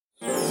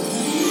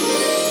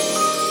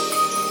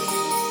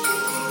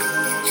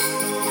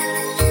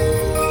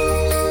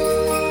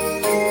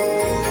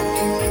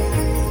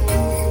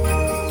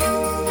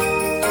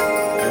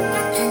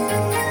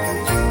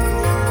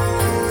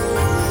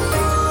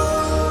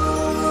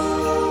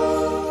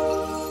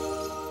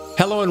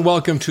Hello and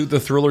welcome to the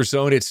Thriller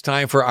Zone. It's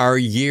time for our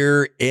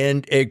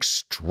year-end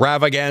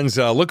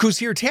extravaganza. Look who's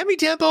here, Tammy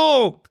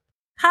Temple.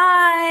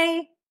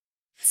 Hi.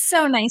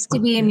 So nice to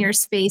be in your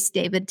space,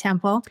 David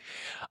Temple.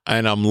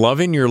 And I'm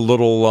loving your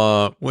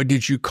little, what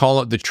did you call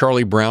it, the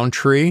Charlie Brown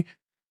tree?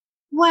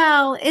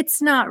 Well,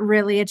 it's not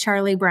really a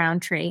Charlie Brown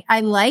tree.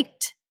 I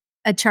liked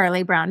a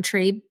Charlie Brown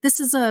tree. This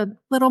is a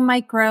little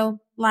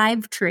micro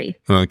live tree.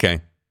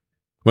 Okay.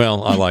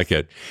 Well, I like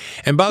it.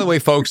 And by the way,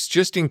 folks,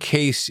 just in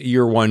case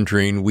you're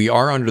wondering, we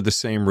are under the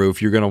same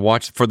roof. You're going to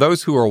watch. For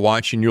those who are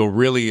watching, you'll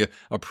really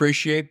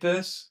appreciate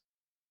this.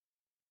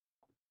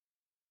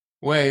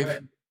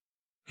 Wave.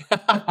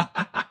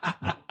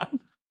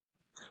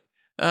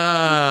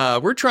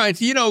 We're trying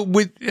to,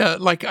 with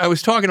like I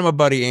was talking to my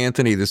buddy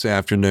Anthony this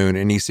afternoon,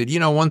 and he said,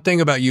 one thing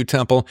about you,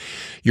 Temple,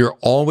 you're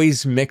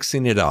always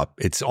mixing it up.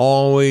 It's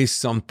always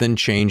something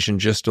changing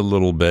just a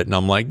little bit. And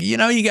I'm like, you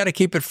got to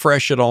keep it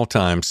fresh at all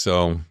times.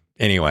 So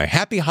anyway,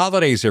 happy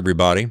holidays,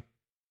 everybody.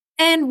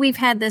 And we've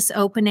had this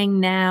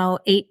opening now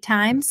 8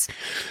 times.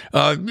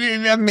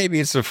 Maybe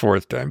it's the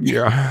 4th time.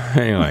 Yeah.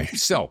 Anyway,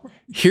 so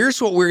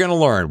here's what we're going to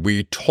learn.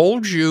 We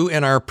told you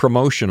in our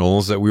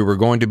promotionals that we were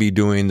going to be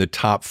doing the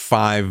top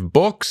 5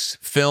 books,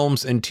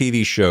 films, and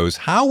TV shows.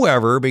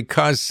 However,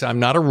 because I'm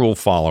not a rule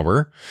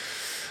follower,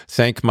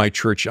 thank my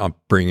church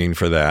upbringing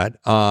for that,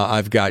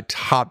 I've got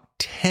top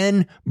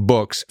 10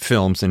 books,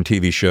 films, and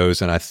TV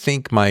shows, and I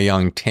think my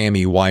young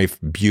Tammy wife,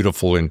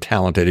 beautiful and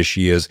talented as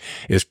she is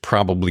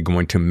probably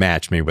going to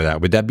match me with that.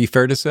 Would that be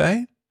fair to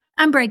say?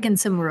 I'm breaking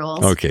some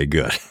rules. Okay,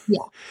 good. Yeah.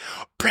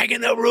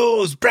 Breaking the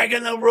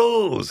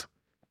rules.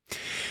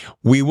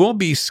 We will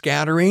be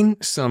scattering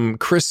some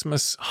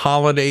Christmas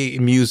holiday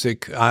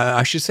music.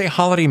 I should say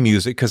holiday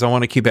music because I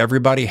want to keep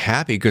everybody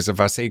happy, because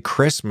if I say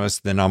Christmas,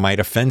 then I might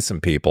offend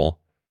some people.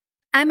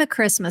 I'm a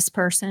Christmas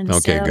person,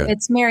 okay, so good.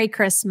 It's Merry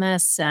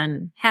Christmas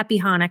and Happy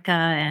Hanukkah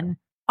and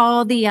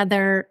all the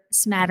other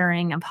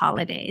smattering of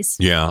holidays.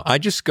 Yeah, I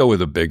just go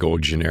with a big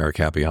old generic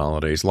Happy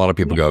Holidays. A lot of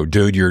people go,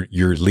 dude,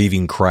 you're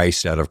leaving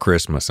Christ out of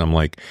Christmas. I'm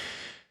like,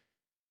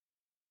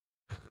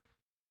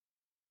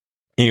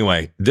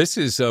 anyway, this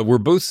is, we're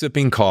both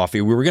sipping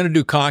coffee. We were going to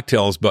do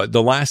cocktails, but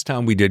the last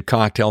time we did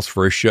cocktails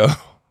for a show,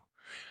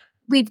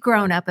 we've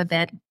grown up a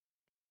bit.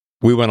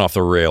 We went off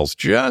the rails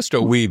just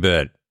a wee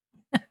bit.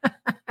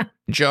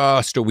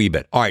 Just a wee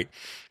bit. All right.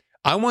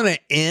 I want to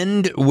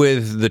end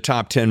with the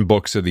top 10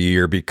 books of the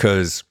year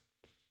because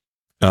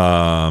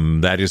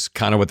that is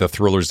kind of what the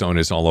Thriller Zone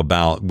is all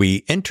about.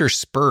 We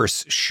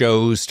intersperse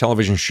shows,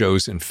 television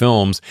shows, and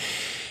films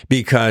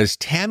because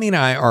Tammy and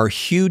I are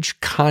huge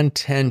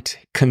content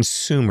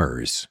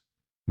consumers.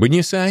 Wouldn't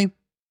you say?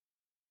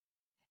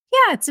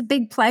 Yeah, it's a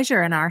big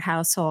pleasure in our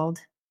household.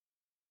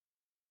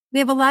 We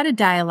have a lot of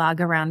dialogue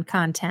around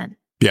content.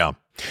 Yeah.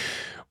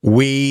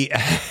 We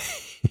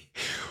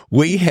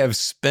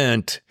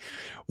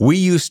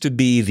used to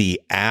be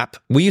the app.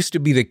 We used to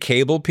be the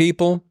cable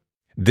people.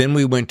 Then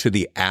we went to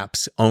the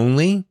apps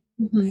only.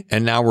 Mm-hmm.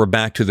 And now we're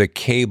back to the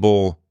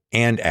cable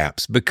and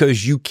apps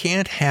because you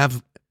can't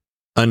have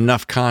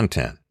enough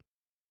content.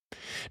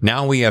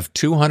 Now we have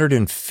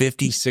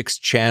 256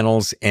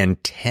 channels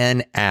and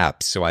 10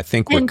 apps. So I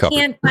think we're covered.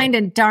 And can't find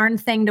a darn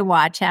thing to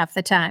watch half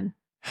the time.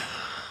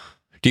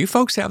 Do you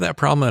folks have that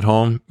problem at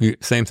home?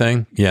 Same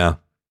thing? Yeah.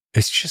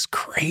 It's just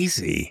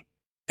crazy.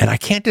 And I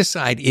can't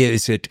decide,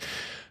 is it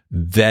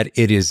that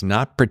it is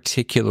not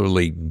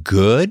particularly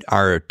good,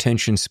 our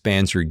attention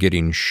spans are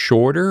getting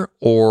shorter,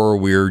 or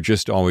we're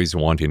just always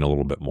wanting a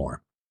little bit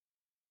more?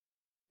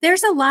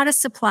 There's a lot of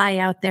supply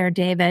out there,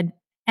 David.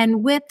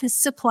 And with the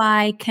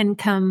supply can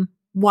come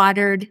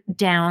watered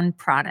down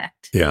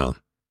product. Yeah.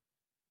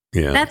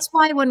 Yeah. That's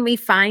why when we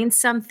find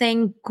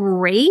something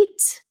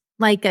great,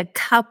 like a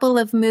couple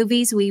of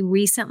movies we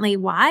recently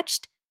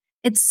watched,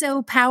 it's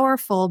so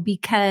powerful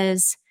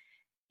because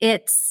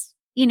it's,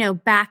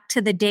 back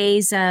to the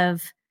days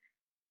of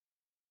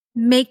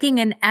making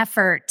an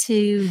effort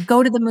to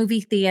go to the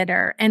movie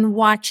theater and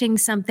watching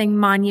something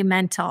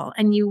monumental,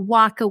 and you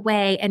walk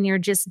away and you're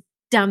just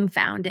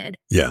dumbfounded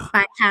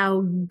by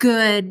how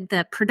good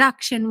the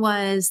production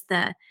was,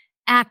 the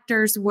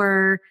actors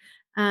were.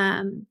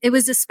 It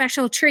was a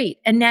special treat.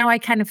 And now I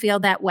kind of feel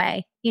that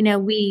way.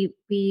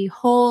 We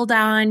hold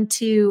on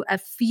to a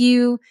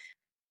few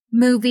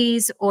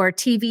movies or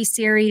TV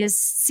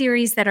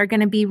series that are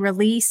going to be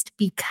released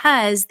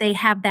because they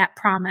have that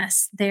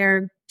promise.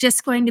 They're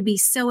just going to be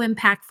so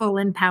impactful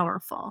and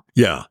powerful.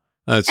 Yeah.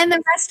 And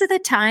the rest of the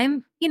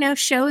time,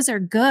 shows are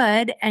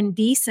good and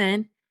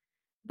decent,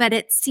 but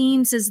it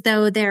seems as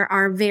though there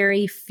are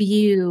very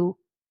few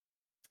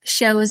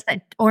shows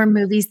or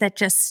movies that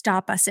just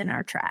stop us in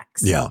our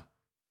tracks. Yeah.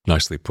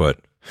 Nicely put.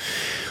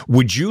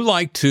 Would you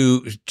like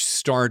to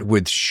start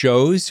with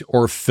shows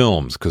or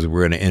films? Because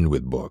we're going to end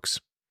with books.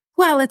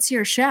 Well, it's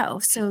your show,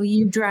 so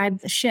you drive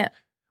the ship.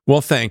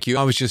 Well, thank you.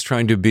 I was just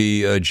trying to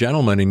be a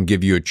gentleman and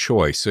give you a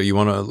choice. So you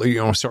want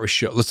to start with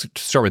show? Let's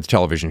start with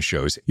television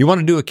shows. You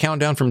want to do a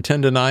countdown from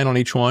 10 to 9 on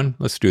each one?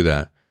 Let's do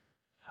that.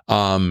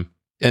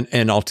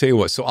 And I'll tell you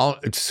what. So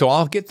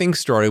I'll get things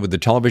started with the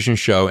television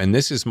show, and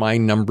this is my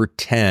number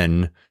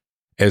 10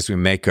 as we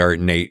make our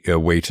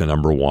way to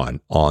number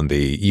 1 on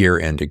the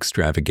year-end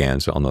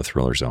extravaganza on the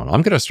Thriller Zone.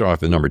 I'm going to start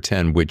off with number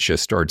 10, which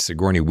starred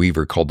Sigourney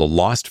Weaver, called The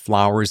Lost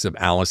Flowers of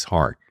Alice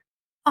Hart.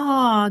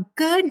 Oh,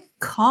 good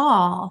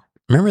call.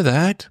 Remember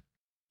that?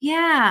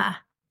 Yeah.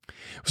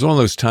 It was one of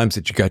those times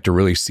that you got to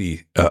really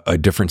see a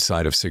different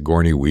side of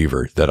Sigourney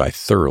Weaver that I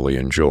thoroughly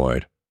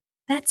enjoyed.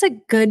 That's a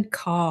good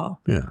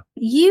call. Yeah.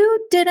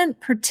 You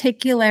didn't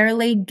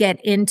particularly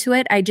get into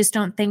it. I just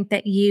don't think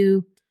that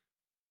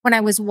when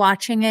I was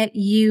watching it,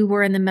 you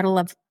were in the middle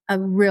of a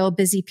real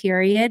busy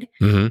period.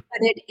 Mm-hmm. But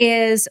it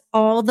is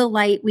All the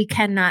Light We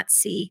Cannot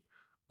See.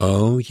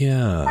 Oh,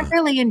 yeah. I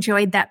really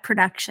enjoyed that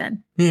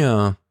production.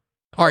 Yeah.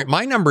 All right.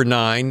 My number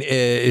 9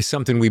 is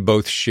something we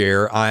both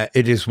share.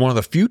 It is one of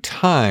the few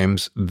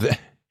times that,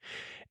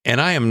 and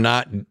I am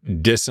not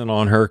dissing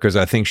on her because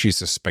I think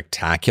she's a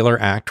spectacular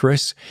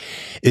actress.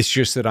 It's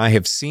just that I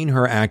have seen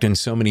her act in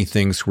so many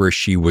things where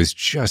she was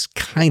just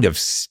kind of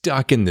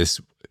stuck in this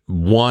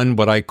one,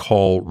 what I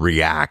call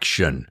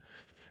reaction.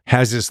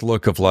 Has this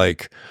look of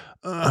like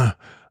I'm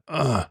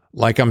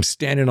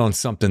standing on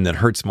something that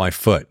hurts my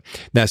foot.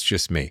 That's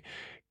just me.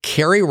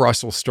 Carrie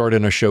Russell starred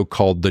in a show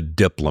called The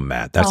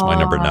Diplomat. That's my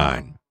number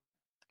 9.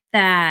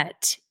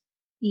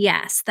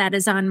 Yes, that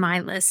is on my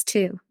list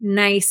too.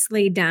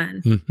 Nicely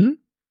done. Mm-hmm.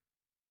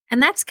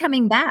 And that's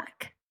coming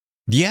back.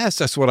 Yes,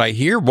 that's what I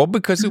hear. Well,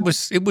 because it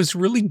was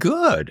really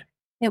good.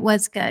 It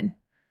was good.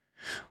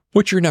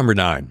 What's your number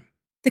 9?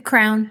 The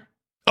Crown.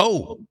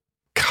 Oh,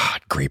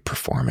 God, great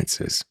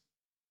performances.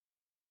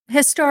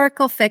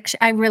 Historical fiction.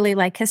 I really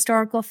like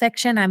historical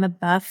fiction. I'm a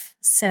buff.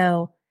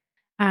 So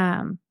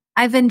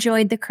I've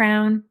enjoyed The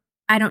Crown.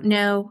 I don't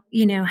know,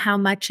 how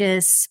much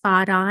is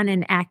spot on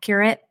and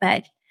accurate,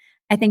 but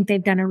I think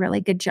they've done a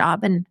really good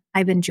job and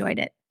I've enjoyed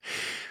it.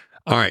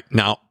 All right.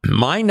 Now,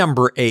 my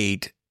number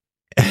 8,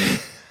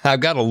 I've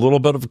got a little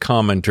bit of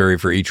commentary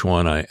for each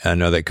one. I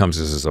know that comes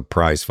as a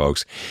surprise,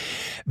 folks.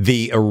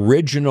 The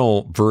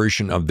original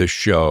version of the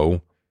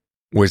show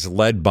was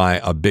led by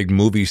a big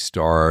movie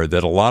star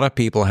that a lot of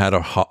people had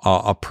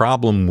a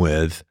problem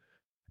with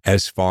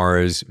as far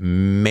as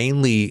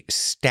mainly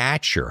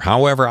stature.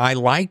 However, I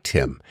liked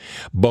him.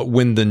 But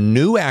when the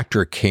new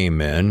actor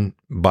came in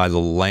by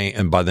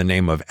the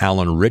name of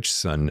Alan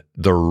Ritchson,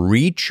 the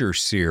Reacher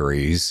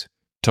series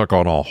took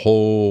on a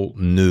whole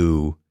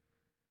new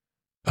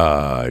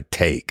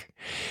take.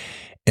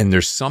 And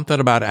there's something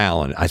about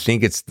Alan. I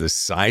think it's the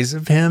size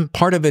of him.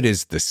 Part of it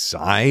is the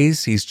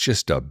size. He's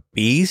just a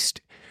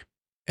beast.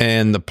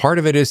 And the part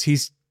of it is he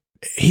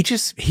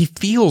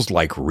feels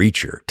like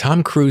Reacher.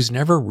 Tom Cruise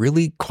never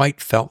really quite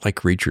felt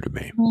like Reacher to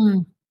me.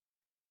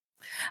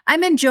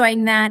 I'm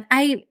enjoying that.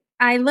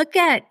 I look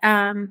at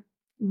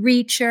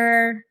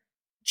Reacher,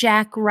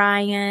 Jack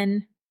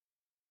Ryan.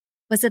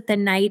 Was it The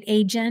Night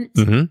Agent?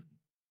 Mm-hmm.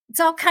 It's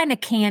all kind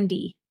of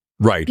candy.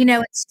 Right.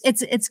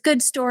 It's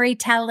good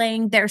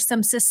storytelling. There's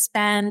some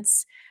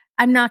suspense.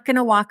 I'm not going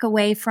to walk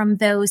away from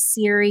those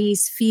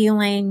series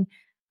feeling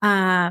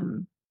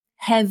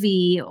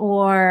heavy,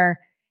 or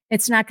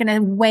it's not going to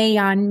weigh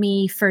on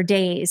me for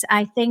days.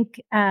 I think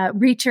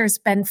Reacher's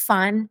been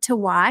fun to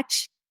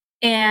watch,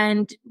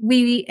 and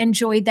we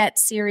enjoyed that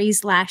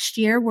series last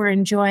year. We're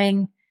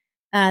enjoying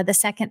the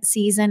second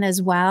season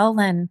as well,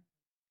 and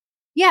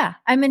yeah,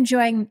 I'm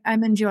enjoying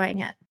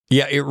it.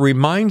 Yeah, it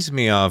reminds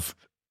me of,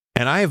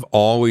 and I have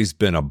always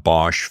been a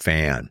Bosch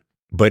fan,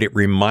 but it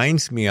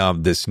reminds me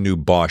of this new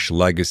Bosch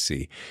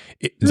legacy.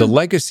 The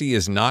legacy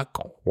is not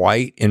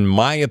quite, in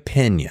my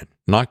opinion,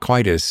 not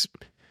quite as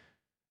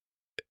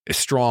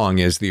strong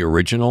as the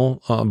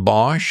original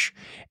Bosch.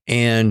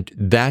 And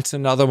that's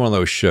another one of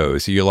those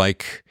shows. You're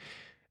like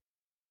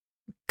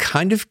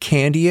kind of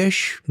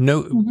candy-ish,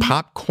 no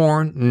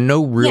popcorn,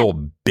 no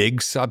real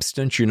big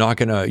substance. You're not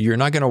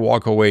gonna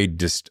walk away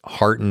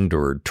disheartened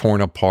or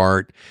torn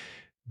apart.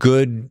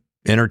 Good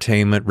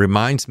entertainment.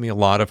 Reminds me a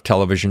lot of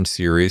television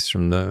series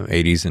from the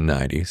 80s and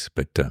 90s.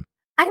 But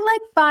I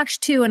like Bosch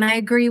too, and I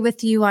agree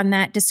with you on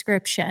that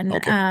description.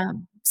 Okay.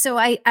 So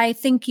I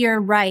think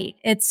you're right.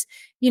 It's,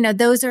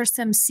 those are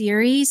some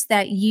series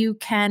that you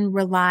can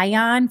rely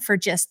on for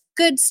just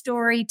good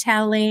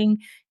storytelling,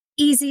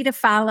 easy to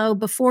follow.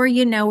 Before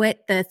you know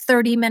it, the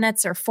 30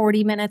 minutes or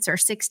 40 minutes or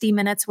 60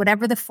 minutes,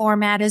 whatever the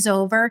format is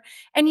over,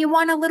 and you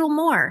want a little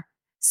more.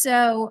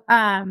 So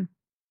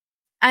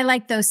I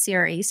like those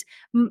series.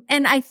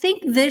 And I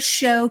think this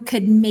show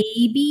could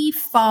maybe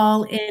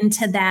fall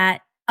into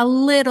that a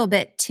little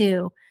bit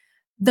too.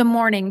 The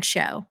morning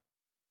show.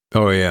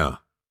 Oh, yeah.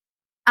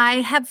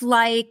 I have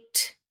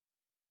liked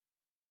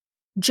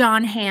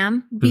John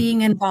Hamm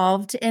being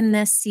involved in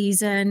this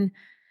season.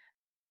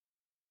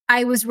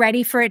 I was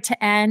ready for it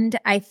to end.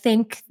 I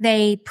think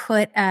they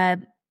put a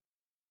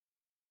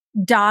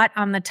dot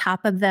on the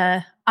top of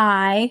the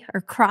I or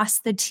cross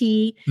the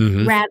T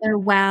rather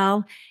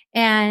well.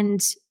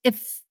 And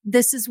if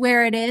this is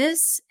where it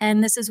is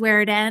and this is where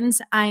it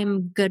ends,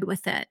 I'm good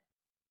with it.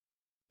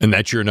 And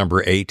that's your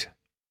number 8?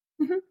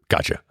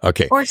 Gotcha.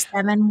 Okay. Or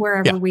 7,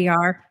 wherever we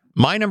are.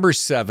 My number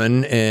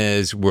 7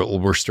 is,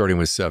 we're starting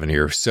with 7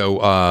 here.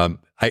 So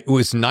it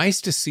was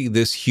nice to see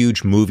this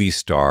huge movie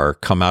star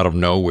come out of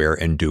nowhere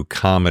and do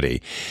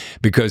comedy,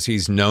 because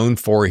he's known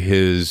for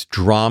his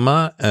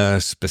drama,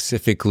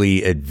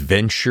 specifically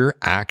adventure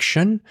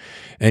action.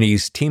 And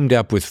he's teamed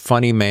up with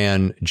funny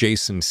man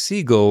Jason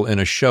Segel in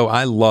a show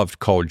I loved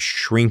called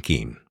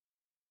Shrinking.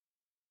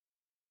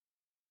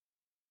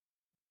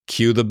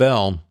 Cue the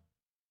bell,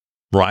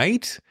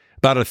 right?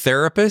 About a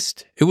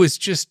therapist. It was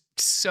just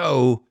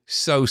so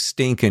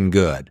stinking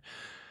good.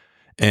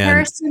 And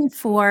Harrison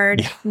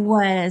Ford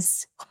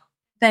was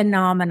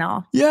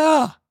phenomenal.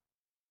 Yeah.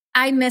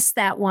 I missed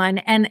that one,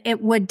 and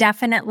it would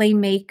definitely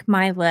make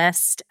my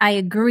list. I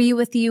agree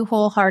with you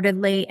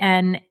wholeheartedly,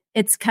 and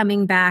it's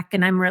coming back,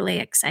 and I'm really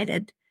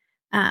excited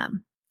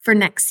for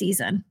next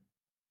season.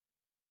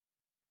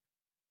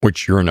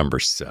 What's your number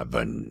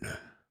 7?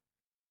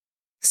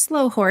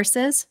 Slow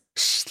Horses.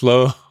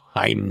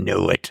 I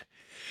knew it.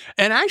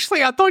 And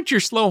actually, I thought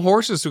your Slow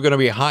Horses were going to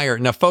be higher.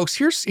 Now, folks,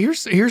 here's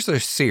a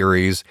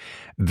series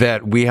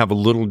that we have a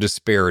little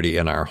disparity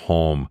in our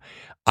home.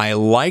 I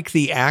like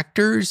the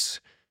actors.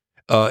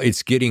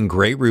 It's getting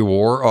great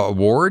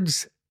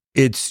awards.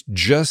 It's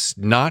just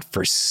not,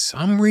 for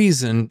some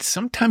reason,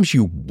 sometimes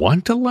you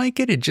want to like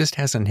it. It just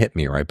hasn't hit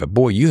me right. But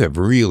boy, you have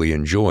really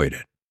enjoyed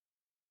it.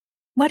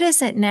 What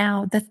is it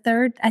now? The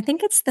 3rd? I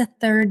think it's the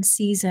 3rd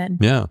season.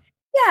 Yeah.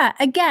 Yeah.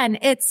 Again,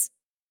 it's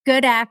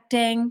good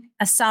acting,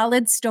 a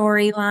solid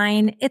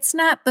storyline. It's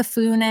not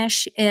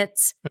buffoonish.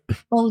 It's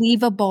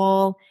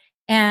believable.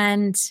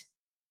 And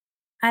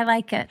I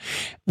like it.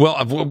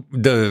 Well,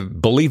 the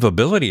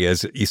believability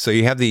is, so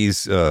you have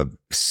these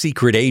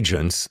secret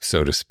agents,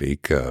 so to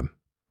speak.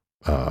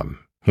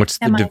 What's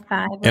the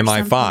MI5?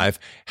 MI5.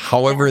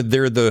 However,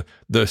 they're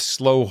the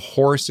slow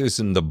horses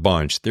in the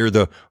bunch. They're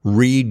the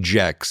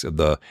rejects of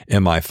the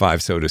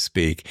MI5, so to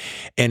speak.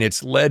 And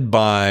it's led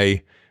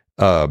by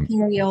Gary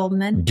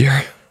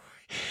Oldman.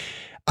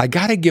 I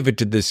got to give it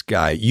to this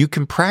guy. You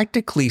can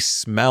practically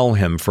smell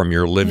him from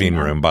your living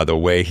room by the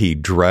way he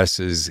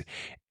dresses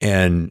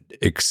and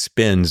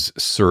expends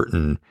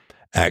certain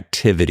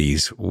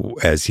activities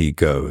as he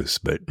goes.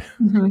 But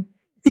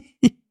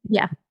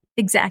yeah,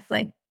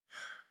 exactly.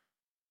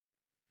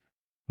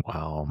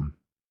 Wow.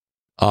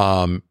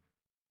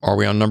 Are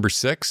we on number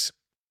 6?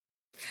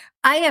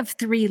 I have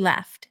 3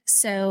 left,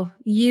 so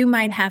you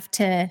might have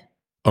to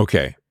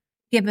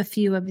give a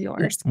few of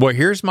yours. Well,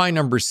 here's my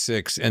number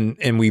 6,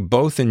 and we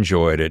both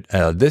enjoyed it.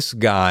 This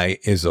guy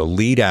is a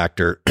lead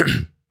actor.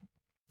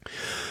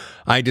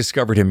 I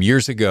discovered him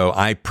years ago.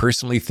 I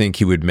personally think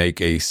he would make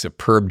a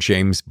superb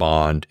James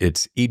Bond.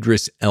 It's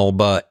Idris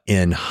Elba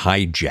in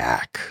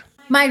Hijack.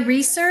 My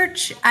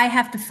research, I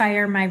have to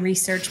fire my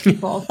research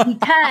people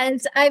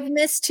because I've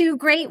missed 2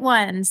 great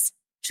ones,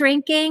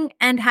 Shrinking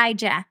and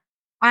Hijack.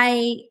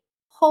 I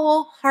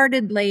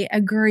wholeheartedly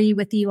agree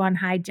with you on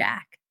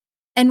Hijack.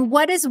 And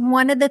what is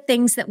one of the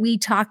things that we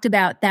talked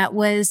about that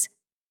was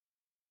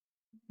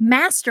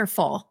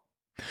masterful?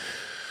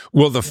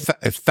 Well, the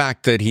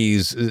fact that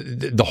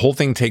the whole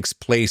thing takes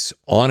place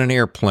on an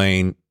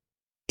airplane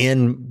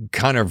in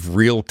kind of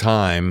real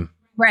time.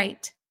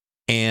 Right.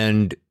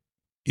 And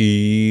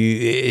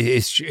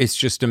it's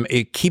just,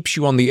 it keeps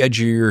you on the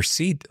edge of your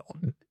seat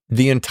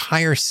the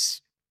entire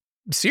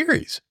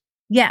series.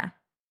 Yeah.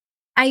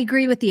 I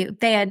agree with you.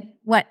 They had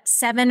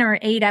 7 or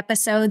 8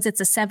 episodes. It's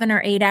a 7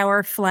 or 8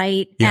 hour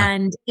flight. Yeah.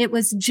 And it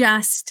was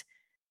just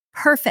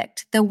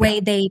perfect the way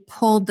they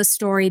pulled the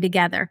story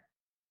together.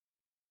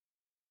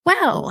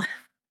 Well,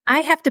 I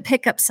have to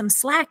pick up some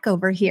slack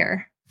over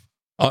here.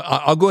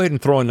 I'll go ahead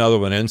and throw another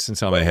one in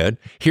since I'm ahead.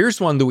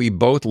 Here's one that we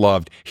both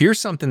loved.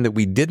 Here's something that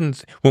we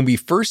didn't, when we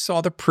first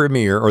saw the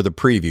premiere or the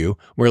preview,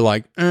 we're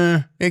like,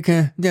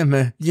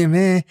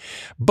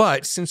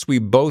 but since we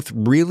both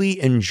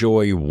really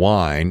enjoy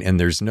wine and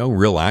there's no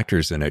real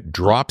actors in it,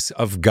 Drops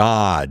of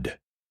God.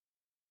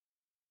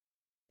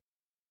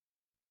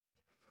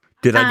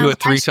 Did I do it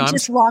 3 times?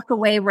 Just walk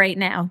away right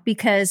now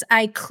because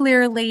I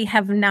clearly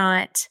have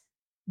not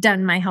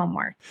done my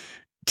homework.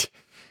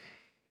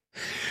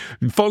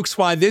 Folks,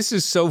 why this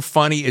is so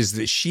funny is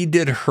that she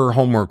did her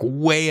homework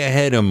way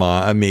ahead of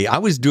me. I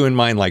was doing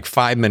mine like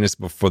 5 minutes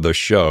before the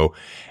show,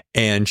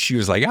 and she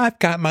was like, I've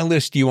got my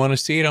list. Do you want to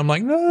see it? I'm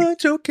like, no,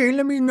 it's okay.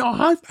 Let me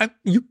know.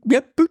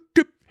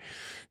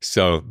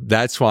 So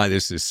that's why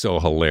this is so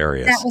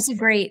hilarious.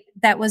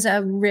 That was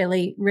a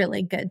really,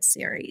 really good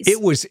series.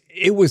 It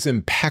was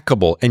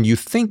impeccable. And you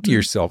think to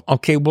yourself,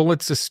 okay, well,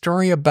 it's a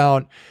story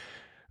about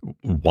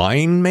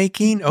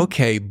winemaking.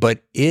 Okay,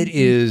 but it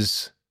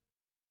is...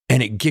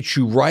 And it gets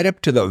you right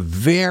up to the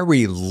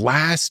very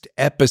last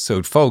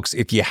episode. Folks,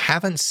 if you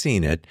haven't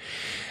seen it,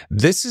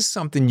 this is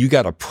something you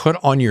got to put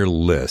on your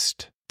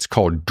list. It's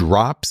called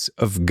Drops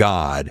of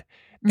God.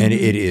 And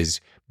it is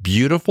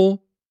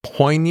beautiful,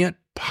 poignant,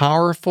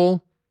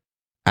 powerful,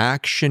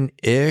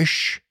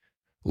 action-ish,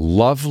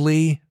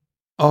 lovely.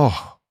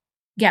 Oh.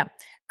 Yeah.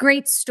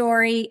 great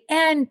story,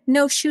 and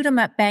no shoot 'em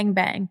up, bang,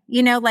 bang.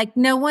 You know, like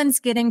no one's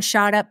getting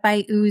shot up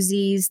by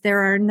Uzis.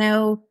 There are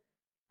no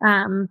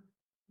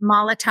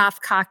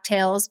Molotov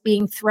cocktails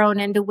being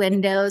thrown into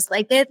windows.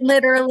 Like it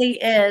literally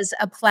is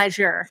a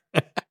pleasure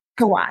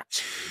to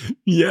watch.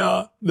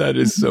 Yeah, that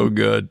is so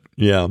good.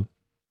 Yeah.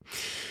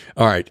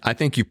 All right. I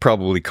think you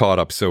probably caught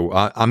up. So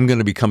I'm going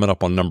to be coming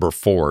up on number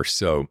 4.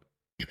 So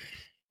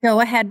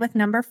Go ahead with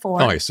number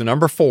 4. all right. So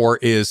number 4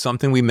 is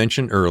something we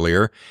mentioned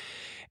earlier.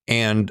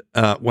 And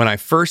when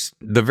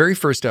the very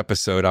first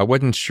episode, I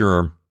wasn't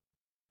sure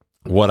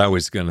what I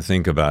was going to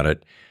think about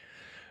it.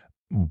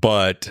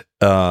 But,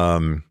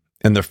 was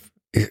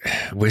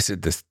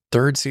it the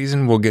third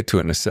season? We'll get to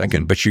it in a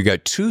second. But you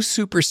got 2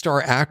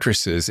 superstar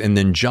actresses, and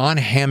then Jon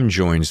Hamm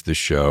joins the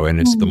show, and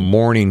it's the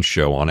morning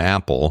show on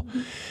Apple.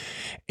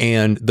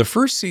 And the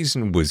first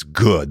season was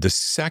good. The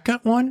second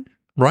one,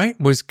 right,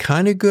 was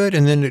kind of good.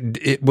 And then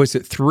it was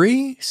it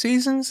 3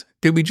 seasons?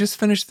 Did we just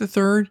finish the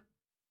third?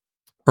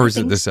 Or is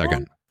it the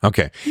second? So.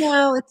 Okay.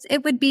 No,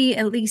 it would be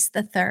at least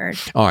the third.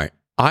 All right.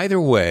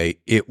 Either way,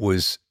 it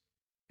was,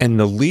 and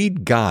the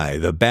lead guy,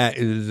 the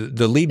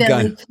lead Billy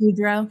guy,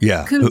 Kudrow.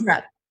 yeah,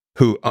 Kudrow.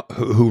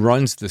 who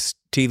runs this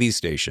TV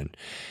station,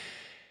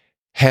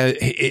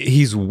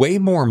 he's way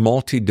more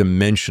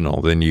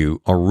multidimensional than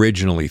you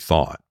originally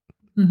thought.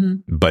 Mm-hmm.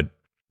 But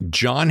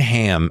Jon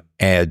Hamm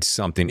adds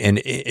something,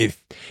 and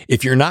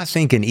if you're not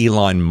thinking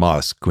Elon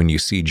Musk when you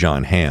see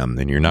Jon Hamm,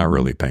 then you're not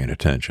really paying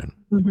attention.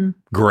 Mm-hmm.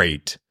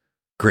 Great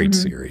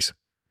series.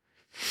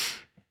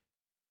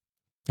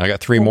 I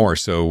got 3 more.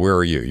 So where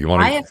are you?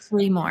 I have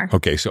 3 more.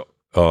 Okay, so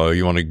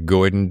you want to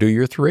go ahead and do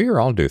your 3,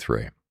 or I'll do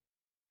 3?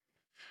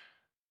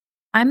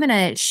 I'm going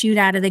to shoot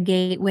out of the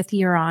gate with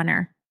Your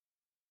Honor.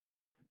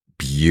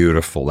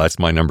 Beautiful. That's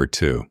my number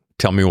 2.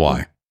 Tell me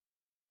why.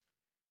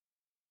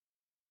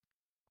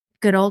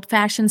 Good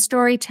old-fashioned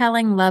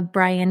storytelling. Love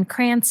Bryan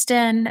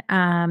Cranston.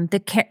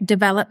 The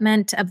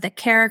development of the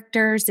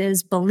characters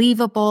is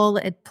believable.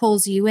 It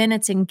pulls you in.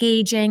 It's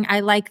engaging.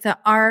 I like the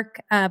arc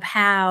of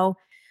how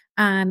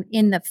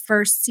in the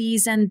first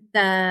season,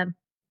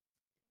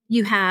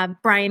 you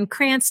have Bryan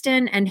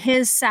Cranston and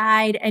his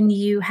side, and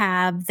you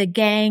have the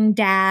gang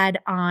dad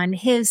on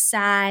his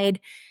side.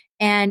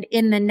 And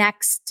in the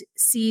next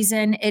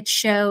season, it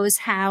shows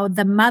how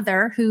the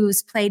mother,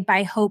 who's played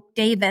by Hope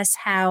Davis,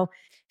 how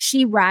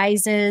she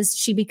rises,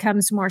 she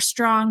becomes more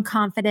strong,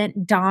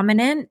 confident,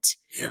 dominant.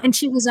 Yeah. And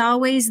she was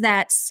always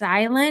that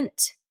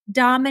silent,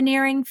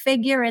 domineering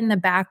figure in the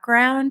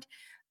background.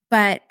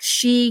 But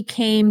she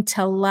came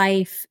to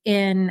life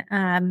in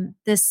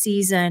this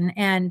season,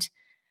 and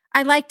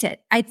I liked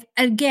it.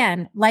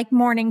 Again, like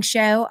Morning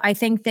Show, I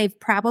think they've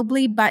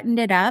probably buttoned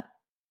it up.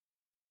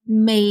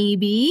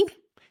 Maybe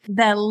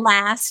the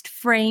last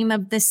frame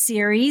of the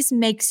series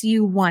makes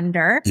you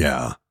wonder.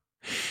 Yeah.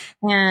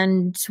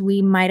 And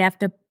we might have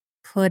to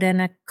put in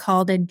a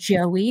call to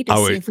Joey to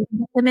see if we can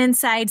get them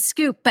inside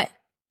scoop. But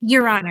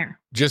Your Honor,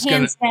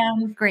 hands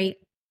down, great.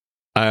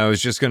 I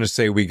was just going to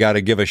say, we got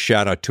to give a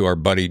shout out to our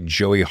buddy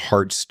Joey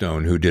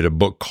Hartstone, who did a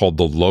book called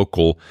The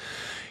Local.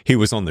 He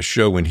was on the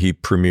show when he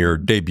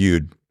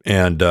debuted.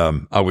 And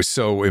I was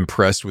so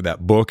impressed with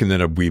that book, and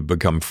then we've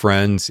become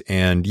friends.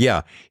 And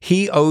yeah,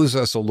 he owes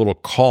us a little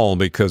call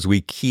because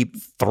we keep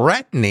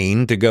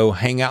threatening to go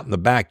hang out in the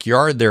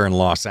backyard there in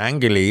Los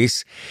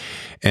Angeles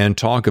and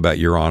talk about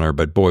Your Honor.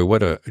 But boy,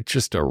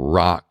 just a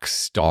rock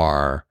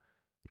star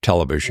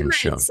television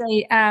show.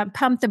 Say,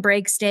 pump the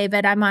brakes,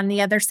 David. I'm on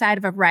the other side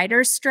of a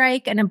writer's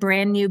strike and a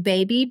brand new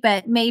baby,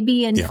 but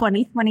maybe in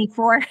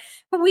 2024,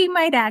 we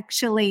might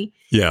actually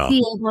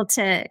be able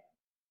to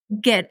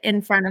get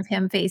in front of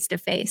him face to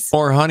face.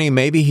 Or honey,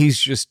 maybe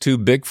he's just too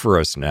big for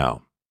us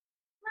now.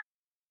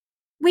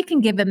 We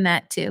can give him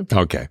that too.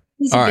 Okay.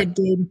 He's a good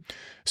dude.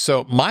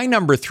 So my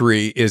number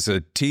 3 is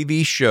a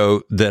TV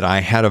show that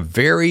I had a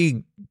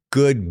very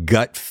good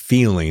gut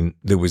feeling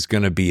that was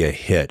going to be a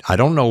hit. I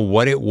don't know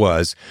what it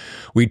was.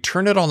 We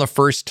turned it on the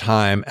first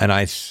time, and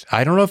I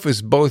don't know if it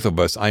was both of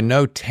us. I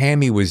know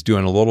Tammy was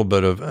doing a little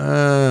bit of,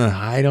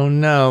 I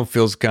don't know,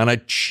 feels kind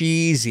of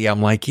cheesy.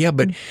 I'm like, yeah,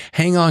 but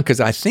hang on,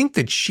 because I think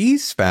the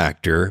cheese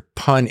factor,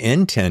 pun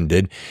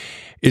intended,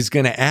 is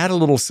going to add a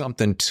little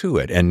something to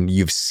it. And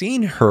you've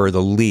seen her,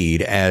 the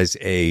lead, as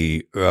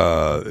a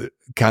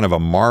kind of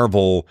a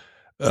Marvel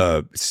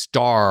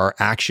star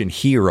action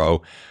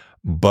hero.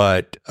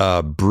 But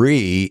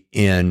Bree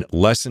in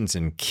Lessons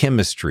in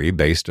Chemistry,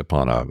 based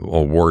upon an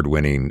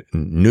award-winning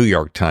New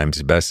York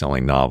Times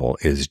bestselling novel,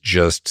 is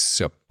just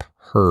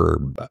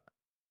superb.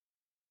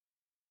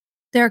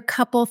 There are a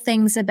couple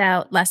things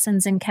about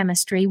Lessons in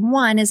Chemistry.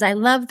 One is I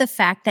love the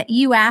fact that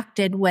you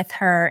acted with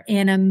her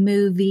in a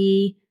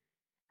movie,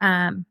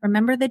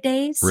 Remember the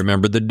Days?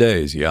 Remember the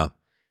Days, yeah.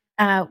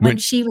 When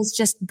she was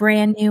just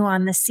brand new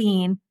on the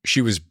scene.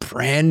 She was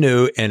brand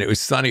new, and it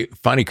was funny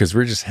because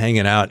we're just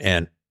hanging out,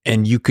 and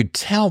you could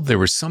tell there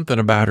was something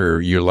about her.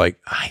 You're like,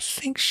 I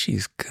think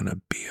she's going to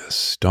be a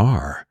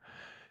star.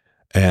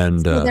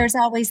 And so there's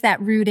always that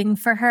rooting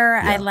for her.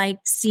 Yeah. I like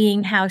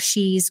seeing how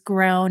she's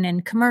grown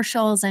in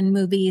commercials and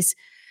movies.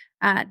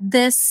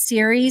 This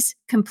series,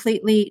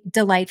 completely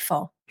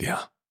delightful.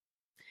 Yeah.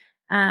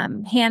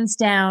 Hands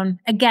down.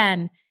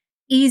 Again,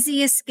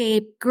 easy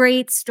escape,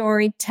 great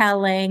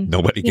storytelling.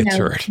 Nobody gets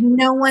hurt.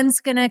 No one's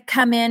going to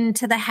come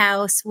into the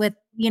house with,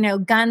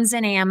 guns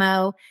and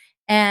ammo.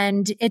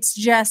 And it's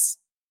just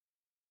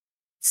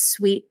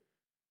sweet,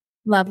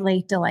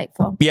 lovely,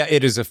 delightful. Yeah,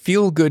 it is a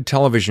feel-good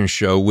television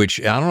show, which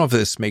I don't know if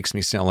this makes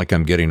me sound like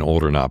I'm getting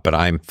old or not, but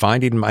I'm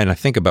finding, and I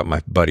think about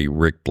my buddy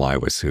Rick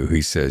Blywis, who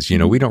he says,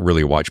 we don't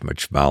really watch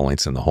much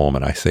violence in the home.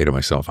 And I say to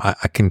myself,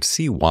 I can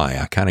see why.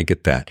 I kind of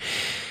get that.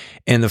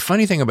 And the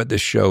funny thing about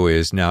this show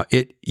is now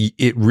it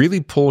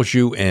really pulls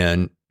you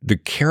in. The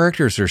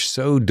characters are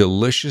so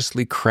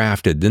deliciously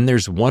crafted. Then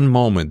there's one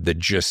moment that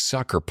just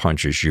sucker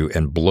punches you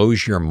and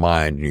blows your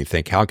mind. And you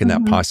think, how can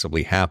that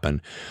possibly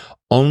happen?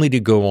 Only to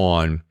go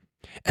on.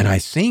 And I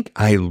think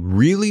I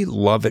really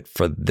love it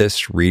for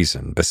this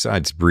reason,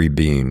 besides Brie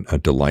being a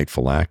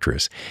delightful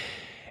actress,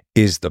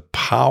 is the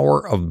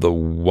power of the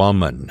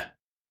woman.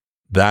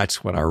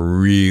 That's what I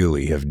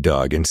really have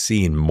dug and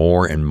seen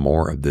more and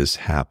more of this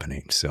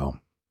happening. So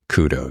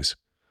kudos.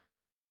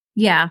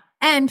 Yeah.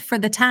 And for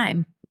the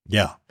time.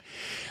 Yeah.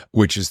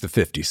 Which is the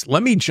 50s.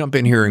 Let me jump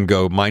in here and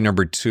go my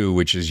number 2,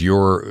 which is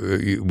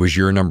was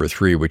your number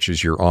 3, which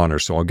is your honor.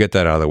 So I'll get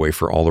that out of the way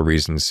for all the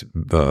reasons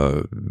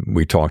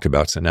we talked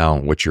about. So now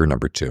what's your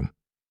number 2?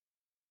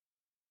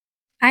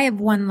 I have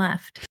one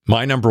left.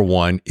 My number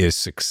 1 is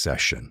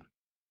Succession.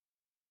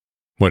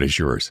 What is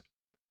yours?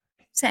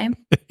 Same.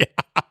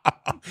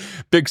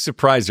 Big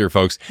surprise here,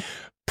 folks.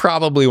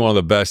 Probably one of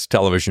the best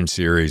television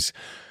series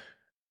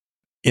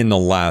in the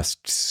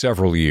last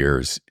several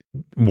years.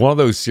 One of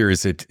those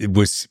series that it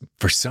was,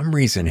 for some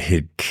reason,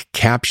 had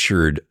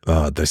captured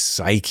the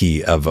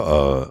psyche of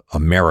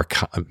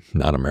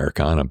not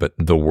Americana, but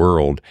the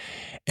world,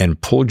 and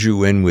pulled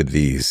you in with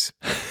these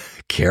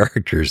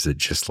characters that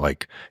just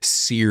like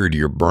seared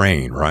your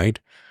brain, right?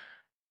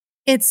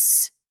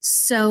 It's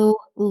so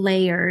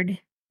layered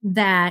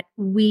that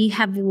we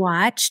have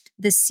watched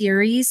the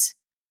series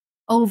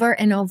over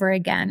and over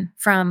again,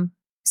 from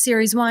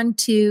series 1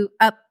 to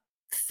up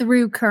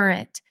through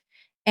current.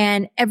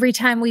 And every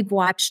time we've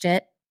watched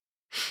it,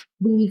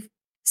 we've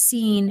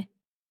seen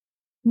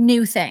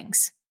new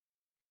things,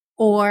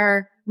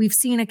 or we've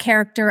seen a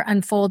character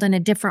unfold in a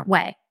different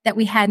way that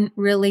we hadn't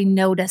really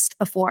noticed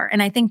before.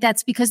 And I think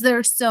that's because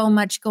there's so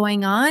much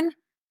going on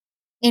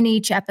in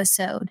each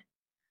episode.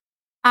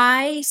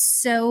 I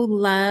so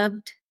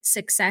loved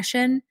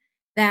Succession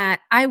that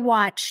I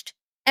watched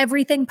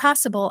everything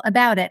possible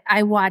about it.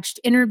 I watched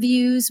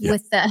interviews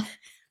with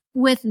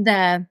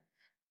the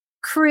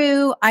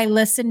crew. I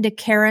listened to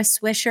Kara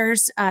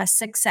Swisher's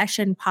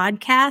Succession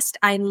podcast.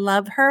 I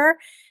love her.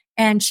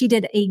 And she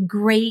did a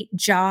great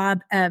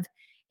job of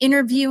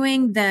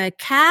interviewing the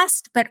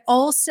cast, but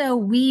also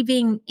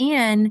weaving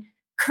in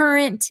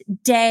current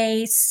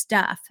day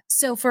stuff.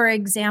 So for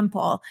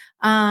example,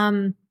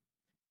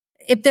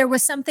 if there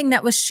was something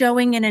that was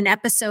showing in an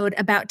episode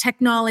about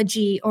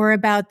technology or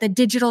about the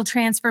digital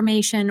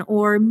transformation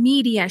or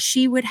media,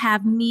 she would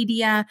have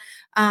media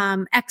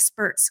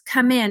experts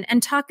come in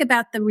and talk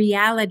about the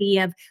reality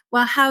of,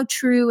 well, how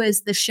true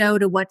is the show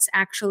to what's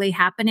actually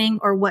happening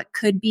or what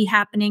could be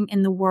happening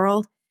in the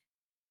world?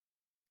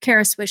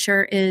 Kara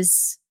Swisher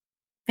is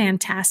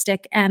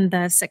fantastic, and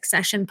the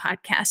Succession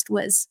podcast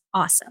was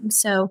awesome.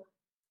 So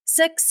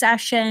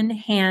Succession,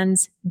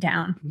 hands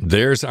down.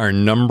 There's our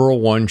number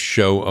 1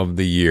 show of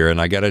the year.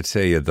 And I got to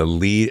tell you, the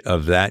lead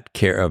of that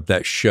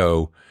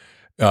show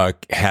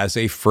has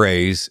a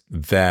phrase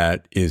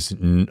that is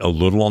a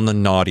little on the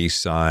naughty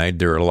side.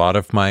 There are a lot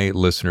of my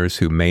listeners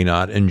who may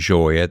not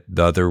enjoy it.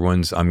 The other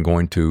ones, I'm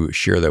going to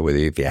share that with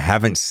you if you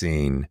haven't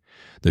seen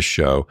the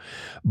show.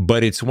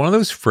 But it's one of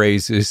those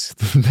phrases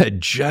that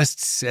just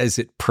says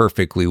it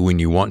perfectly when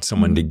you want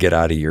someone to get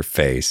out of your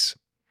face.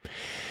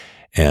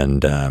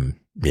 And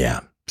yeah,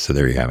 so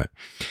there you have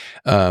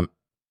it.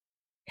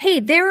 Hey,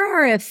 there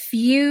are a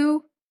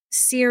few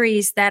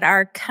series that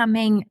are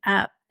coming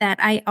up that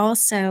I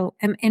also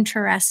am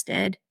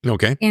interested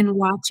in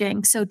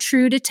watching. So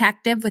True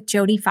Detective with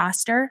Jodie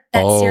Foster.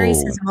 That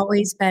series has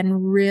always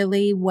been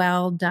really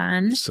well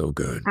done. So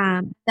good.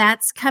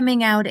 That's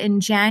coming out in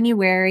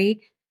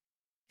January.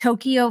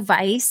 Tokyo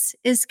Vice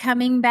is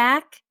coming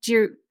back.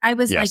 I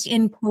was like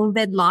in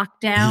COVID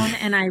lockdown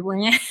and I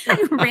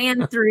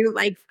ran through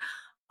like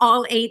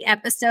all 8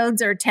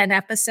 episodes or 10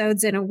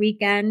 episodes in a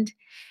weekend.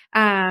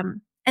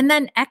 And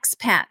then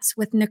Expats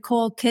with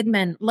Nicole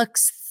Kidman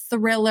looks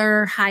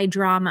thriller, high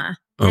drama.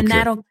 And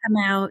that'll come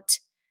out.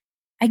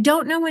 I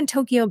don't know when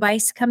Tokyo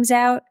Vice comes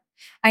out.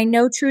 I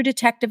know True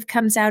Detective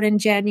comes out in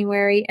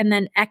January, and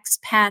then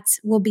Expats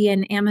will be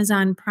in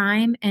Amazon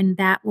Prime, and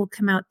that will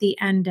come out the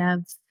end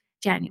of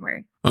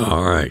January.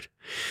 All right.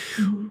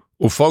 Mm-hmm.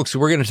 Well, folks,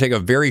 we're going to take a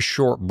very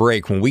short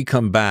break. When we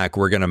come back,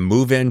 we're going to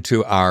move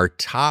into our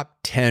top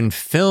 10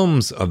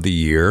 films of the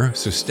year.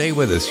 So stay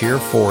with us here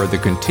for the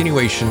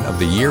continuation of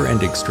the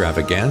year-end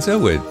extravaganza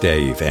with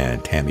Dave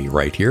and Tammy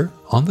right here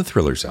on the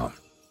Thriller Zone.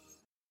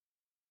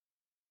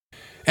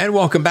 And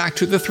welcome back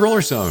to the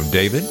Thriller Zone,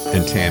 David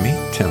and Tammy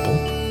Temple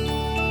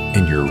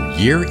in your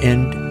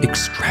year-end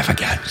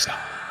extravaganza.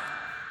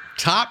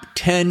 Top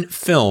 10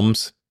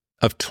 films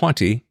of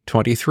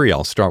 2023.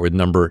 I'll start with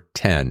number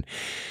 10.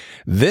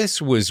 This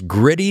was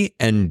gritty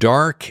and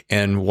dark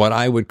and what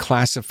I would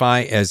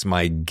classify as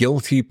my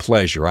guilty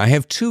pleasure. I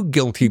have two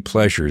guilty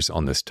pleasures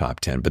on this top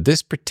 10, but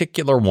this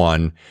particular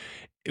one,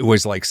 it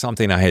was like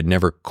something I had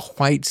never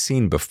quite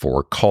seen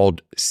before,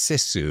 called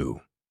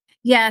Sisu.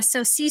 Yeah, so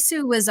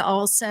Sisu was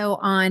also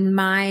on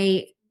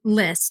my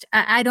list.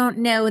 I don't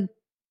know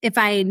if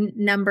I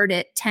numbered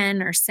it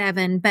 10 or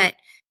 7, but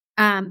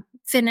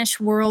Finnish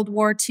World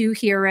War II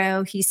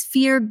hero. He's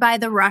feared by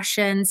the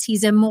Russians.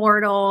 He's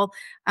immortal.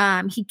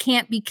 He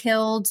can't be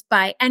killed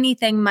by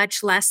anything,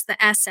 much less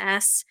the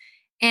SS.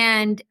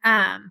 And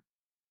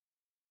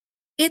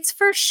it's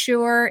for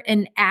sure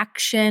an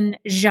action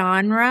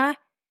genre.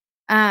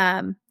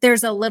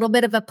 There's a little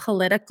bit of a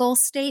political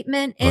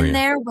statement in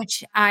there,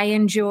 which I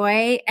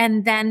enjoy.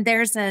 And then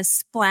there's a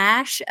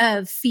splash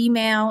of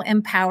female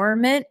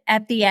empowerment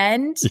at the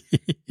end.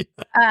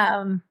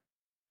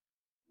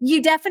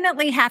 You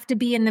definitely have to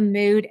be in the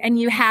mood and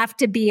you have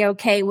to be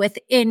okay with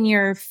in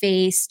your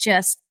face,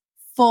 just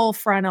full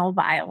frontal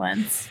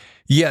violence.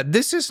 Yeah,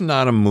 this is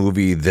not a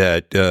movie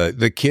that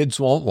the kids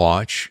won't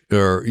watch,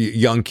 or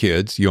young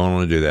kids. You don't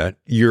want to do that.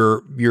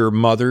 Your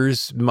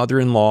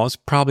mother-in-law's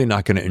probably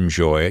not going to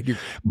enjoy it.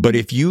 But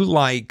if you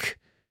like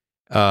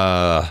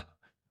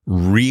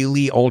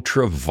really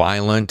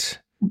ultra-violent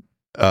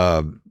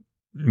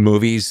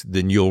movies,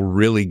 then you'll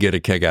really get a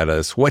kick out of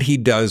this. What he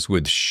does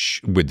with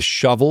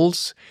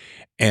shovels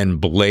and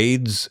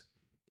blades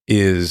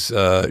is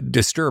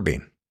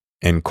disturbing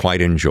and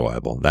quite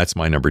enjoyable. That's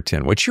my number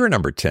 10. What's your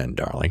number 10,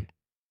 darling?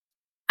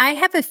 I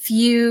have a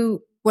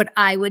few what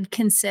I would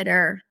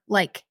consider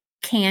like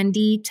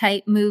candy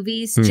type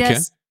movies. Okay.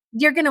 Just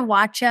you're going to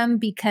watch them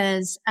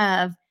because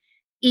of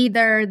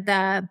either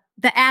the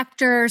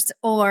actors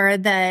or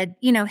the,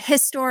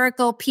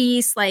 historical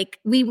piece. Like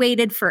we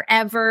waited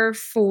forever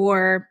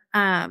for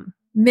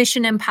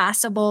Mission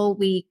Impossible.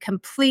 We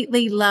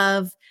completely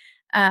love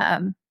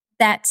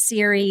that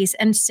series.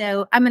 And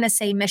so I'm going to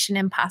say Mission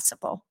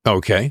Impossible.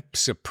 Okay.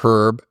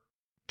 Superb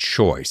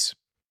choice.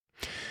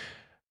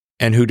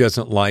 And who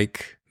doesn't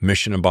like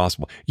Mission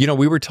Impossible?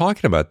 We were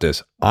talking about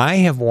this. I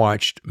have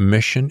watched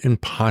Mission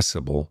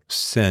Impossible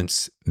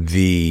since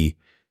I'm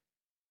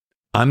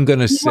going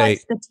to say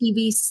the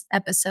TV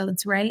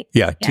episodes, right?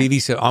 Yeah,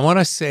 TV. So I want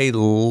to say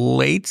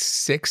late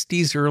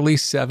 60s, early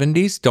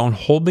 70s. Don't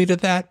hold me to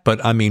that.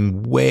 But I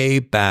mean, way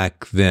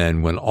back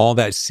then when all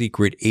that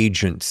secret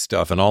agent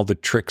stuff and all the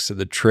tricks of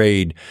the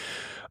trade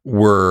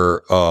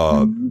were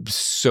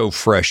so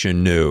fresh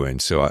and new.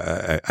 And so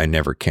I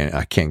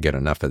can't get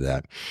enough of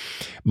that.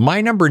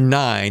 My number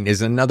 9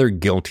 is another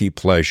guilty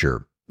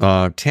pleasure.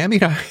 Tammy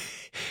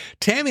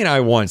and I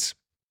once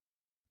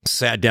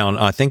sat down,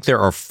 I think there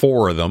are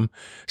 4 of them,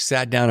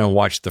 sat down and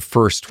watched the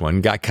first one,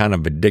 got kind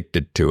of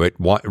addicted to it,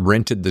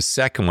 rented the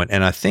second one.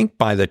 And I think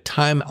by the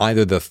time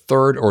either the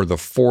third or the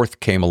fourth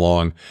came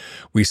along,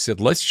 we said,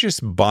 let's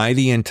just buy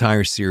the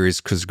entire series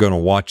because we're going to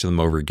watch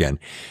them over again.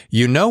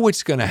 You know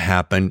what's going to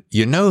happen.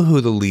 You know who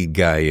the lead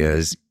guy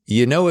is.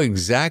 You know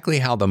exactly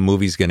how the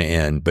movie's going to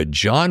end. But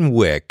John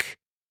Wick.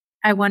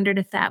 I wondered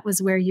if that was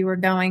where you were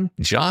going.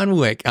 John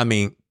Wick, I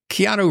mean,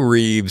 Keanu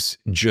Reeves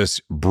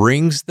just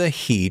brings the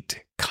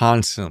heat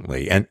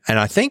constantly. And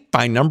I think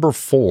by number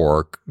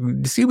 4,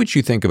 see what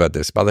you think about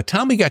this. By the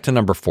time we got to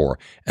number 4,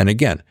 and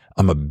again,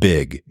 I'm a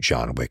big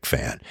John Wick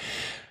fan,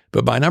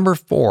 but by number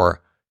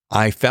 4,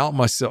 I felt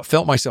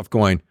myself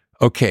going,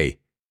 okay,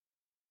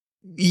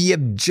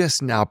 you've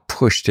just now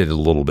pushed it a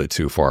little bit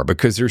too far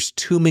because there's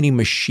too many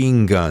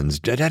machine guns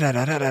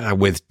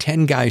with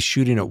 10 guys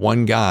shooting at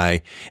one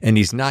guy and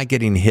he's not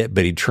getting hit,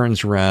 but he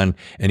turns around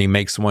and he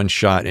makes one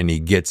shot and he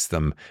gets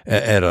them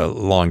at a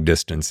long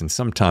distance. And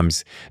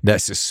sometimes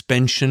that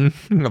suspension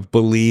of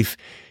belief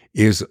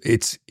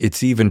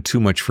it's even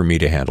too much for me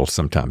to handle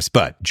sometimes.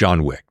 But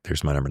John Wick,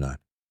 there's my number 9.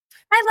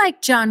 I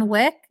like John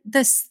Wick.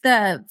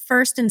 The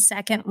first and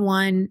second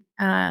one,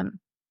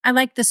 I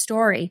liked the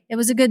story. It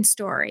was a good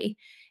story.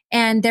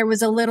 And there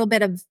was a little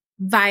bit of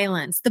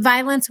violence. The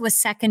violence was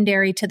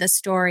secondary to the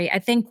story. I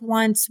think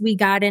once we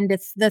got into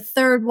the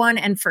third one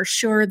and for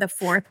sure the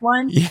fourth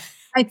one,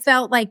 I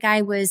felt like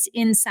I was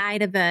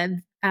inside of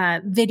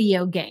a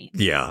video game.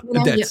 Yeah.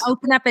 You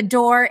open up a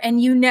door and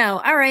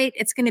all right,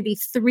 it's going to be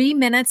 3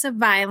 minutes of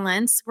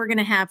violence. We're going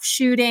to have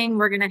shooting.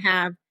 We're going to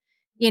have,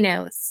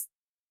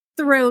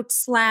 throat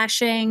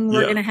slashing.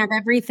 We're going to have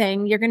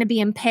everything. You're going to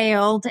be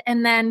impaled.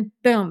 And then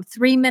boom,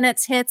 3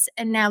 minutes hits.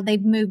 And now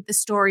they've moved the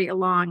story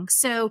along.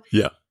 So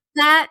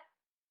that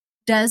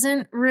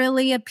doesn't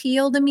really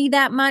appeal to me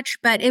that much,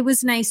 but it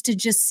was nice to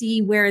just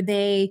see where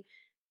they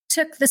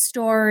took the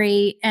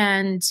story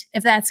and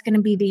if that's going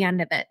to be the end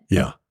of it.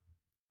 Yeah.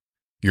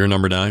 Your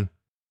number 9?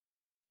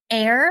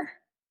 Air.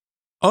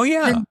 Oh,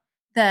 yeah.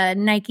 The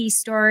Nike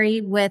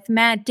story with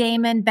Matt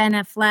Damon, Ben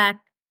Affleck.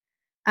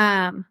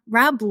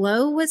 Rob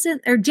Lowe was in,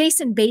 or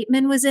Jason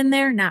Bateman was in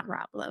there. Not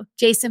Rob Lowe,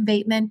 Jason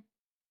Bateman.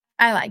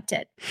 I liked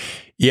it.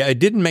 Yeah, it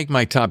didn't make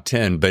my top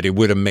 10, but it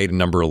would have made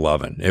number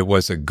 11. It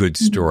was a good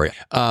story.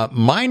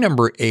 My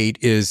number 8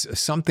 is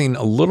something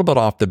a little bit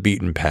off the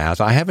beaten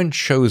path. I haven't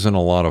chosen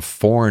a lot of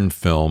foreign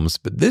films,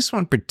 but this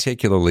one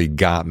particularly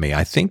got me.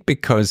 I think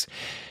because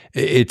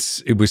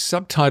it was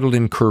subtitled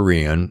in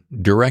Korean,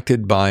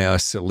 directed by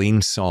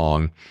Celine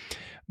Song.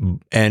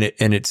 And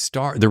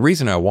the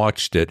reason I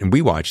watched it and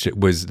we watched it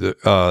was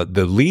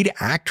the lead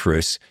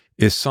actress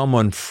is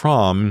someone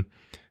from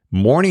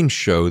morning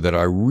show that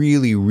I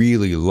really,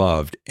 really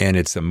loved. And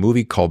it's a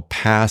movie called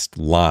Past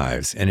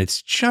Lives. And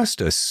it's just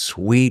a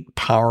sweet,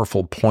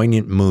 powerful,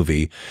 poignant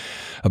movie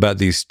about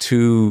these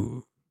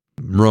two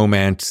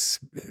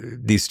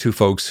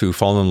folks who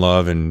fall in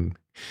love and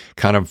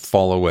kind of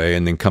fall away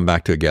and then come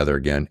back together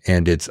again.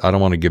 And I don't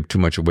want to give too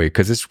much away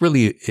because it's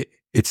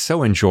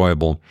so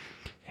enjoyable.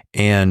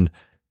 And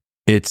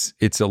it's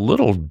a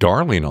little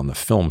darling on the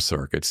film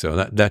circuit.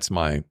 So that's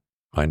my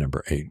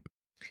number 8.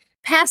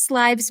 Past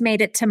Lives made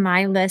it to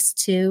my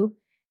list too.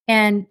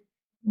 And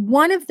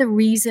one of the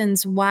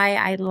reasons why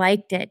I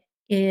liked it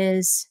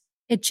is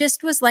it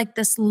just was like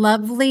this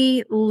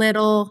lovely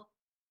little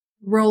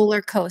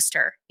roller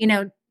coaster.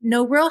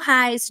 No real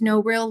highs,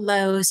 no real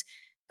lows,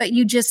 but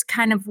you just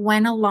kind of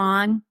went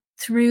along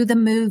through the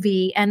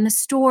movie and the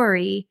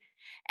story.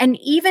 And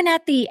even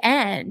at the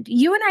end,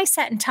 you and I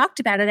sat and talked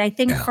about it, I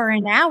think, for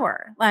an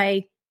hour.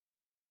 Like,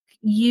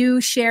 you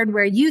shared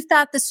where you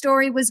thought the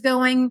story was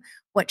going,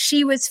 what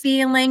she was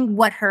feeling,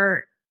 what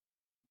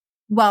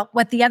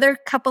the other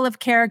couple of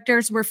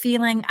characters were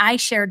feeling. I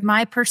shared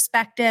my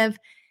perspective.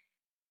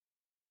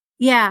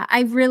 Yeah,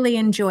 I really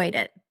enjoyed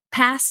it.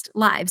 Past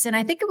Lives. And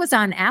I think it was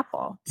on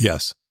Apple.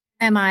 Yes.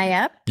 Am I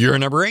up? You're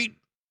number 8.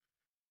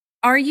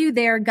 Are You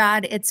There,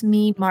 God? It's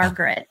Me,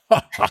 Margaret.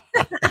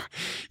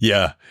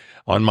 Yeah,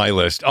 on my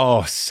list.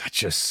 Oh,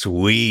 such a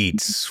sweet,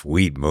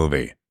 sweet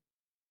movie.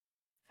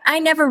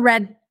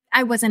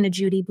 I wasn't a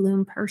Judy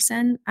Blume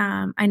person.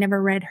 I never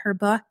read her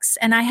books,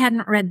 and I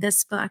hadn't read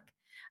this book.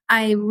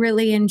 I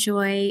really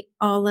enjoy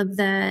all of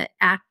the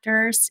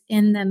actors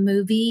in the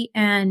movie,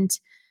 and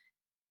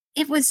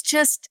it was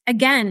just,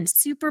 again,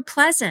 super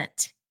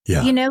pleasant.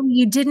 Yeah.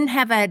 You didn't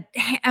have a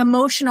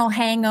emotional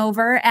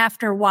hangover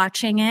after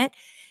watching it.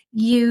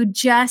 You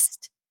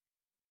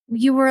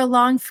were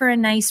along for a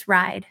nice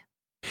ride.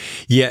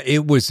 Yeah,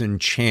 it was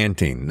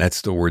enchanting.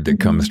 That's the word that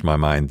comes to my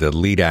mind. The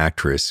lead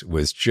actress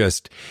was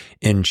just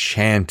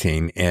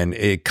enchanting and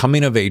a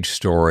coming of age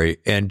story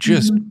and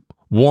just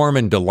warm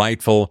and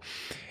delightful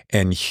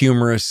and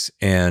humorous.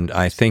 And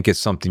I think it's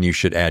something you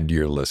should add to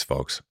your list,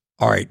 folks.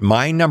 All right.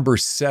 My number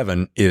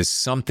 7 is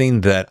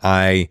something that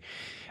I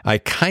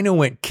kind of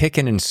went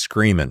kicking and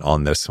screaming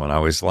on this one. I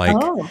was like,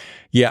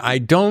 yeah, I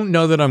don't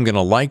know that I'm going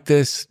to like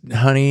this,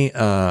 honey.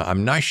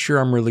 I'm not sure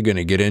I'm really going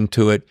to get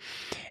into it.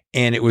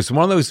 And it was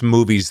one of those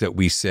movies that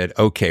we said,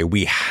 okay,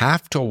 we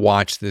have to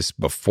watch this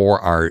before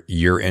our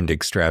year-end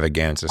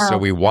extravaganza. So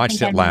we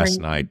watched it last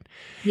night.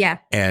 Yeah.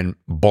 And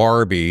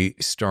Barbie,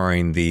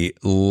 starring the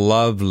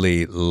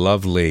lovely,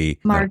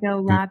 lovely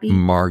Margot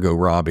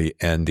Robbie,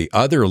 and the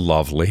other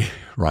lovely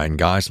Ryan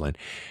Gosling,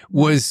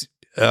 was,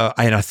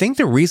 and I think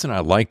the reason I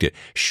liked it,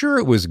 sure,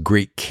 it was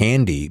great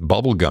candy,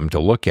 bubblegum to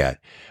look at.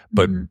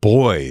 But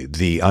boy,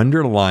 the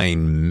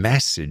underlying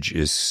message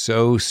is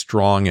so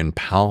strong and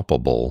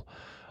palpable.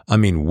 I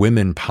mean,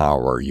 women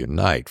power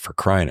unite, for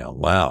crying out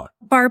loud.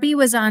 Barbie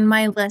was on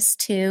my list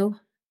too.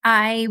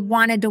 I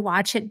wanted to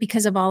watch it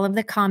because of all of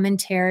the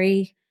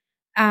commentary.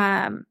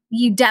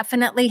 You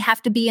definitely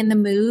have to be in the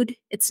mood.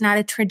 It's not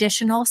a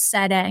traditional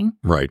setting.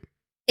 Right.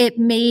 It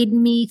made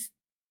me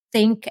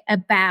think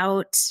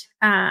about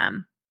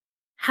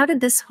how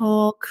did this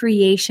whole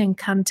creation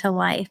come to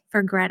life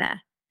for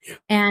Greta? Yeah.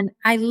 And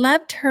I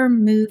loved her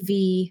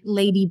movie,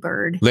 Lady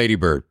Bird.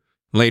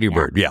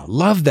 Yeah.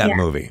 Love that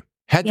movie.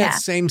 Had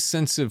that same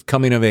sense of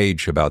coming of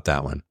age about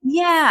that one.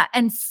 Yeah,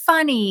 and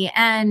funny.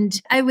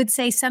 And I would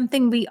say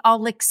something we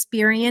all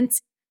experience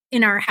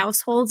in our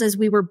households as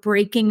we were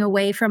breaking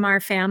away from our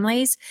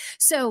families.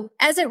 So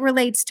as it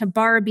relates to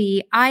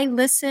Barbie, I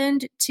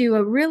listened to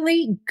a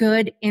really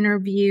good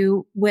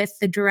interview with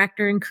the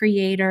director and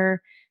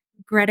creator,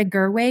 Greta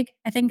Gerwig,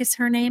 I think is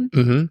her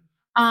name,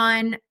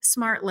 on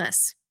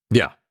Smartless.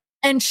 Yeah.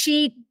 And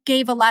she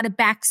gave a lot of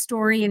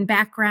backstory and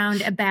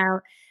background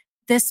about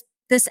this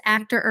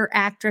actor or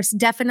actress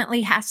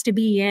definitely has to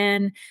be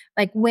in,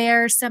 like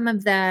where some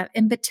of the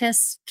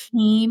impetus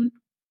came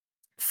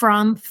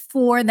from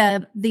for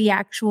the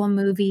actual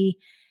movie.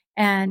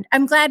 And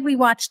I'm glad we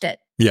watched it.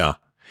 Yeah.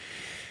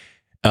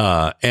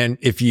 And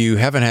if you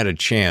haven't had a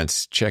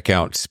chance, check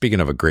out, speaking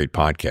of a great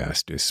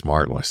podcast, is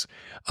Smartless.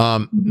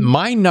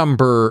 My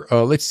number,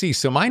 let's see.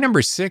 So my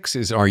number 6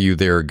 is Are You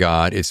There,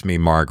 God? It's Me,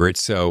 Margaret.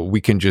 So we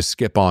can just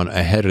skip on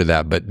ahead of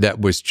that. But that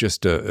was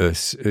just a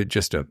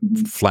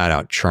flat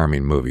out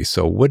charming movie.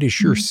 So what is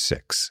your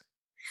 6?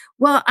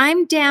 Well,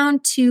 I'm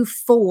down to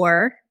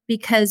 4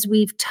 because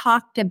we've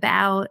talked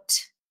about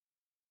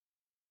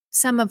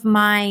some of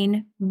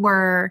mine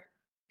were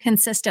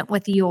consistent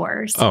with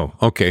yours. Oh,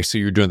 okay. So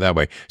you're doing it that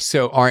way.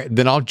 So, all right,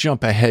 then I'll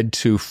jump ahead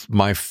to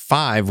my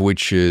 5,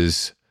 which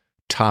is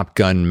Top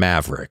Gun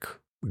Maverick.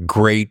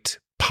 Great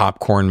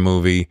popcorn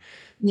movie.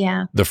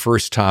 Yeah. The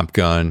first Top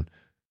Gun,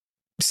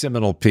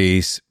 seminal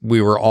piece.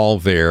 We were all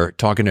there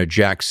talking to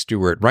Jack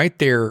Stewart right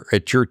there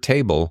at your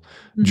table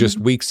just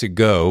weeks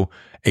ago,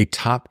 a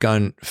Top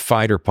Gun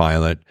fighter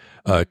pilot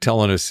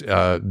telling us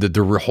that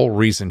the whole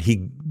reason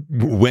he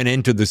went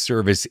into the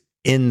service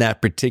in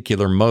that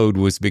particular mode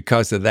was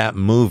because of that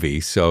movie.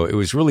 So it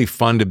was really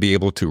fun to be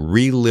able to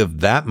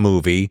relive that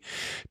movie,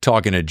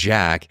 talking to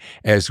Jack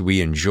as we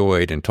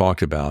enjoyed and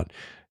talked about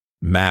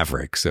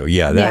Maverick. So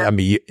yeah. I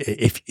mean,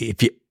 if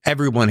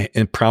everyone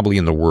probably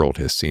in the world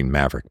has seen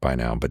Maverick by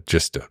now, but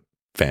just a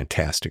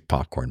fantastic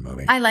popcorn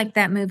movie. I like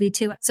that movie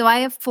too. So I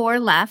have 4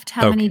 left.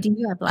 How many do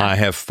you have left? I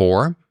have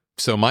 4.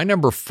 So my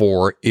number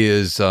 4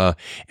 is,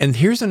 and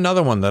here's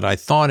another one that I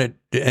thought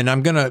and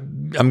I'm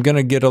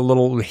gonna get a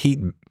little heat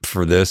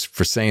for this,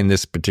 for saying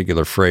this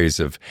particular phrase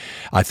of,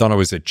 I thought it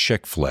was a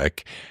chick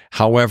flick.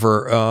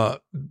 However,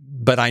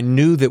 but I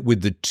knew that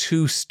with the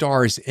 2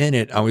 stars in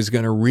it, I was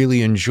going to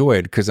really enjoy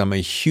it because I'm a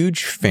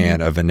huge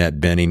fan of Annette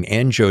Bening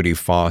and Jodie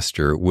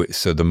Foster.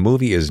 So the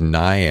movie is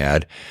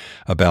Naiad,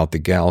 about the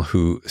gal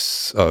who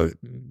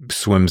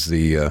swims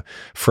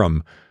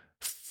from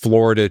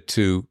Florida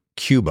to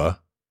Cuba.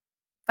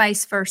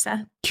 Vice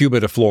versa. Cuba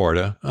to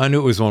Florida. I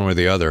knew it was one way or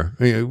the other,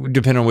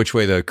 depending on which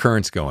way the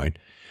current's going.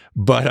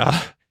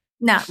 But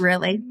not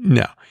really.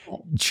 No,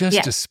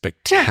 just a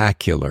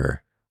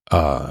spectacular,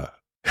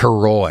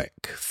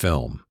 heroic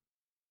film.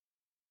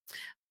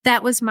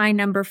 That was my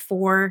number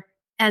 4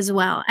 as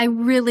well. I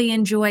really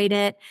enjoyed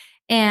it.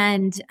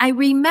 And I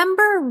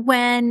remember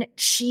when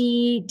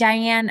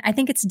I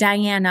think it's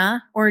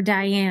Diana or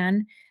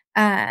Diane,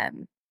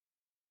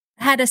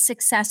 had a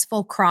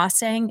successful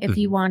crossing, if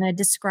you want to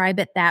describe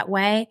it that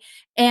way.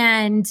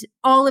 And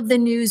all of the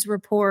news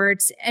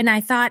reports. And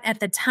I thought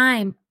at the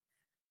time,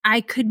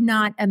 I could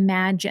not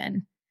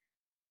imagine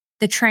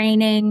the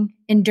training,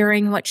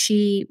 enduring what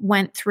she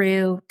went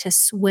through to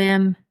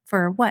swim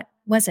for, what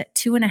was it,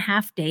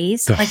 2.5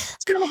 days? Like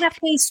 2.5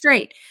 days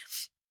straight.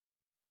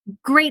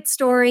 Great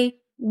story.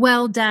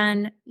 Well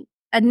done.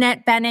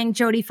 Annette Bening,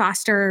 Jodie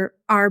Foster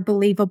are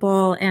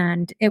believable.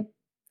 And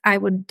I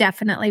would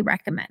definitely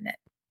recommend it.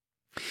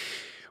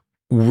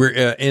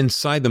 We're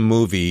inside the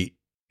movie.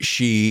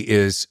 She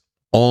is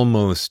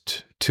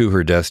almost to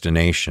her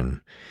destination.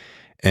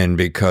 And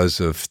because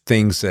of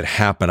things that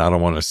happen, I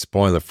don't want to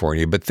spoil it for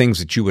you, but things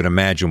that you would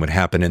imagine would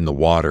happen in the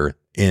water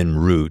en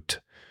route,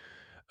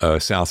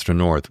 south to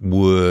north,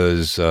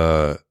 was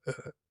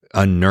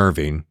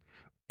unnerving.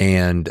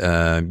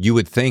 And you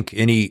would think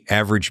any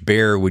average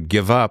bear would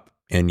give up,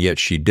 and yet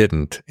she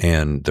didn't.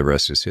 And the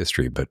rest is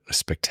history, but a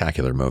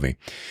spectacular movie.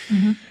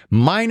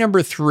 My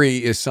number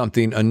 3 is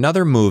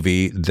another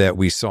movie that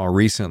we saw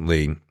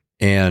recently,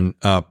 and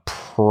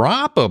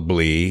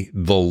probably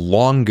the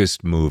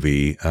longest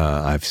movie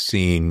I've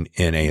seen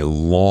in a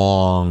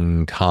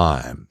long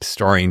time,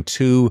 starring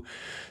 2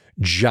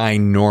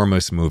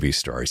 ginormous movie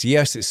stars.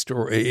 Yes,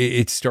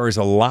 it stars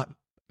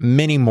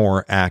many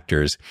more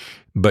actors,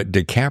 but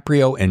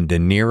DiCaprio and De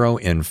Niro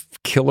in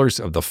Killers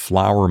of the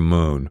Flower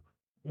Moon.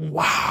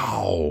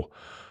 Wow.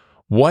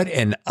 What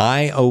an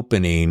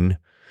eye-opening.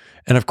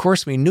 And of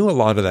course, we knew a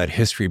lot of that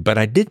history, but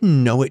I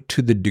didn't know it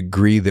to the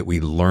degree that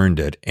we learned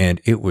it. And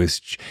it was,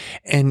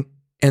 and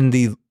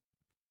the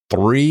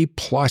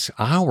 3+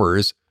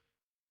 hours,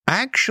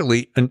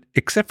 actually,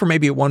 except for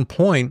maybe at one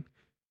point,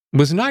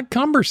 was not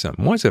cumbersome,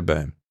 was it,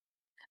 Ben?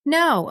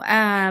 No,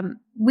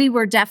 we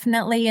were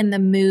definitely in the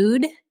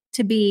mood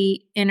to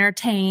be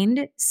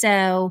entertained.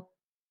 So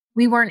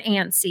we weren't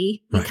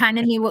antsy. We kind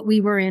of knew what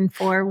we were in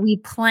for. We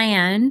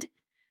planned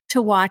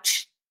to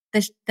watch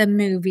the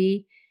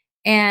movie,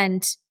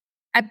 and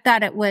I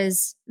thought it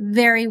was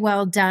very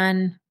well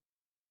done.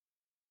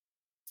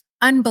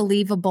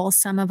 Unbelievable,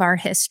 some of our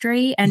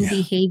history and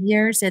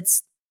behaviors.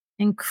 It's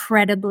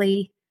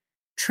incredibly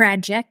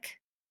tragic.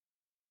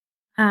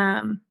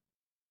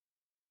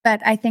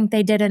 But I think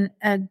they did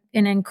an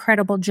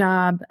incredible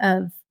job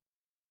of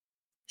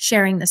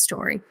sharing the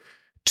story.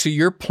 To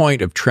your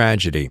point of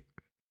tragedy,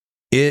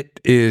 it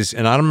is,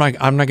 and I'm not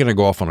going to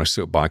go off on a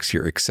soapbox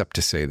here, except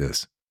to say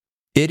this: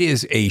 it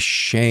is a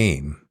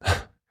shame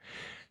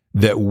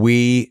that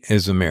we,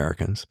 as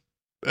Americans,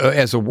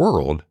 as a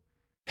world,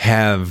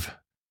 have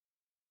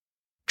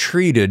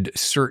treated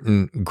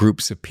certain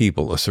groups of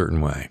people a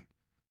certain way.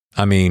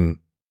 I mean,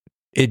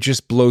 it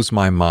just blows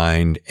my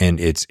mind, and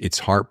it's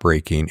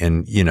heartbreaking.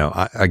 And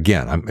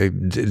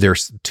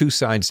there's 2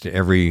 sides to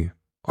every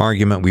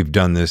argument. We've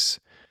done this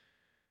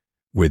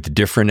with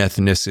different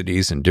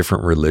ethnicities and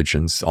different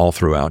religions all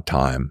throughout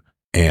time,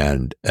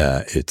 and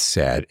it's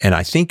sad. And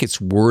I think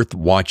it's worth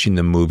watching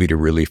the movie to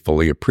really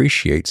fully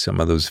appreciate some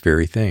of those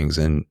very things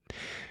and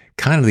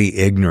kind of the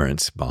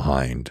ignorance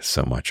behind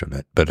so much of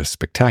it. But a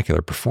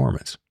spectacular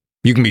performance.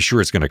 You can be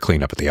sure it's going to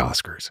clean up at the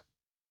Oscars.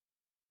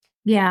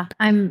 Yeah,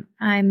 I'm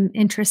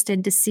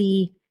interested to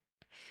see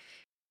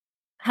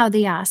how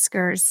the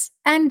Oscars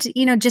and,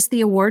 just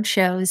the award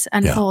shows Yeah.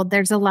 unfold.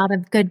 There's a lot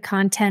of good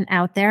content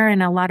out there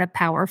and a lot of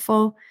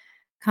powerful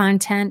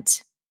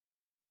content.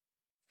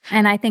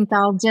 And I think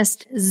I'll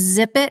just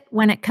zip it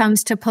when it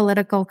comes to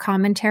political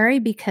commentary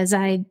because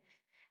I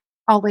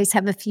always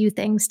have a few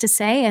things to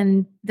say,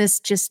 and this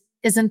just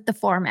isn't the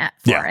format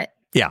for it.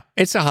 Yeah,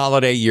 it's a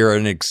holiday year,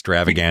 an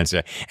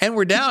extravaganza. And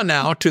we're down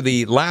now to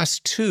the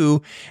last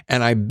two,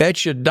 and I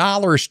bet you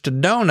dollars to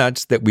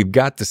donuts that we've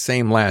got the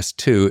same last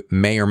two. It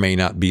may or may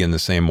not be in the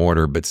same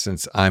order, but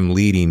since I'm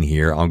leading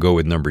here, I'll go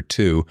with number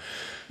two,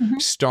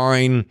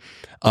 starring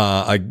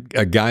a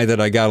guy that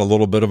I got a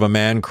little bit of a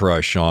man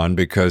crush on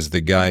because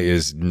the guy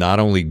is not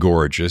only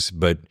gorgeous,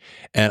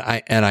 and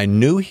I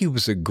knew he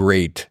was a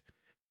great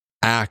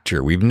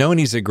actor. We've known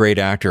he's a great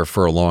actor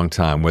for a long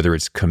time, whether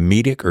it's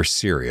comedic or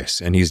serious.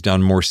 And he's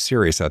done more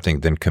serious, I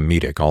think, than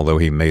comedic, although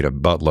he made a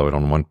buttload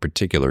on one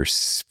particular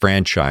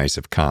franchise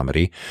of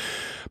comedy.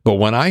 But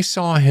when I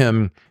saw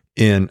him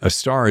in A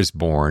Star is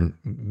Born,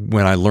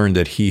 when I learned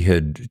that he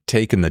had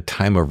taken the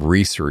time of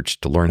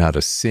research to learn how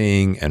to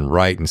sing and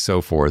write and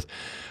so forth,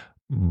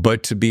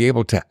 but to be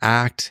able to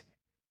act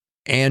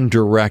and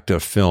direct a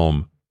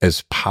film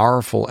as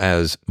powerful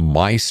as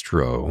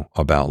Maestro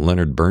about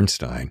Leonard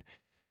Bernstein,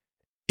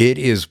 it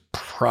is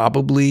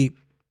probably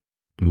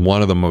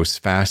one of the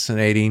most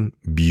fascinating,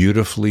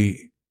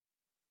 beautifully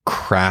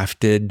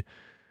crafted,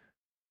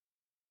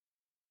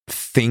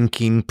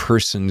 thinking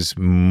person's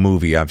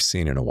movie I've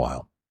seen in a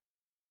while.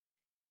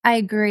 I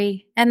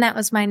agree. And that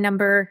was my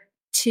number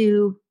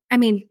two. I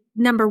mean,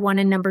 number one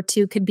and number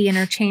two could be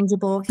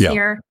interchangeable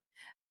here.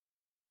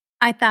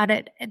 I thought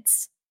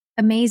it's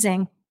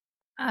amazing.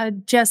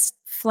 Just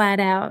flat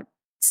out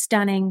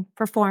stunning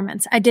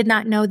performance. I did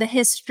not know the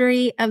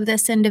history of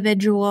this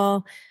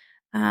individual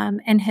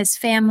and his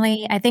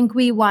family. I think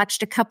we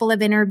watched a couple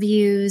of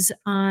interviews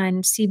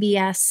on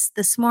CBS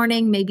this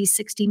morning, maybe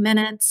 60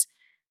 Minutes.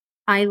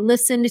 I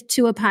listened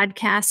to a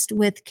podcast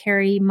with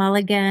Carey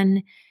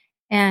Mulligan.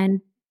 And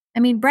I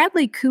mean,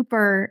 Bradley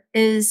Cooper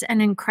is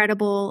an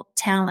incredible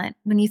talent.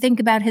 When you think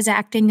about his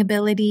acting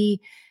ability,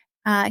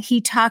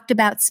 he talked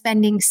about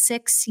spending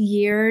 6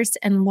 years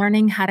and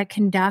learning how to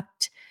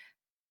conduct,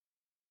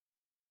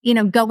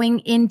 going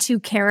into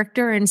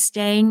character and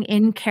staying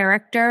in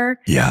character.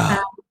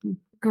 Yeah.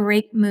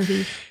 Great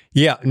movie.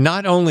 Yeah.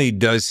 Not only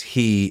does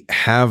he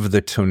have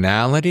the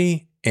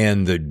tonality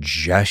and the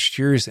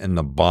gestures and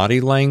the body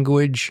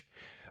language,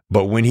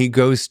 but when he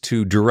goes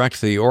to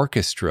direct the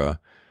orchestra,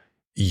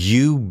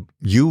 you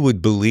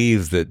would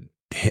believe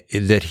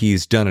that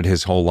he's done it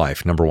his whole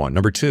life, number one.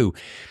 Number two,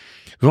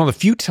 one of the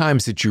few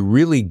times that you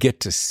really get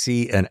to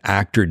see an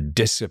actor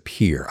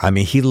disappear. I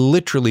mean, he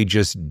literally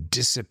just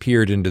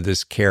disappeared into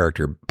this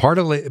character. Part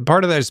of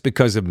that is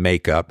because of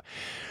makeup.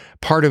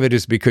 Part of it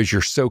is because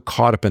you're so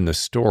caught up in the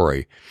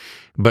story.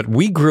 But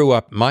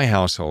my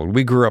household,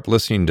 we grew up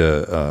listening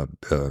to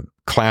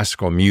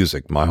classical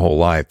music my whole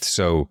life.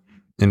 So,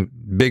 and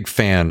big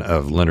fan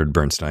of Leonard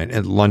Bernstein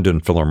and London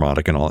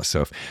Philharmonic and all that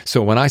stuff.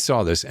 So when I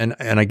saw this, and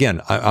again,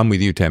 I'm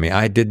with you, Tammy,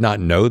 I did not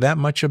know that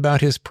much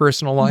about his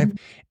personal life.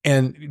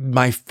 And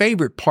my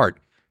favorite part,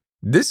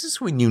 this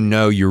is when you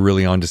know you're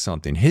really onto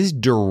something. His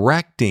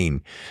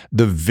directing,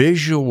 the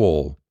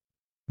visuals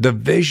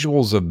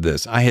of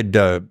this. I had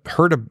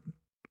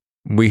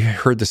we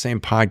heard the same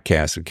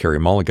podcast with Carey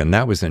Mulligan.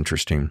 That was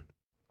interesting.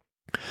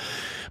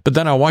 But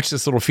then I watched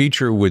this little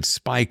feature with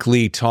Spike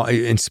Lee,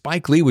 and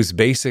Spike Lee was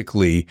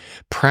basically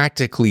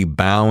practically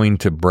bowing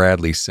to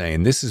Bradley,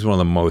 saying, "This is one of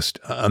the most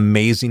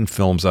amazing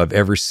films I've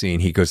ever seen."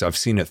 He goes, "I've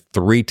seen it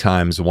 3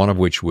 times, one of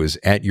which was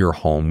at your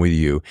home with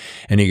you."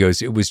 And he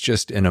goes, "It was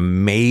just an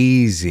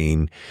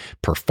amazing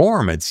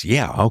performance."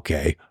 Yeah,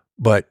 okay.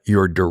 But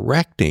your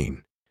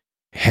directing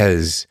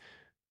has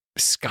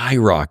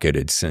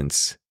skyrocketed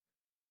since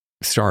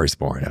Star is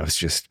Born. I was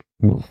just...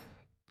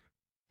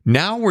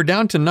 Now we're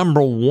down to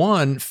number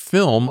 1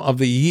 film of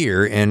the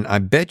year, and I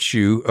bet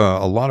you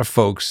a lot of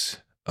folks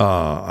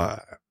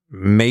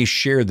may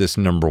share this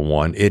number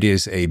 1. It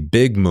is a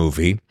big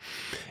movie.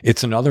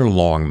 It's another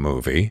long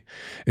movie.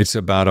 It's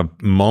about a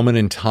moment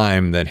in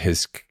time that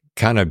has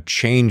kind of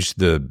changed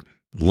the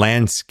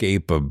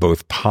landscape of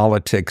both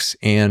politics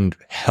and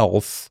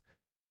health,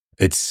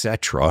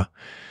 etc.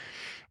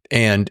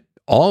 And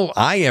all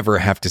I ever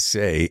have to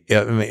say,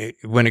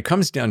 when it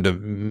comes down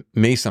to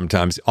me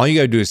sometimes, all you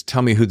got to do is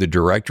tell me who the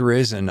director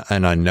is, and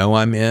I know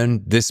I'm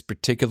in. This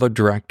particular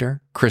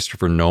director,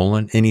 Christopher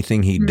Nolan,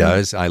 anything he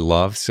does, I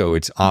love. So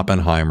it's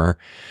Oppenheimer,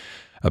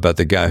 about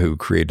the guy who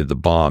created the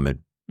bomb.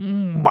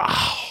 And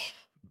wow,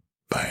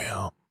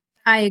 bam.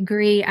 I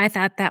agree. I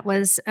thought that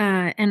was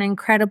an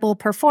incredible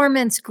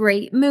performance,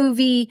 great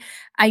movie.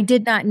 I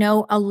did not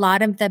know a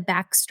lot of the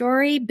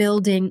backstory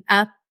building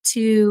up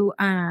to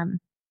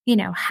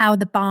how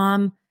the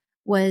bomb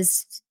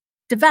was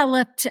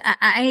developed.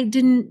 I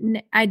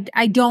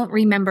don't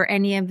remember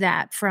any of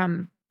that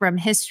from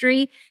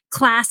history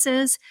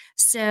classes.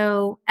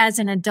 So as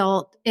an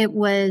adult, it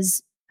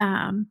was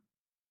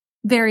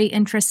very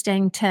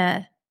interesting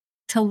to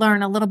to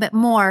learn a little bit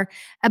more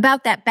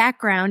about that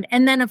background.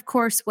 And then, of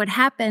course, what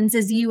happens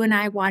is you and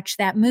I watch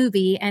that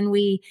movie and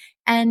we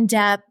end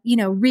up,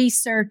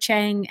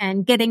 researching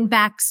and getting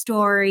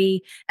backstory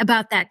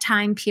about that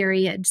time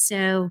period.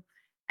 So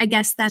I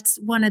guess that's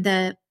one of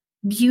the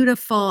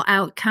beautiful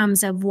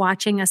outcomes of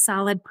watching a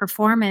solid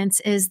performance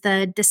is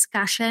the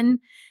discussion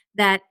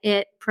that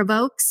it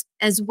provokes,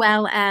 as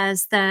well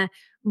as the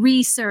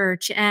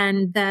research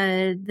and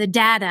the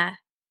data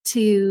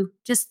to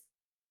just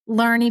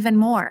learn even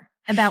more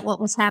about what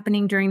was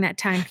happening during that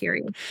time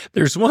period.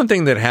 There's one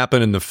thing that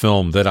happened in the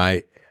film that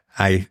I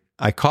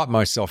caught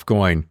myself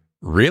going,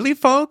 really,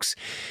 folks?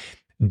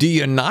 Do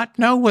you not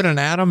know what an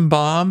atom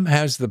bomb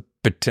has the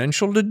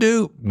potential to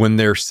do when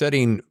they're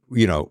setting,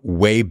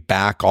 way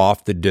back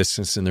off the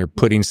distance and they're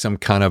putting some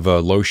kind of a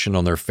lotion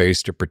on their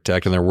face to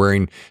protect and they're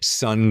wearing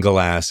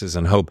sunglasses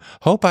and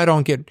hope I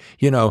don't get,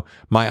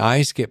 my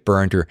eyes get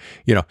burned or,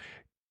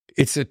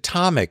 it's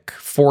atomic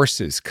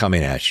forces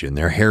coming at you and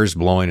their hair's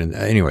blowing. And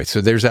anyway, so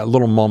there's that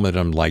little moment.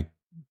 I'm like,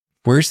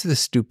 where's the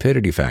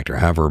stupidity factor?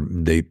 However,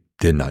 they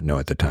did not know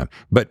at the time.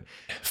 But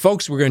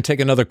folks, we're going to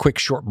take another quick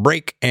short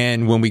break.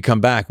 And when we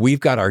come back, we've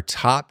got our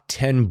top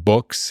 10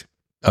 books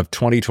of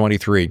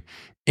 2023.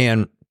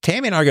 And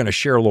Tammy and I are going to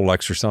share a little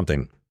extra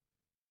something.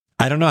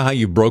 I don't know how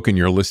you've broken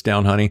your list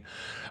down, honey,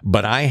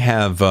 but I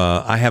have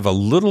a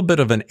little bit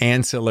of an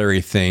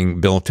ancillary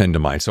thing built into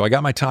mine. So I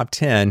got my top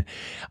 10.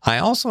 I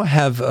also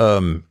have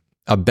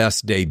a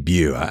best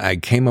debut. I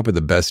came up with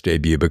a best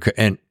debut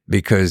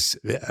because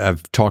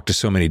I've talked to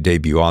so many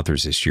debut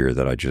authors this year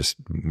that I just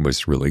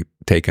was really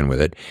taken with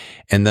it.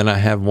 And then I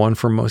have one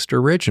for most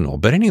original.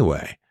 But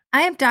anyway.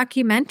 I have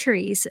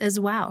documentaries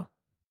as well.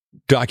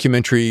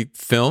 Documentary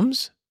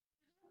films?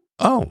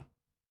 Oh,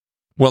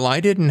 well,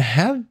 I didn't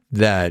have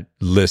that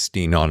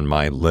listing on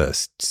my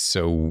list.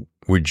 So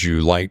would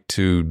you like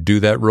to do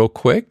that real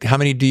quick? How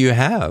many do you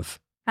have?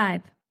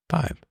 5.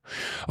 5.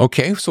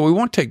 Okay, so we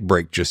won't take a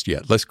break just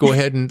yet. Let's go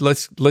ahead and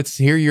let's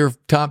hear your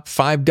top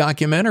 5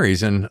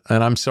 documentaries. And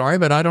I'm sorry,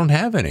 but I don't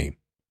have any.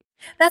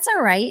 That's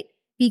all right,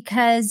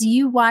 because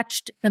you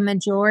watched the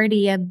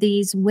majority of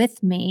these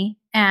with me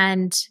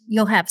and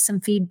you'll have some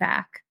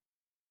feedback.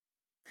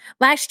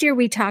 Last year,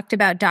 we talked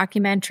about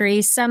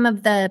documentaries. Some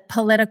of the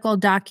political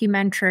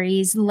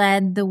documentaries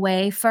led the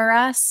way for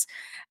us.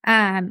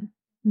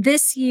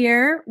 This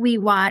year, we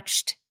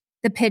watched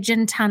The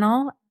Pigeon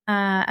Tunnel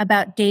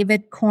about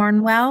David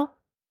Cornwell.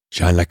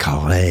 Jean Le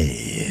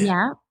Carré.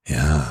 Yeah.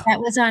 Yeah.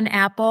 That was on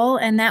Apple.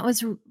 And that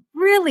was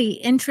really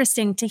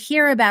interesting to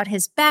hear about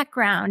his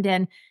background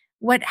and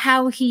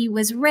how he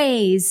was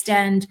raised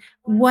and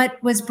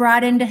what was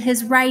brought into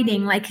his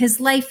writing, like his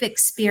life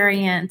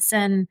experience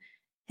and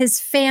his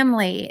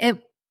family.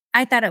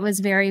 I thought it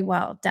was very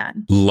well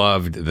done.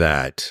 Loved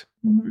that.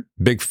 Mm-hmm.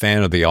 Big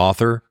fan of the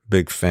author.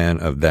 Big fan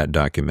of that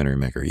documentary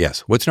maker.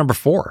 Yes. What's number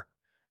 4?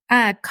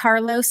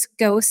 Carlos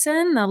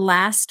Ghosn, The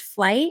Last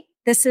Flight.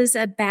 This is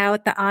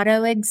about the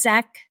auto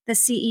exec, the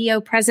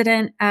CEO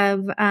president of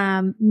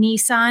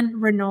Nissan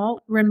Renault.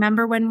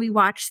 Remember when we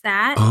watched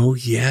that? Oh,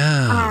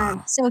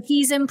 yeah. So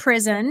he's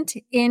imprisoned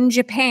in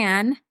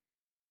Japan.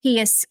 He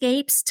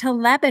escapes to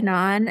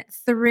Lebanon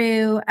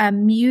through a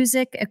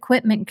music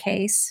equipment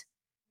case.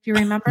 Do you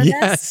remember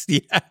this?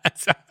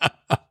 Yes.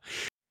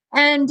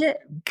 And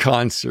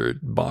concert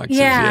boxes.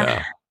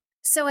 Yeah.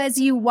 So as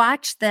you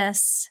watch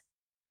this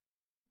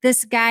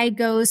guy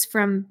goes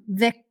from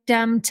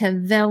victim to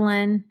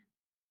villain,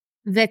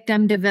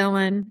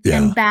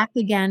 and back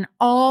again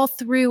all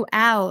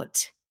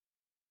throughout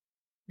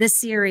the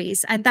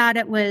series. I thought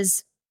it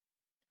was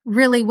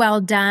really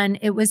well done.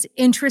 It was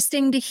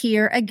interesting to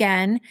hear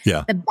again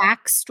the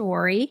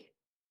backstory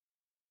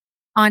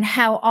on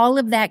how all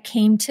of that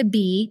came to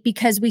be,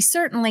 because we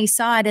certainly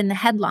saw it in the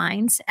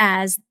headlines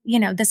as,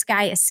 this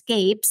guy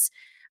escapes.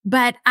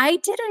 But I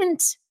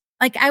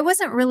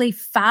wasn't really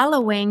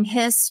following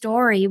his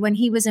story when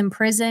he was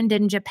imprisoned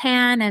in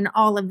Japan and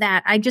all of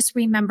that. I just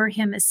remember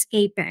him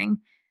escaping.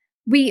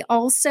 We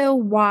also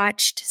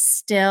watched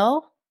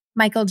Still,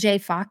 Michael J.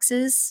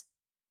 Fox's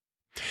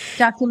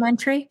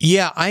documentary.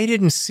 Yeah, I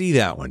didn't see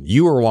that one.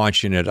 You were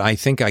watching it. I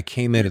think I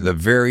came in at the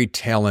very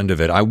tail end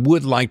of it. I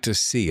would like to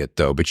see it,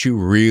 though, but you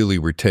really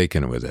were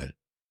taken with it.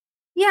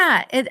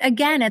 Yeah.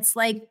 It's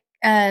like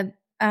a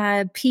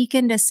peek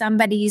into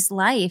somebody's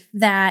life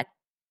that,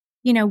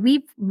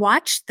 we've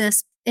watched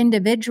this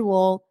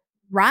individual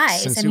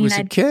rise. Since he was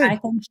a kid. I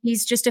think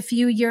he's just a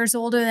few years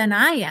older than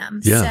I am.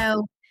 Yeah.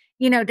 So,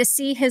 to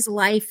see his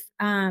life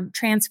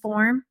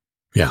transform.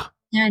 Yeah.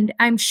 And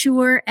I'm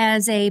sure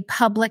as a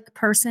public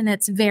person,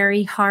 it's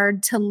very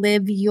hard to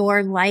live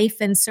your life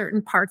and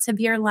certain parts of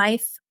your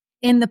life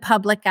in the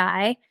public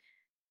eye.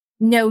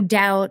 No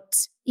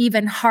doubt,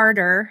 even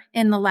harder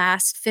in the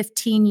last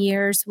 15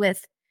 years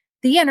with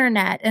the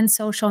internet and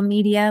social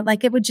media.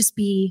 Like, it would just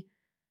be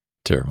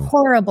terrible,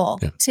 horrible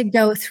to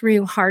go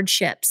through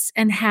hardships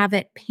and have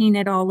it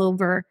painted all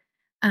over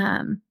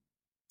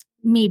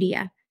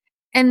media.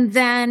 And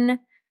then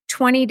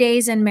 20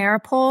 Days in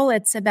Mariupol,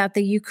 it's about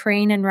the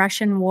Ukraine and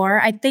Russian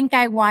war. I think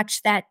I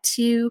watched that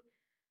too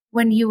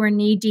when you were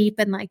knee deep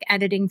in like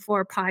editing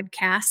 4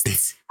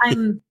 podcasts.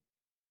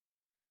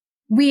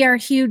 We are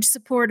huge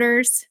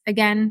supporters,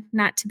 again,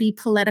 not to be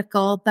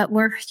political, but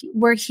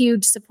we're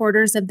huge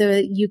supporters of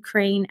the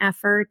Ukraine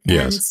effort.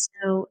 Yes. And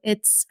so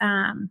it's,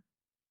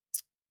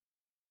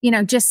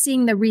 just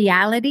seeing the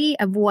reality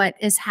of what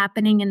is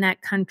happening in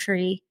that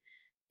country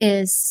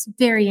is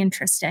very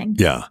interesting.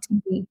 Yeah.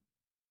 To me.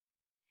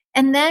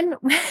 And then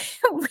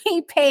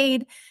we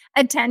paid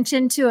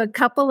attention to a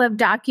couple of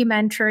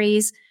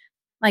documentaries,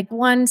 like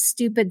one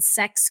stupid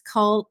sex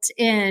cult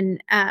in,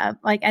 I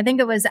think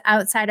it was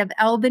outside of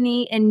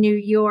Albany in New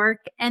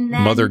York. And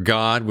then Mother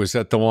God, was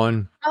that the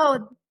one?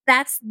 Oh,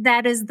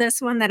 that is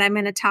this one that I'm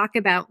going to talk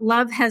about.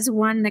 Love Has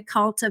Won, the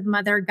Cult of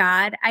Mother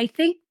God. I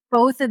think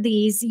both of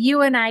these,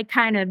 you and I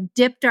kind of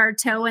dipped our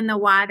toe in the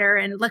water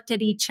and looked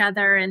at each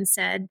other and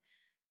said,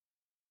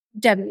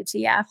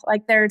 WTF,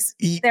 like there's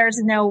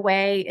no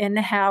way in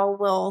hell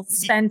we'll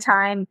spend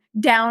time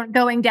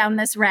going down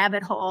this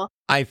rabbit hole.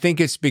 I think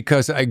it's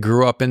because I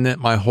grew up in it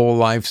my whole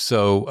life.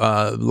 So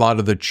a lot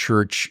of the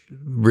church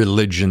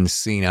religion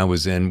scene I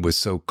was in was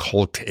so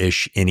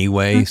cult-ish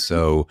anyway. Mm-hmm.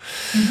 So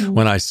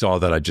when I saw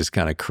that, I just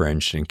kind of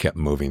cringed and kept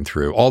moving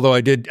through. Although I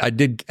did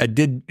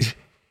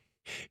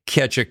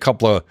catch a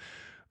couple of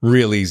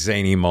really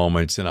zany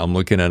moments, and I'm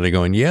looking at it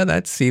going, yeah,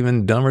 that's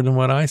even dumber than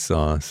what I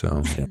saw.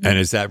 So, and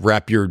does that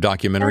wrap your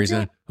documentaries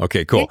in?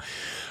 Okay, cool. Yeah.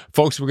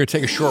 Folks, we're going to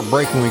take a short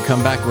break. When we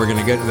come back, we're going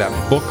to get to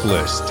that book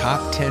list,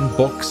 top 10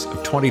 books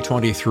of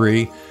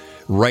 2023,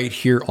 right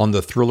here on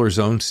the Thriller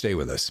Zone. Stay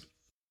with us.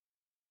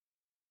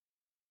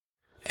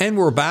 And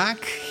we're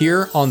back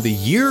here on the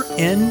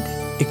year-end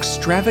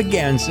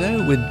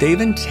extravaganza with Dave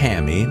and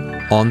Tammy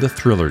on the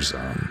Thriller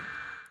Zone.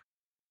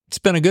 It's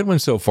been a good one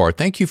so far.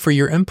 Thank you for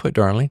your input,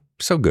 darling.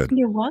 So good.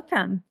 You're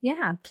welcome.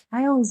 Yeah,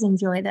 I always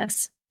enjoy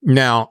this.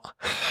 Now,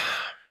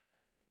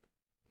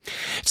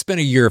 it's been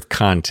a year of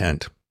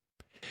content.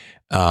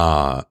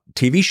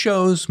 TV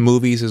shows,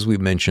 movies, as we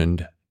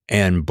mentioned,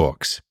 and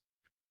books.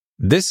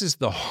 This is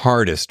the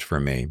hardest for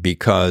me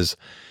because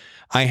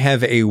I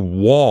have a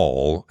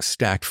wall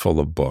stacked full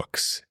of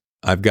books.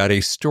 I've got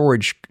a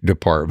storage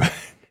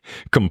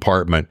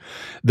compartment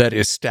that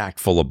is stacked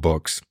full of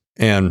books.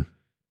 And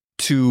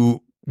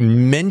to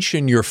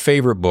mention your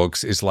favorite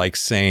books is like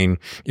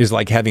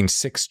having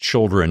 6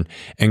 children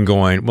and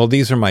going, well,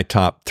 these are my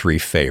top 3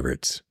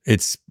 favorites.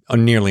 It's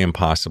nearly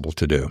impossible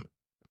to do.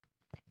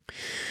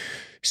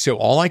 So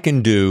all I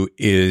can do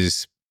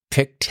is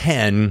pick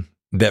 10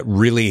 that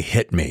really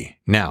hit me.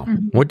 Now,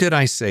 what did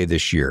I say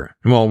this year?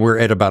 Well, we're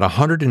at about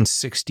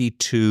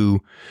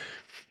 162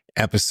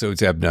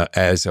 episodes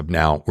as of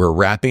now. We're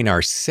wrapping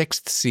our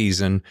 6th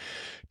season.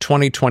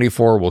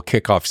 2024 will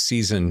kick off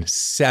season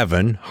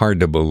 7. Hard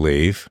to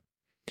believe.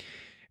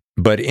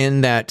 But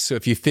in that, so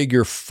if you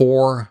figure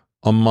 4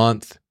 a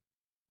month,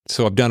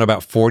 so I've done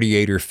about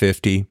 48 or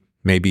 50,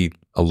 maybe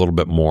a little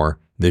bit more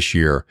this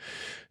year.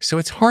 So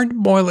it's hard to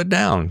boil it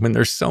down when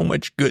there's so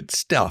much good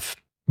stuff,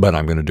 but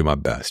I'm going to do my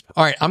best.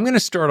 All right, I'm going to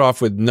start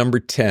off with number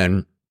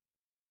 10,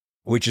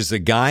 which is a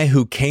guy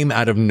who came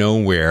out of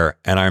nowhere.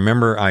 And I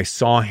remember I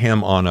saw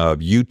him on a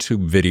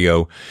YouTube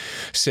video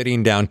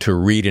sitting down to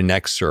read an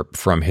excerpt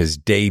from his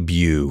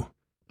debut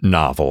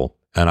novel.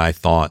 And I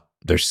thought,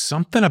 there's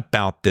something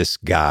about this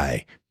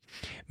guy.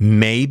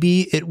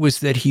 Maybe it was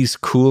that he's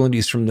cool and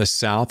he's from the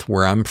South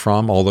where I'm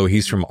from, although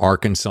he's from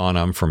Arkansas and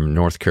I'm from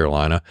North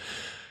Carolina.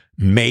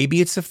 Maybe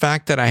it's the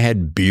fact that I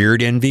had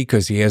beard envy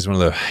because he has one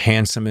of the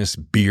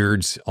handsomest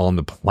beards on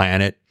the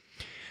planet.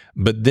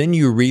 But then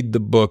you read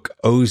the book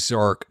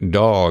Ozark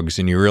Dogs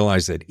and you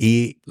realize that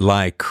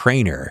Eli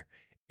Craner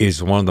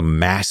is one of the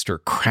master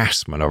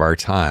craftsmen of our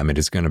time and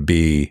is going to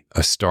be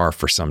a star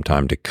for some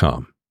time to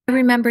come. I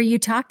remember you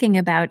talking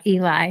about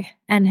Eli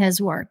and his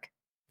work.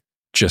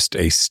 Just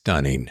a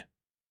stunning,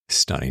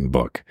 stunning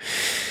book.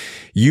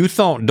 You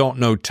thought Don't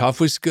Know Tough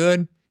was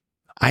good?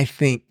 I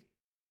think,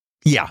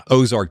 yeah,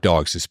 Ozark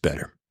Dogs is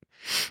better.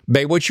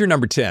 Babe, what's your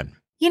number 10?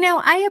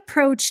 I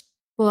approached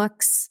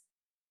books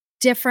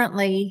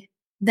differently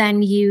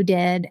than you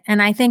did.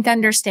 And I think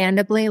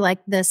understandably, like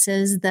this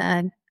is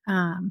the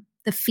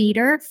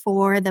feeder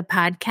for the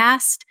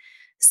podcast.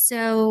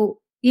 So,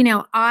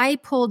 I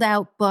pulled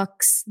out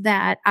books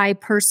that I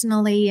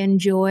personally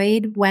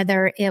enjoyed,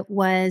 whether it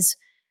was,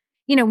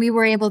 we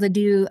were able to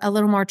do a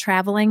little more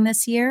traveling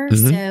this year.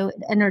 Mm-hmm. So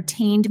it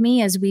entertained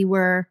me as we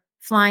were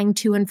flying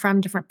to and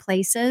from different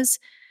places.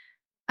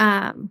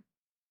 So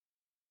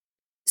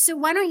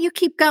why don't you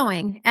keep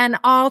going and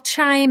I'll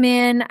chime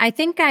in. I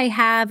think I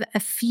have a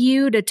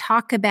few to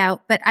talk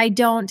about, but I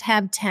don't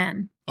have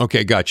 10.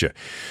 Okay, gotcha.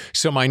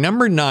 So my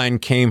number 9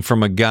 came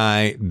from a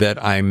guy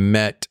that I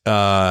met.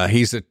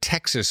 He's a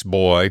Texas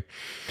boy.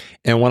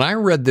 And when I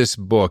read this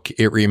book,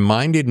 it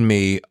reminded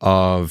me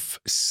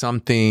of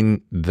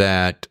something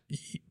that,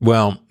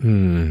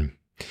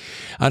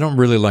 I don't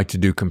really like to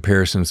do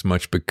comparisons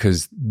much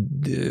because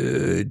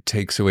it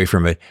takes away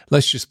from it.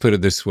 Let's just put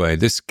it this way.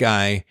 This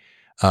guy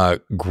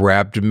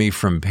grabbed me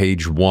from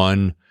page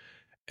 1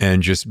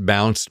 and just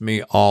bounced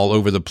me all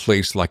over the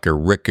place like a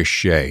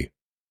ricochet.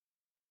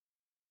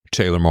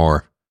 Taylor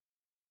Moore.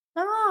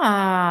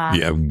 Ah.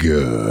 Yeah,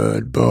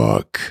 good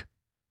book.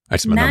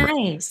 That's my number.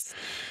 Nice.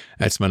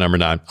 That's my number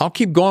 9. I'll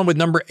keep going with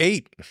number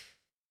 8.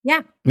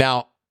 Yeah.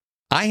 Now,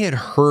 I had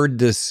heard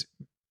this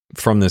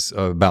from this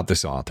about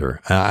this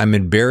author. I'm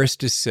embarrassed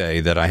to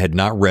say that I had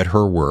not read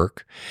her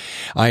work.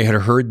 I had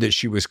heard that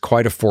she was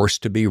quite a force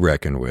to be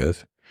reckoned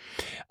with.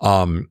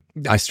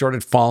 I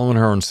started following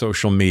her on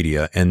social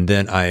media, and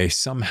then I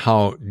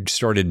somehow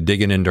started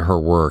digging into her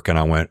work, and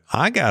I went,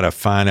 I got to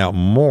find out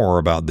more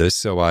about this.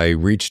 So I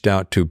reached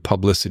out to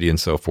Publicity and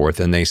so forth,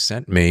 and they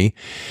sent me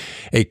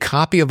a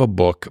copy of a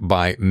book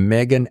by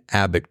Megan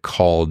Abbott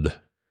called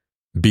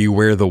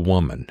Beware the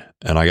Woman.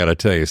 And I got to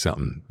tell you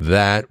something,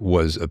 that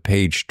was a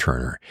page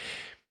turner.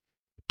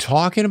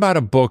 Talking about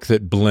a book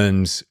that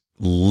blends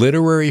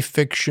literary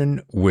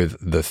fiction with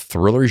the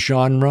thriller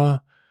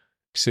genre,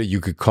 so you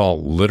could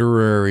call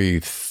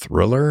literary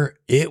thriller.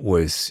 It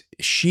was,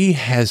 she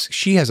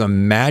has a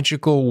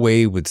magical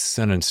way with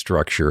sentence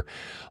structure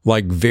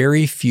like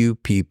very few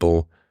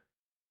people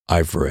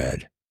I've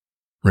read.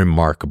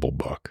 Remarkable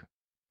book.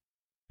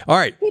 All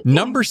right,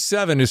 number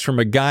 7 is from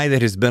a guy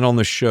that has been on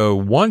the show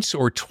once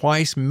or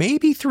twice,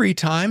 maybe 3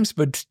 times,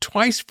 but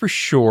twice for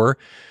sure.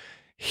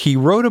 He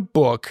wrote a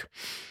book.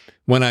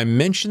 When I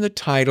mention the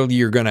title,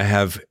 you're going to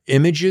have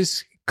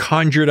images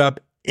conjured up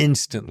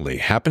instantly.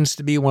 Happens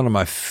to be one of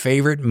my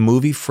favorite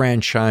movie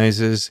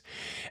franchises.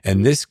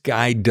 And this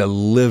guy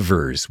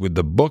delivers with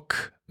the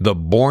book, The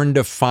Born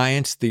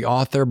Defiance, the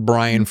author,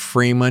 Brian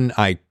Freeman.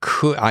 I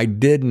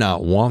did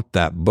not want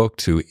that book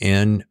to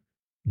end,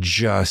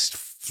 just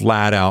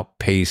flat out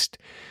paced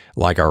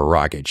like a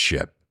rocket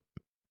ship.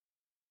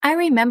 I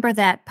remember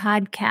that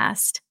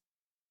podcast.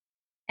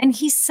 And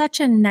he's such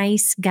a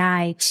nice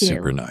guy, too.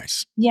 Super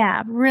nice.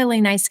 Yeah,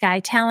 really nice guy.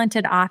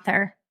 Talented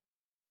author.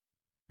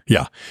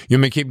 Yeah. You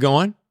want me to keep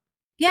going?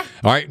 Yeah.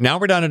 All right. Now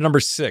we're down to number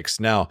 6.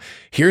 Now,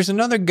 here's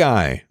another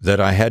guy that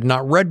I had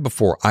not read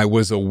before. I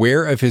was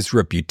aware of his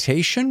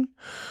reputation.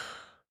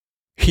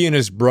 He and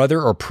his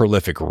brother are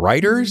prolific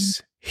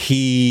writers.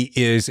 He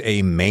is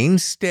a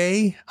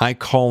mainstay. I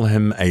call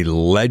him a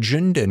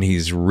legend, and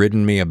he's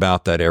ridden me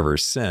about that ever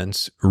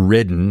since.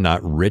 Ridden,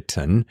 not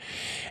written.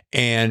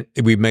 And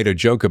we made a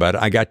joke about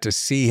it. I got to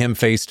see him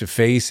face to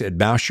face at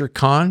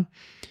BoucherCon,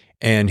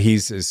 and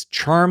he's as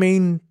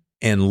charming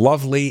and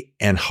lovely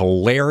and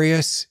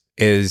hilarious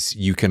as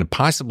you can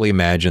possibly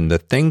imagine. The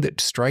thing that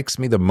strikes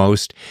me the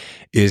most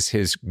is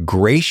his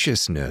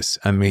graciousness.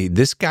 I mean,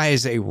 this guy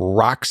is a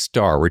rock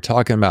star. We're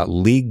talking about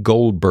Lee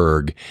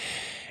Goldberg.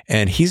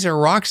 And he's a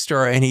rock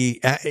star, and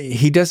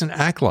he doesn't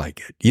act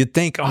like it. You'd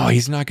think, oh,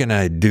 he's not going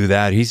to do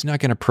that. He's not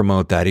going to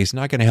promote that. He's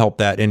not going to help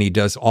that. And he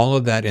does all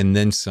of that and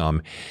then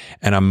some.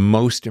 And I'm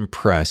most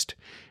impressed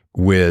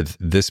with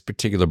this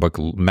particular book,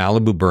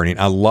 Malibu Burning.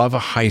 I love a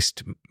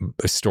heist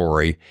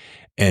story,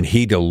 and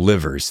he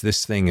delivers.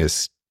 This thing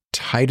is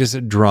tight as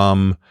a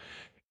drum,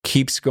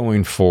 keeps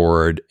going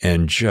forward,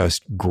 and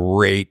just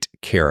great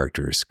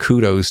characters.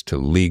 Kudos to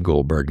Lee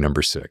Goldberg,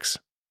 number 6.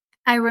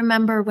 I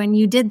remember when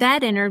you did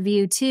that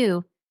interview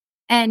too,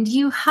 and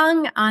you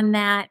hung on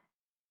that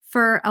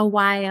for a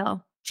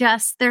while.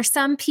 Just there's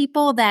some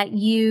people that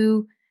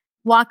you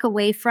walk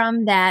away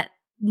from that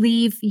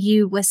leave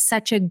you with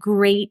such a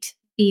great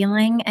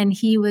feeling, and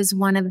he was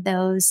one of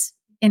those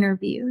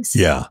interviews.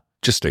 Yeah,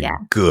 just a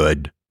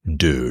good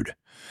dude.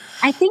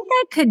 I think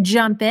I could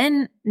jump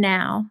in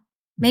now,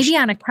 maybe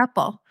on a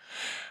couple.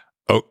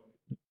 Oh,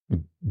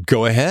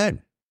 go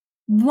ahead.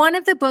 One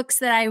of the books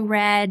that I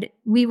read,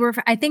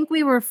 I think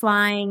we were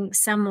flying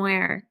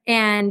somewhere,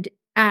 and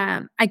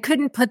I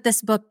couldn't put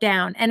this book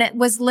down. And it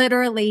was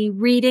literally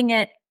reading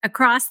it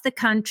across the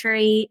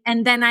country.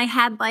 And then I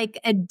had like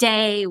a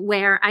day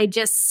where I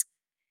just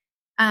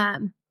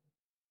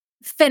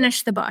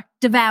finished the book,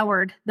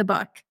 devoured the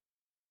book.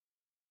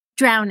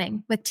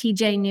 Drowning with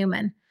T.J.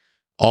 Newman.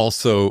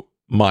 Also,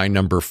 my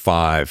number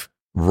 5.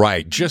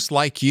 Right. Just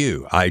like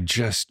you.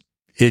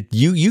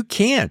 You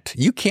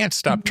can't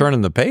stop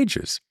turning the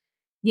pages.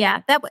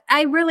 Yeah,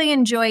 I really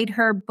enjoyed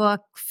her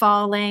book,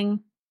 Falling.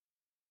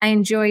 I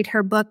enjoyed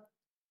her book,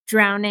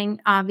 Drowning,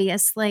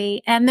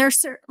 obviously. And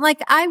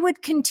I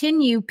would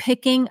continue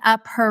picking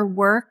up her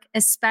work,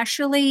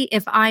 especially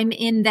if I'm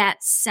in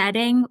that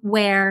setting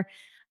where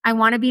I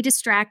want to be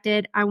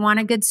distracted, I want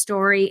a good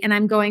story, and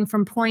I'm going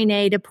from point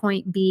A to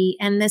point B.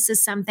 And this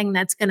is something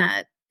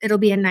it'll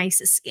be a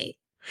nice escape.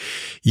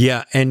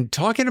 Yeah, and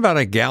talking about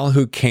a gal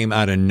who came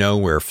out of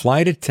nowhere,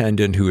 flight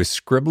attendant who is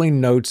scribbling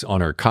notes on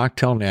her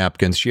cocktail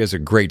napkins. She has a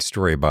great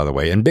story, by the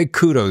way. And big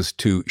kudos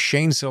to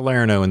Shane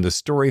Salerno and the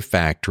Story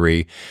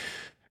Factory,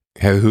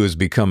 who has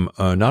become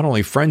not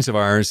only friends of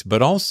ours,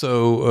 but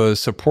also a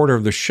supporter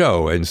of the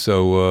show. And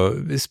so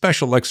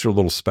extra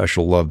little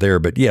special love there.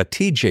 But yeah,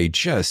 TJ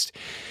just,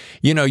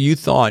 you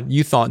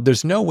thought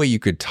there's no way you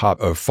could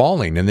top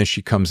Falling. And then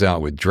she comes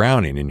out with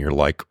Drowning, and you're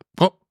like,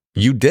 oh,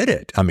 you did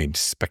it. I mean,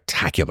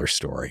 spectacular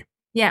story.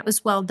 Yeah, it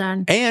was well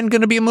done. And going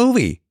to be a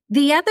movie.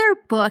 The other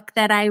book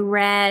that I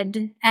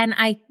read, and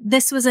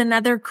this was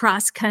another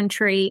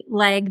cross-country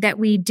leg that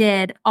we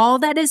did, All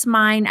That Is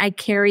Mine, I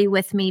Carry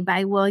With Me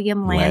by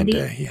William Landy.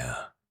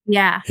 Yeah.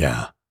 Yeah.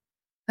 Yeah.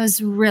 It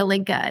was really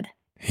good.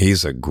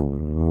 He's a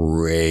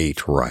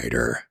great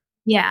writer.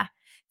 Yeah.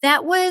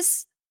 That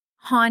was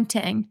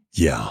haunting.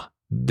 Yeah.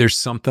 There's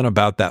something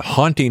about that.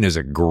 Haunting is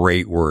a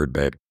great word,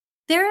 babe.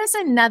 There is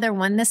another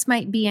one. This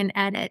might be an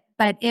edit,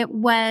 but it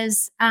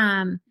was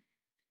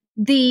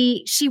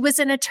she was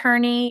an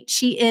attorney.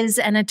 She is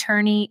an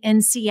attorney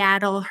in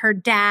Seattle. Her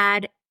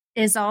dad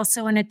is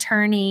also an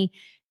attorney.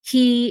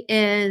 He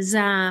is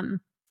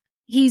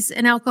he's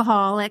an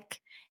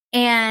alcoholic,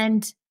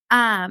 and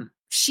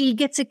she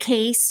gets a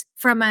case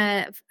from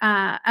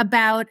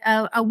about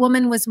a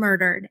woman was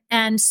murdered.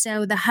 And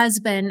so the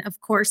husband,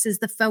 of course, is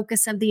the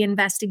focus of the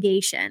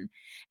investigation.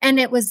 And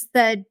it was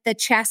the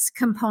chess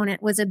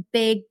component was a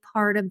big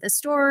part of the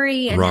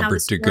story. And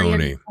Robert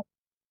Dugoni.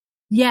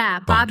 Yeah,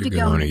 Bob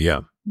Dugoni.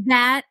 Yeah.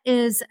 That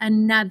is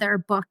another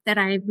book that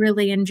I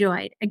really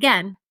enjoyed.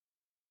 Again,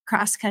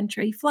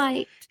 cross-country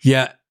flight.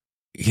 Yeah.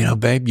 You know,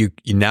 babe, you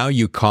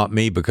caught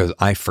me because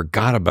I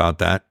forgot about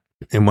that.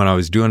 And when I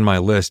was doing my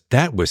list,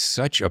 that was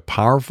such a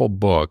powerful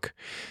book.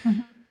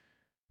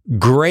 Mm-hmm.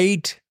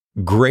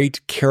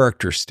 Great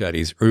character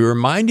studies. It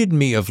reminded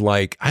me of,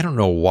 like, I don't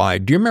know why.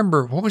 Do you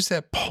remember, what was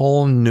that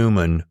Paul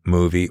Newman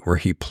movie where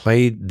he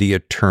played the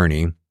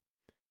attorney?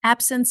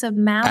 Absence of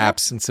Malice.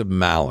 Absence of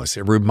Malice.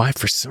 It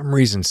for some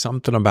reason,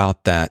 something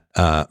about that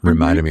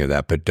reminded me of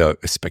that. But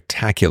a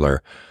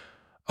spectacular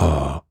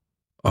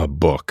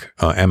book,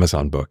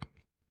 Amazon book.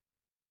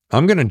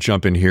 I'm going to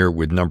jump in here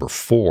with number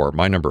 4,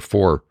 my number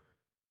 4,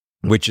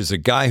 which is a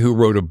guy who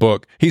wrote a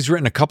book. He's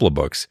written a couple of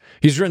books.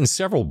 He's written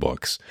several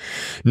books.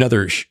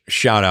 Another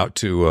shout out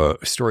to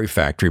Story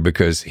Factory,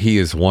 because he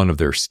is one of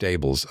their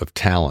stables of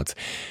talents.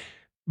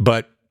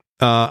 But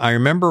I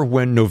remember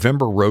when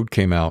November Road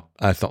came out,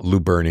 I thought Lou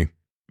Berney.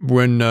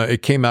 When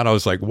it came out, I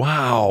was like,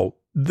 wow,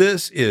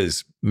 this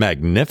is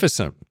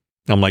magnificent.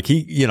 I'm like,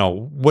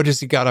 what has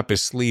he got up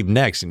his sleeve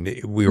next? And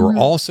we were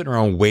all sitting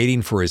around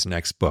waiting for his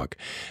next book.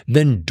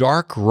 Then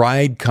Dark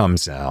Ride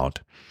comes out.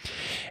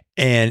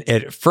 And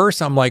at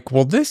first I'm like,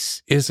 well,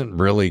 this isn't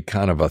really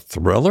kind of a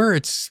thriller.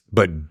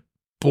 But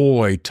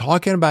boy,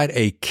 talking about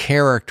a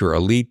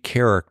lead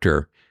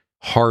character,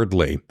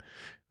 Hardly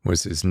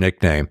was his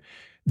nickname,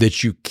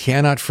 that you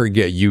cannot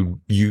forget. You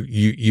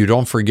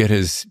don't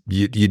forget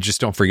you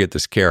just don't forget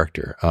this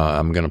character.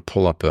 I'm going to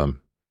pull up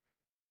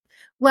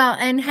well,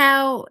 and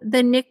how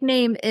the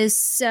nickname is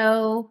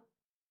so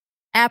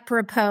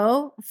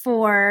apropos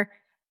for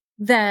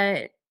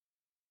the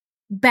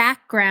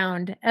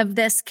background of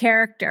this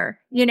character.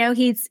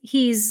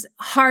 He's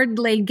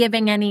hardly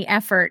giving any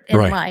effort in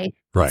life.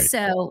 Right.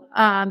 So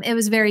it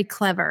was very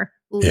clever,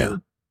 Lou. Yeah.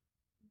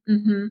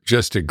 Mm-hmm.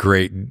 Just a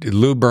great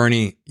Lou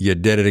Berney. You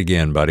did it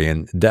again, buddy.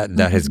 And that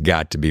has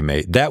got to be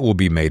made. That will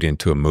be made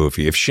into a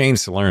movie. If Shane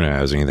Salerno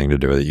has anything to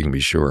do with it, you can be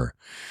sure.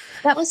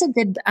 That was a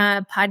good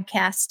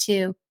podcast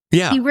too.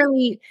 Yeah. He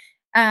really,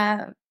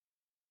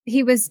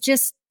 he was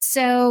just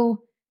Lou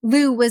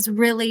was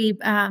really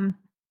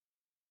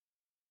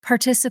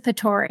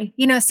participatory.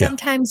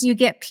 Sometimes you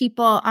get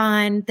people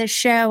on the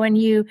show and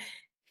you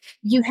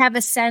have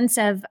a sense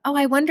of, oh,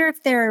 I wonder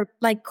if they're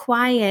like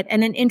quiet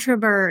and an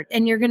introvert,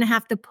 and you're going to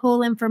have to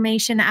pull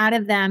information out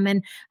of them.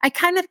 And I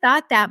kind of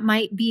thought that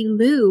might be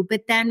Lou,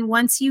 but then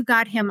once you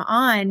got him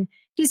on,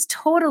 he's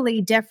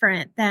totally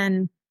different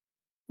than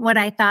what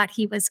I thought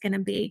he was going to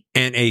be.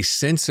 And a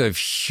sense of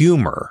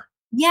humor.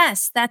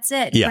 Yes, that's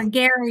it. Yeah.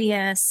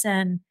 Gregarious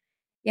and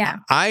yeah.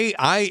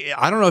 I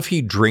don't know if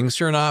he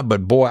drinks or not,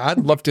 but boy, I'd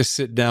love to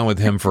sit down with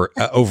him for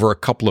over a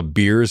couple of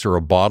beers or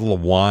a bottle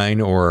of wine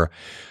or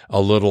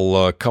a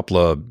little couple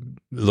of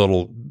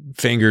little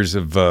fingers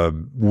of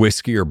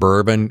whiskey or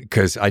bourbon,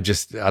 because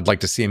I'd like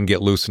to see him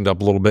get loosened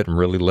up a little bit and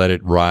really let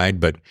it ride.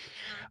 But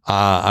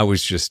I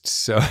was just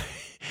so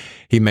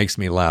he makes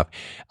me laugh.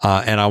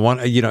 And I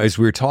want, as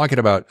we were talking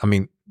about, I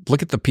mean,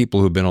 look at the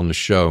people who've been on the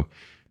show,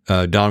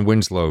 Don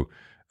Winslow,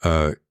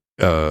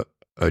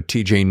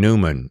 TJ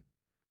Newman,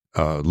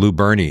 Lou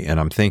Berney, and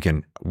I'm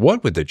thinking,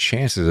 what would the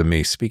chances of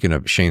me, speaking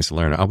of Shane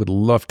Salerno, I would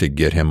love to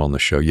get him on the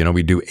show.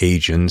 We do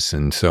agents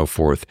and so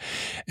forth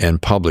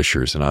and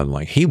publishers, and I'm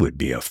like, he would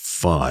be a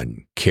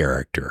fun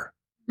character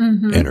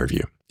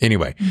interview.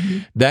 Anyway,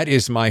 that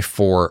is my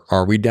 4.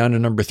 Are we down to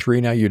number 3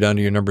 now? You're down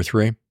to your number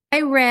 3?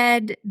 I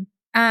read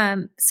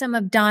some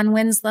of Don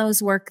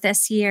Winslow's work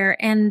this year,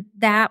 and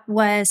that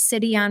was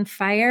City on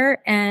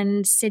Fire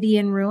and City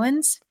in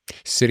Ruins.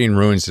 City in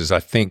Ruins is, I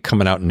think,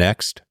 coming out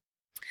next.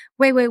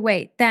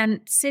 Wait.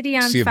 Then City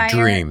on Fire. City of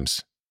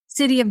Dreams.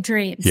 City of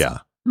Dreams. Yeah.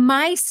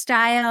 My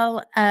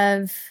style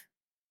of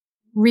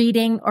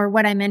reading, or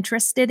what I'm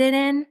interested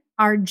in,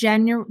 are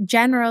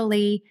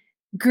generally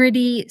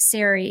gritty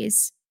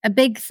series. A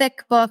big,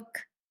 thick book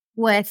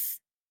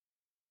with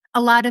a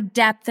lot of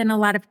depth and a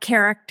lot of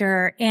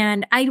character.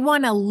 And I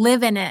want to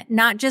live in it,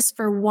 not just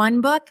for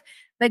one book,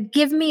 but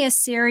give me a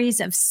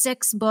series of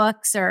 6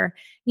 books or,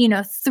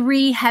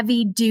 3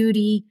 heavy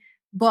duty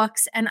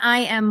books, and I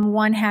am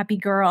one happy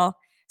girl.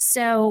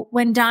 So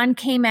when Don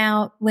came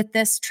out with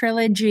this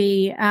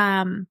trilogy,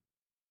 I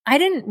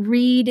didn't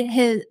read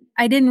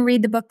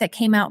the book that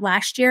came out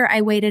last year.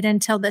 I waited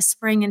until the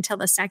spring until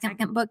the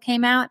second book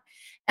came out,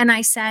 and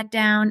I sat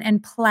down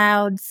and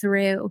plowed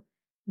through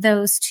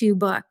those 2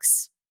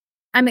 books.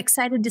 I'm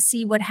excited to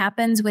see what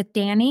happens with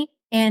Danny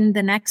in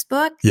the next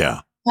book.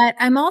 Yeah. But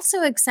I'm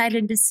also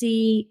excited to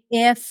see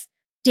if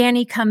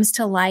Danny comes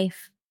to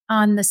life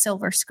on the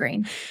silver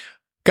screen.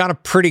 Got a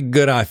pretty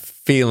good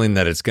feeling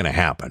that it's going to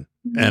happen.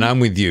 And I'm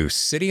with you.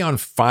 City on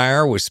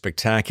Fire was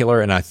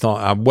spectacular. And I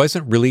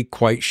wasn't really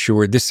quite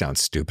sure. This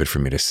sounds stupid for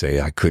me to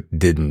say.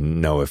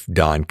 Didn't know if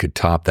Don could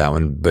top that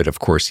one. But of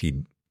course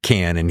he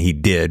can, and he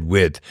did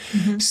with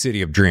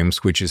City of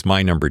Dreams, which is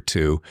my number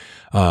 2.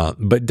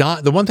 But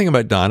Don, the one thing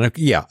about Don,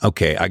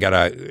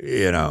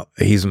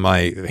 he's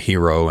my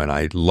hero and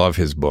I love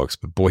his books,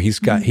 but boy, he's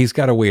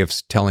got a way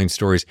of telling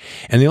stories.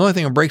 And the only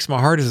thing that breaks my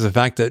heart is the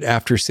fact that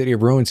after City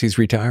of Ruins, he's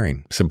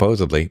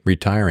supposedly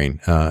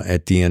retiring,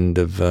 at the end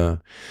of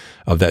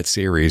that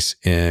series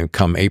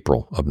come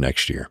April of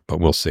next year, but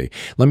we'll see.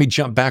 Let me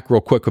jump back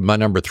real quick with my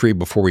number 3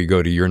 before we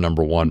go to your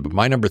number 1. But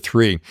my number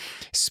 3,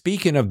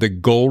 speaking of the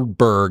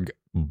Goldberg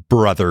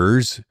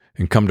brothers,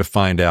 and come to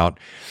find out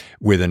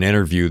with an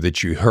interview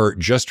that you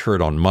just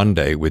heard on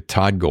Monday with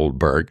Todd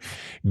Goldberg,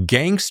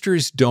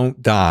 Gangsters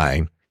Don't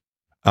Die.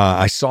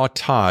 I saw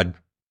Todd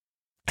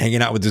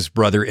hanging out with his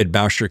brother at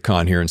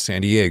BoucherCon here in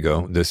San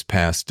Diego this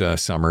past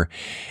summer.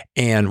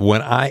 And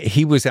when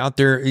he was out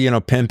there,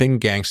 pimping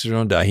Gangsters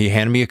Don't Die, he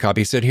handed me a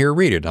copy. He said, "Here,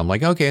 read it." I'm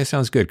like, "Okay, that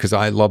sounds good," because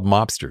I love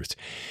mobsters.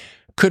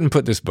 Couldn't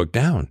put this book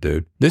down,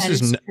 dude. This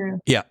is true.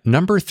 Yeah,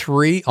 number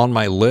 3 on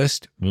my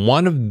list.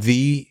 One of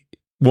the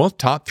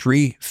top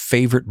 3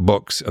 favorite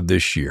books of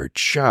this year,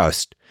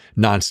 just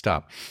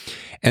nonstop.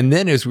 And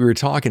then as we were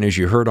talking, as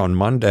you heard on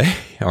Monday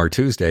or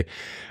Tuesday,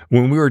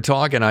 when we were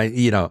talking,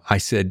 I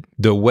said,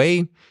 the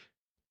way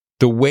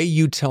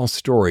you tell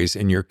stories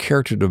and your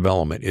character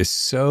development is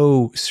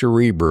so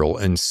cerebral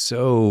and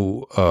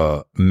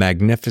so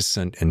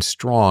magnificent and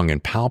strong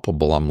and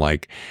palpable. I'm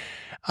like,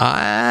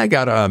 I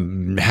got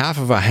half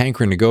of a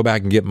hankering to go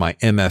back and get my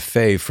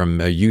MFA from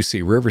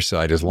UC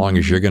Riverside as long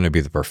as you're going to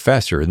be the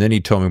professor. And then he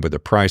told me what the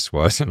price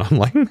was. And I'm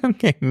like,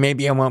 okay,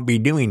 maybe I won't be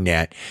doing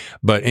that.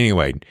 But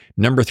anyway,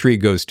 number 3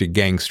 goes to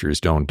Gangsters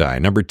Don't Die.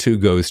 Number 2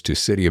 goes to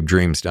City of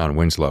Dreams, Don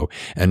Winslow.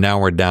 And now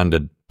we're down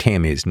to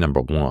Tammy's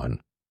number 1.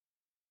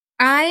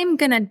 I'm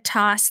going to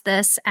toss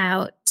this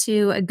out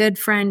to a good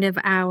friend of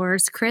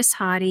ours, Chris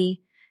Haughty,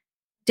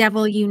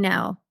 Devil You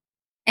Know.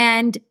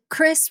 And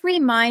Chris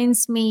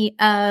reminds me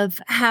of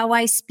how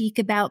I speak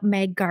about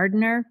Meg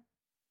Gardner.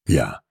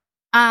 Yeah.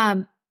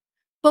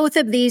 Both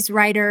of these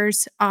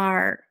writers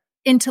are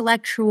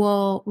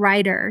intellectual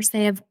writers.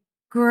 They have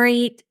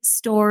great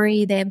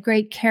story. They have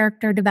great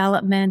character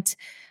development.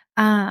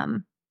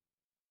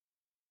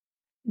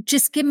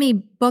 Just give me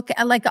book,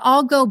 like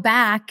I'll go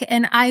back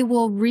and I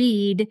will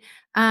read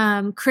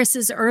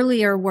Chris's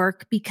earlier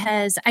work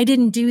because I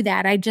didn't do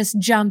that. I just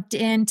jumped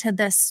into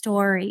the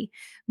story.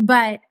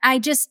 But I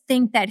just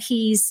think that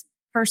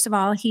first of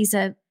all, he's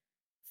a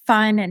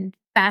fun and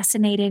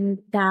fascinating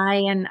guy.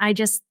 And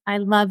I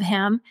love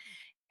him.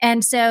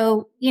 And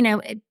so,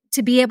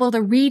 to be able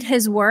to read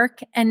his work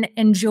and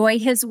enjoy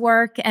his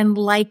work and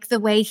like the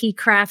way he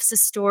crafts a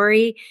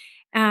story,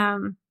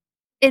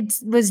 it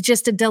was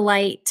just a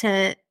delight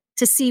to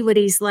see what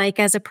he's like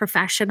as a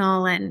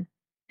professional and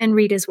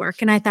read his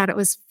work. And I thought it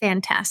was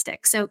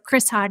fantastic. So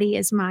Chris Haughty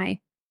is my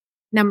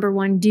number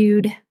 1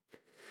 dude.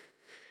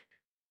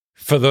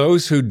 For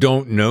those who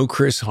don't know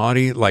Chris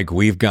Haughty, like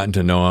we've gotten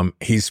to know him,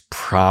 he's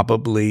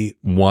probably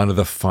one of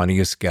the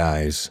funniest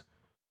guys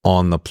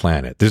on the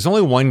planet. There's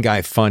only one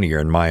guy funnier,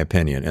 in my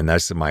opinion, and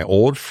that's my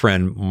old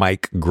friend,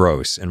 Mike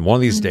Gross. And one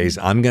of these days,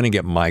 I'm going to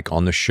get Mike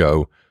on the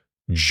show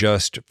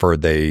just for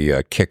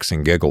the kicks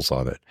and giggles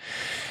of it.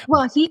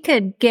 Well, he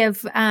could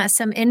give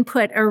some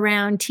input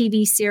around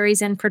TV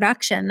series and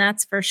production,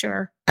 that's for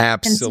sure.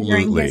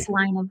 Absolutely. Considering his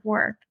line of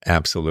work.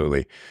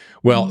 Absolutely.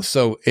 Well,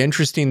 so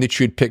interesting that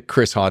you'd pick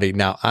Chris Haughty.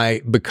 Now,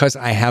 because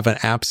I have an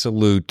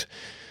absolute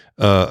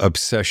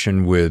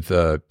obsession with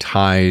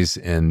ties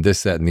and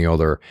this, that, and the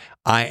other,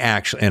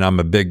 and I'm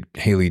a big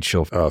Haley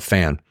Chill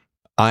fan,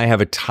 I have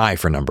a tie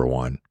for number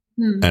 1.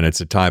 And it's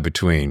a tie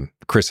between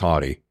Chris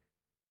Haughty.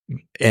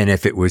 And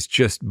if it was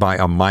just by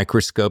a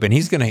microscope, and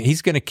he's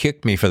gonna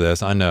kick me for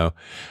this, I know,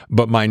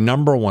 but my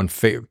number 1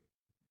 favorite,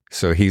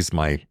 so he's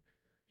my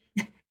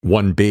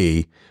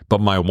 1B, but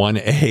my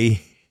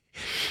 1A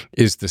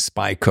is The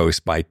Spy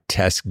Coast by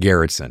Tess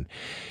Gerritsen.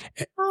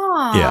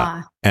 Aww.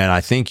 Yeah. And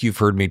I think you've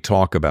heard me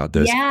talk about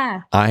this.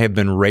 Yeah. I have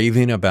been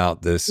raving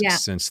about this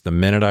since the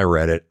minute I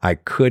read it. I'm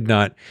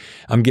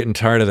getting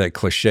tired of that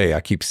cliche.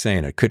 I keep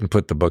saying I couldn't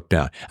put the book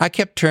down. I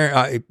kept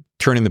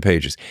turning the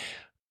pages.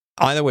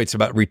 Either way, it's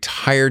about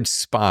retired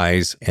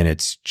spies, and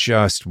it's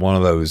just one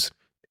of those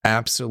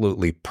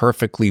absolutely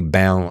perfectly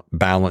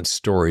balanced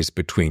stories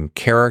between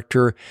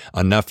character,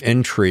 enough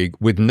intrigue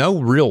with no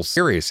real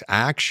serious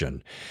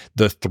action.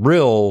 The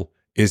thrill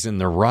is in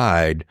the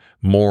ride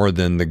more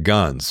than the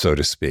gun, so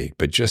to speak.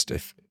 But just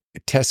if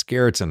Tess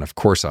Gerritsen, of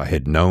course, I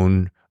had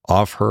known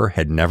of her,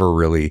 had never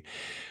really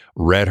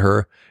read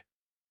her.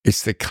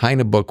 It's the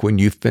kind of book when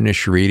you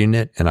finish reading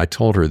it, and I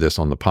told her this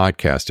on the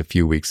podcast a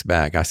few weeks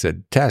back. I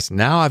said, Tess,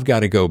 now I've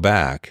got to go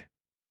back.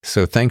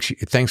 So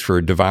thanks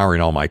for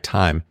devouring all my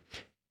time,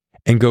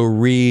 and go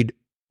read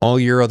all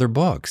your other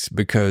books,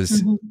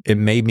 because it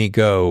made me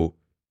go,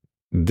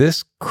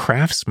 this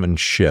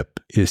craftsmanship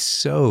is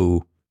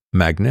so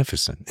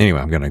magnificent. Anyway,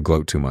 I'm going to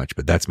gloat too much,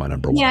 but that's my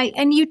number one. Yeah,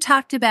 and you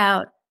talked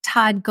about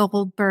Todd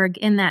Goldberg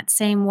in that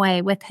same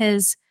way with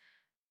his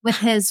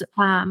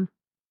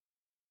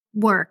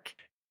work.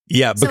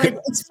 Yeah, so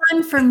it's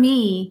fun for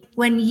me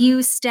when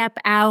you step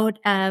out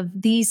of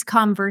these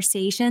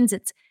conversations.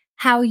 It's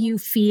how you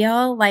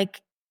feel,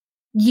 like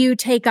you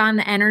take on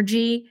the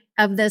energy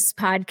of this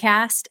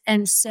podcast.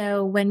 And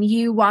so when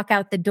you walk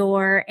out the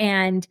door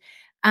and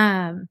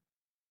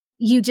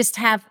you just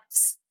have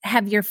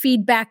your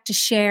feedback to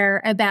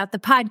share about the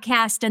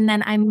podcast, and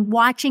then I'm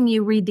watching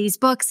you read these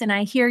books and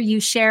I hear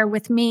you share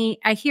with me,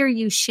 I hear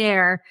you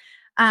share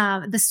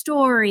the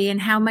story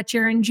and how much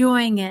you're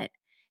enjoying it.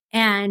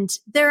 And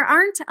there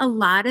aren't a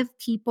lot of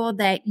people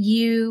that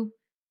you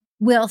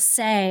will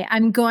say,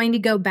 I'm going to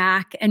go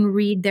back and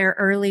read their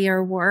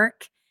earlier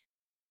work.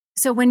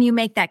 So when you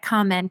make that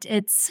comment,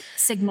 it's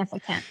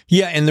significant.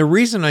 Yeah. And the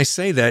reason I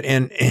say that,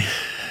 and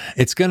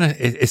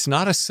it's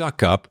not a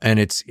suck up,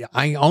 and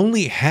I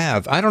only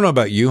have, I don't know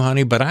about you,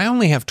 honey, but I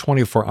only have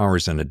 24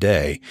 hours in a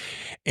day.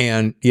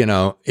 And,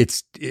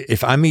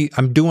 if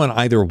I'm doing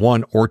either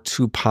one or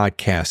two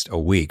podcasts a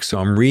week. So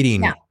I'm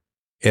reading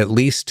at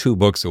least 2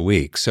 books a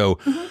week. So,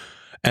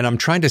 and I'm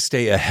trying to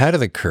stay ahead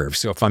of the curve.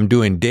 So if I'm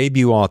doing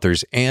debut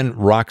authors and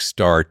rock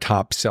star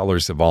top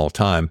sellers of all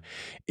time,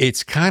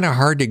 it's kind of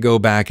hard to go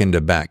back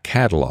into back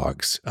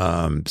catalogs.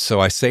 So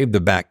I save the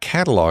back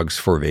catalogs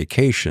for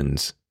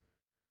vacations.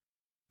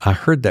 I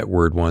heard that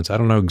word once. I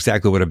don't know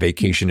exactly what a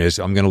vacation is.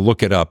 I'm going to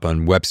look it up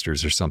on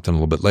Webster's or something a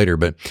little bit later.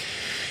 But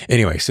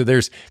anyway, so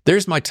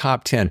there's my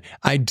top 10.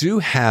 I do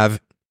have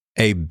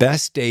a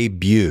best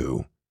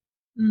debut.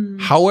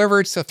 However,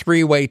 it's a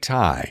 3-way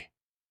tie.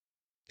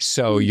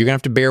 So you're going to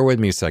have to bear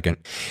with me a second.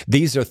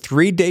 These are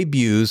 3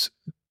 debuts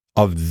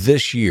of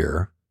this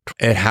year.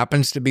 It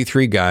happens to be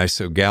 3 guys.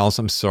 So gals,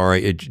 I'm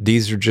sorry.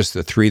 These are just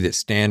the 3 that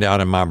stand out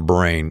in my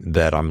brain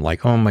that I'm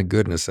like, oh my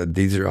goodness. I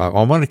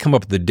want to come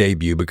up with a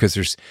debut because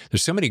there's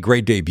so many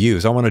great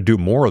debuts. I want to do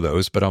more of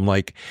those, but I'm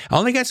like, I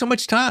only got so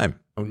much time.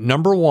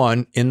 Number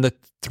 1 in the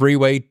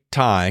 3-way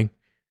tie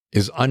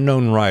is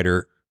Unknown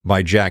Rider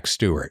by Jack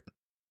Stewart.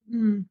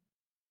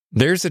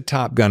 There's a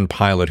Top Gun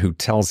pilot who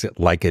tells it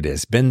like it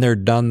is. Been there,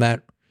 done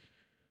that.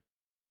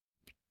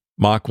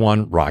 Mach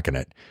 1, rocking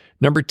it.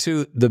 Number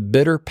 2, The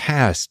Bitter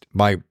Past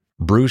by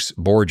Bruce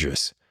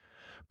Borges.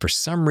 For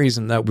some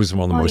reason, that was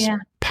one of the most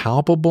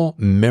palpable,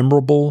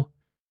 memorable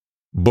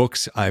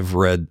books I've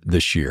read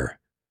this year.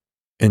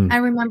 And I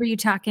remember you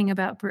talking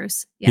about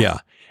Bruce.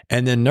 Yeah.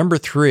 And then number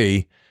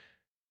 3,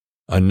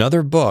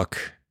 another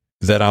book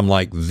that I'm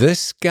like,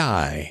 this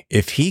guy,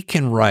 if he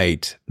can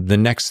write the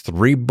next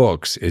 3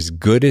 books as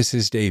good as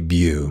his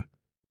debut,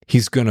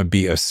 he's going to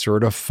be a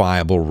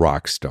certifiable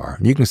rock star.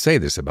 You can say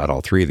this about all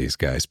 3 of these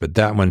guys, but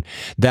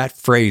that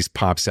phrase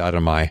pops out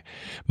of my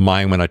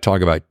mind when I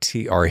talk about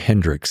T.R.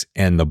 Hendricks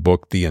and the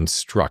book, The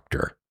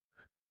Instructor.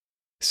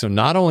 So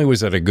not only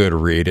was it a good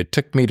read, it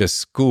took me to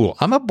school.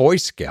 I'm a Boy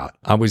Scout.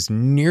 I was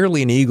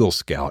nearly an Eagle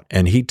Scout,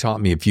 and he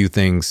taught me a few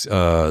things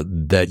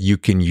that you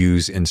can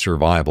use in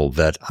survival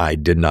that I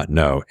did not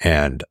know,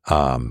 and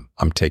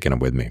I'm taking them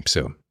with me.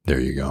 So there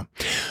you go.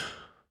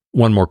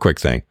 One more quick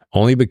thing,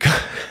 only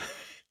because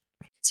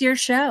it's your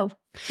show.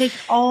 Take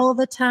all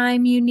the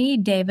time you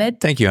need, David.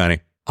 Thank you,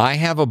 honey. I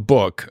have a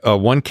book,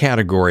 one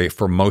category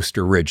for most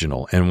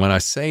original. And when I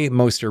say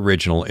most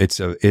original,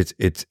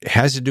 it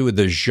has to do with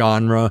the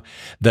genre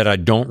that I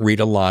don't read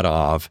a lot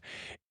of.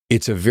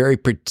 It's a very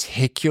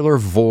particular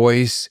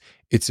voice.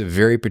 It's a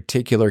very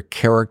particular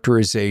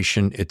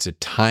characterization. It's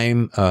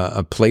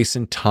a place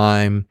and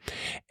time.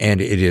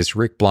 And it is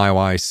Rick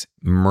Bleiweiss,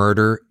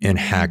 Murder in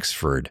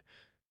Haxford.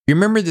 You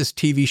remember this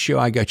TV show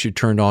I got you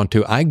turned on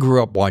to? I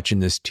grew up watching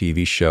this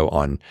TV show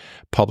on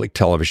public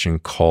television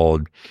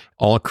called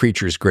All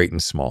Creatures Great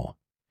and Small.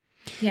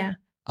 Yeah.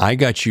 I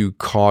got you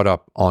caught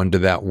up onto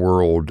that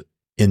world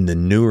in the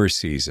newer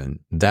season.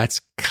 That's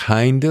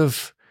kind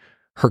of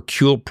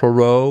Hercule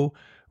Poirot.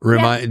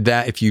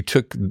 That if you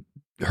took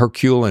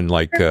Hercule and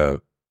like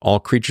All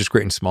Creatures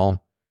Great and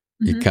Small,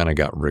 you kind of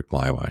got Rick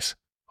Bleiweiss.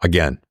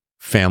 Again,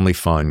 family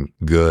fun,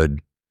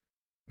 good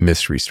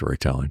mystery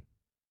storytelling.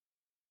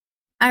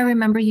 I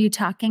remember you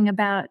talking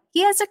about,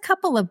 he has a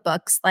couple of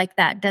books like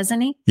that,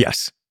 doesn't he?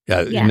 Yes.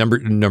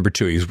 Number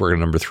 2, he's working on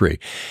number 3.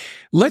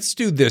 Let's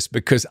do this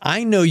because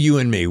I know you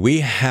and me,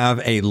 we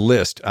have a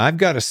list. I've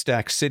got a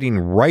stack sitting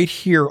right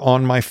here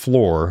on my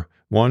floor.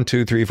 1,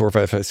 2, 3, 4,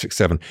 5, 6,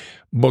 7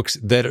 books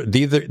that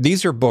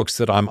these are books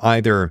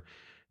that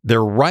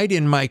they're right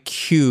in my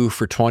queue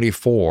for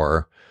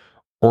 24,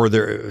 or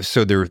there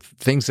are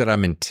things that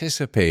I'm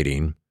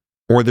anticipating,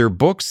 or there are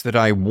books that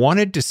I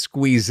wanted to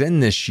squeeze in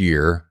this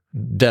year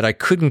that I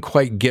couldn't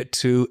quite get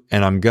to,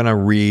 and I'm going to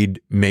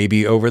read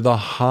maybe over the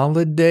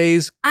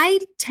holidays? I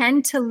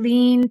tend to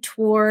lean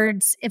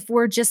towards, if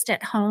we're just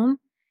at home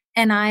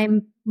and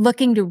I'm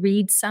looking to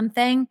read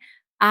something,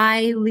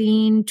 I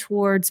lean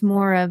towards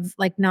more of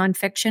like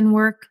nonfiction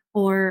work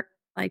or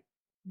like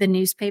the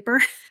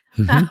newspaper,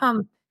 Mhm.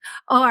 um,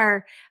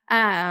 or,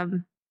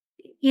 um,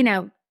 you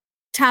know,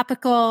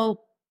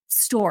 topical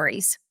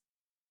stories.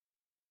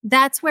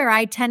 That's where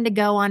I tend to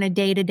go on a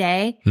day to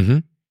day.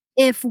 Mhm.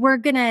 If we're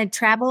going to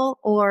travel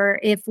or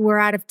if we're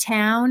out of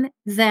town,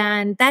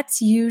 then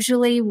that's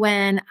usually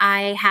when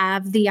I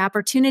have the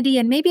opportunity,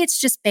 and maybe it's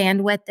just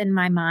bandwidth in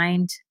my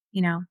mind.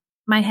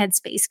 My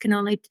headspace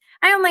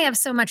I only have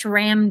so much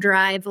RAM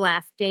drive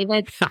left,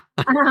 David.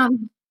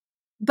 um,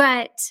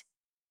 but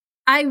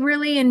I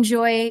really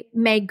enjoy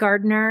Meg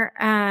Gardner.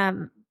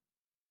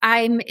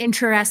 I'm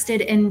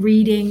interested in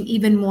reading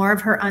even more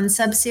of her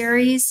unsub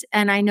series,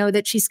 and I know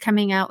that she's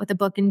coming out with a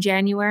book in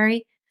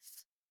January.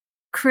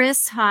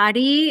 Chris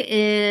Hoddy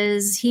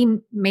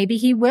maybe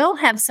he will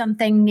have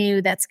something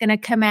new that's going to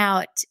come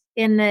out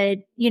in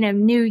the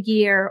new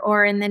year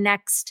or in the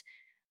next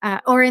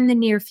or in the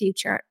near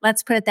future.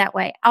 Let's put it that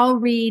way. I'll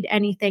read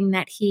anything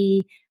that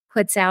he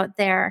puts out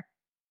there.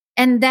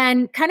 And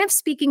then, kind of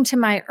speaking to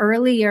my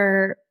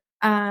earlier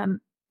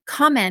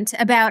comment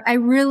about, I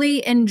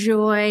really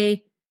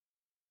enjoy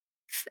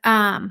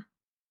um,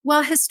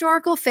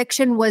 historical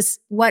fiction was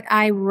what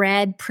I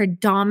read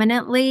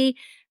predominantly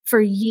for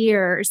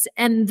years.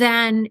 And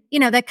then,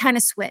 that kind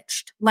of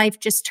switched. Life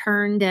just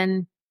turned,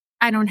 and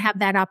I don't have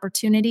that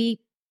opportunity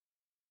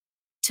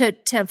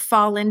to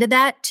fall into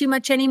that too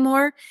much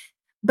anymore.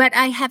 But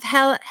I have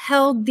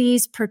held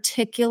these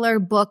particular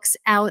books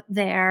out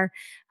there,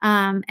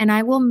 and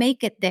I will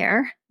make it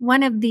there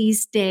one of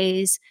these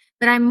days.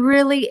 But I'm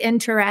really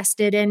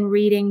interested in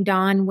reading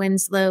Don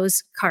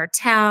Winslow's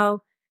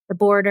Cartel, The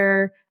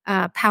Border,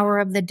 Power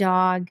of the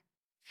Dog.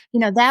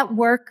 That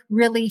work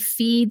really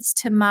feeds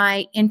to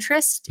my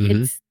interest. It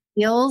Mhm.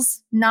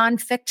 feels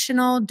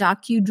non-fictional,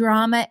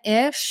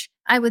 docudrama-ish.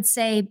 I would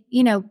say,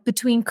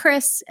 between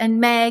Chris and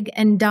Meg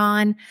and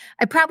Don,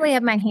 I probably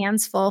have my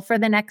hands full for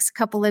the next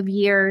couple of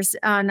years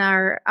on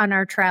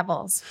our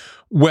travels.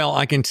 Well,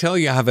 I can tell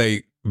you I have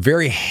a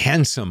very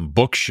handsome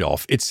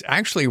bookshelf. It's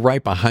actually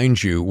right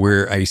behind you,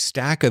 where a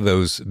stack of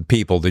those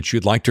people that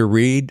you'd like to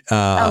read,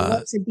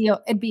 It'd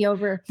be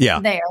over yeah,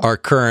 there. are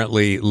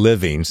currently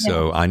living. Yeah.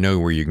 So I know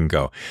where you can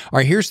go. All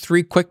right, here's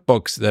 3 quick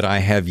books that I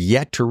have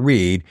yet to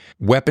read.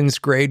 Weapons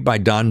Grade by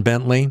Don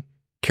Bentley,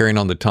 carrying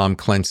on the Tom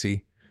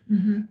Clancy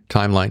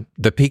timeline.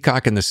 The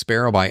Peacock and the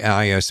Sparrow by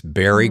I.S.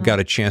 Berry. Got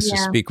a chance to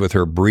speak with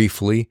her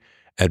briefly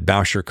at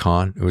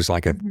BoucherCon. It was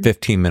like a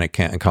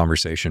 15-minute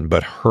conversation,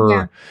 but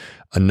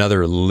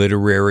another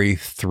literary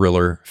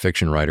thriller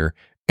fiction writer.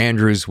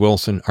 Andrews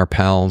Wilson, our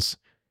pals.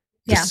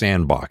 The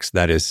Sandbox.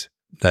 That is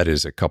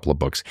a couple of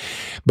books.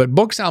 But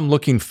books I'm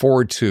looking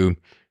forward to,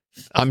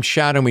 I'm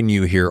shadowing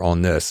you here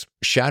on this.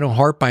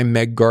 Shadowheart by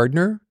Meg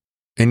Gardner.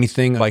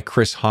 Anything by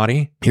Chris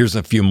Hoddy? Here's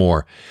a few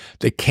more.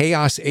 The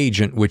Chaos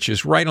Agent, which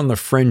is right on the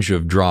fringe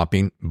of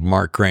dropping,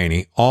 Mark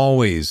Graney.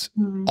 Always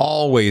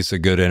a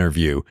good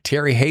interview.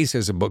 Terry Hayes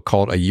has a book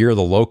called A Year of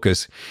the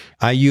Locust.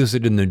 I use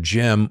it in the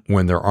gym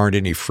when there aren't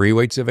any free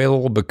weights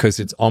available because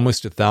it's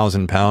almost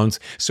 1,000 pounds.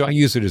 So I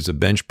use it as a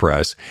bench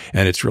press,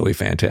 and it's really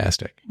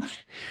fantastic.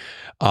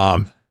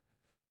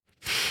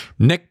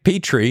 Nick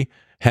Petrie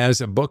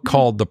has a book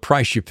called The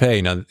Price You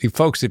Pay. Now,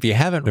 folks, if you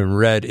haven't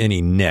read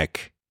any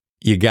Nick,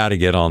 you got to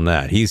get on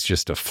that. He's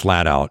just a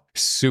flat out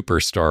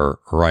superstar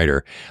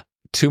writer.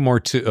 Two more.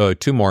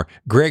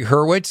 Greg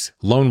Hurwitz,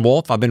 Lone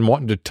Wolf. I've been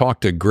wanting to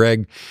talk to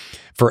Greg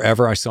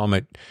forever. I saw him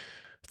at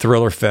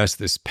Thriller Fest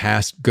this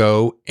past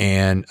go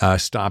and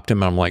stopped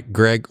him. I'm like,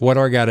 Greg, what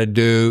do I got to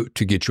do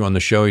to get you on the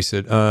show? He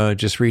said,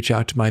 just reach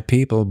out to my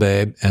people,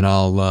 babe, and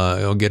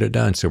I'll get it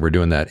done. So we're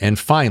doing that. And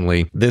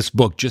finally, this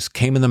book just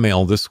came in the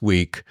mail this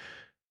week.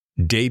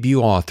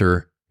 Debut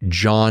author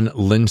John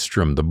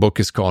Lindstrom. The book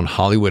is called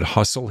Hollywood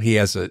Hustle. He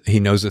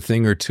knows a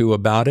thing or two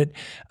about it.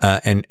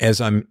 And as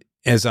I'm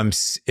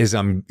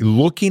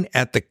looking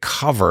at the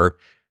cover,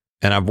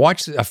 and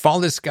I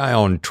follow this guy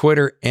on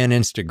Twitter and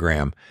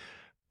Instagram,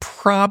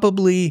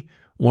 probably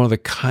one of the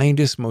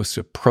kindest, most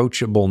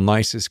approachable,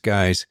 nicest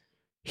guys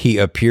he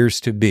appears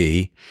to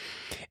be.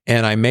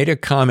 And I made a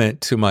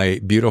comment to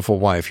my beautiful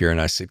wife here, and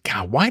I said,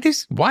 God,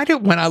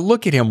 when I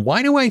look at him,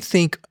 why do I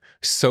think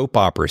soap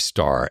opera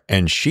star?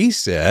 And she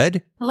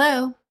said,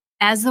 hello,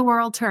 As the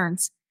World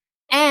Turns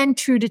and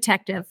True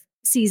Detective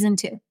season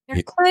 2.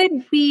 There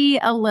could be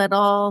a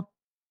little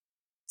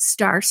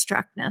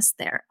starstruckness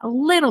there, a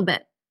little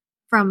bit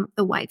from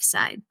the wife's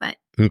side, but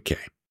okay,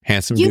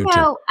 handsome dude.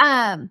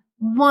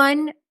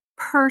 One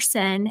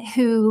person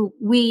who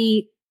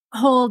we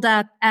hold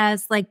up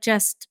as like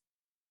just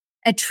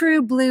a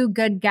true blue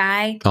good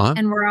guy,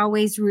 and we're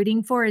always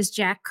rooting for, is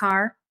Jack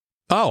Carr.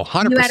 Oh,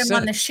 100%. You had him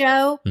on the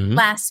show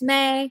last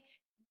May.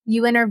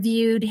 You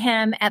interviewed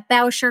him at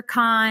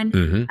BoucherCon.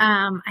 Mm-hmm.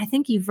 I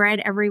think you've read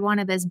every one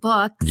of his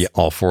books. Yeah,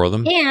 all 4 of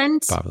them.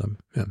 And 5 of them.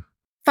 Yeah.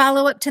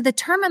 Follow Up to the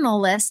Terminal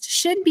List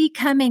should be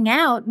coming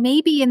out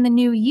maybe in the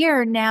new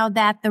year now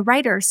that the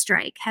writer's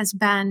strike has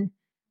been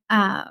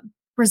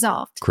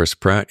resolved. Chris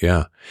Pratt,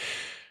 yeah.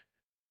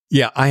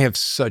 Yeah, I have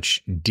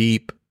such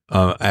deep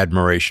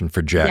admiration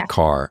for Jack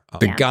Carr.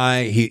 The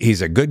guy,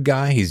 he's a good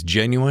guy. He's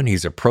genuine.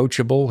 He's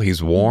approachable.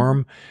 He's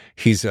warm.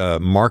 He's a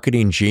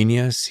marketing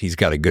genius. He's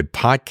got a good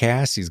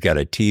podcast. He's got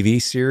a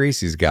TV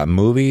series. He's got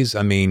movies.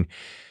 I mean,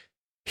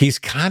 he's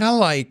kind of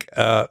like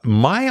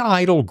my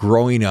idol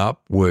growing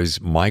up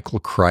was Michael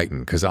Crichton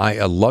because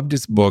I loved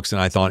his books.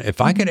 And I thought if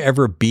I could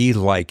ever be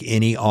like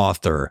any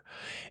author,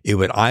 it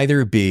would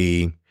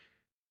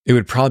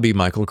probably be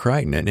Michael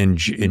Crichton. And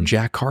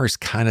Jack Carr is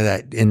kind of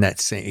that in that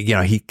same,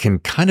 he can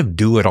kind of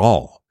do it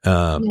all.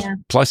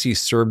 Plus he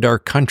served our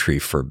country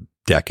for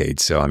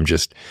decades. So I'm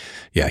just,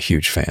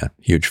 huge fan.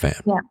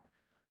 Yeah.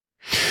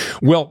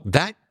 Well,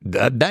 that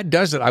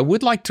does it. I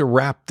would like to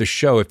wrap the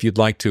show if you'd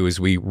like to, as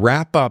we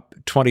wrap up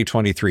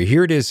 2023.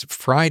 Here it is,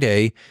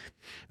 Friday,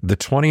 the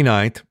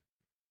 29th.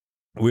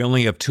 We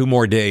only have 2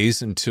 more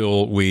days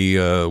until we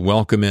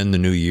welcome in the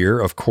new year.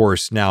 Of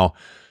course, now,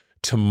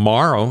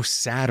 tomorrow,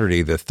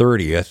 Saturday, the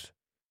 30th,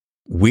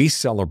 we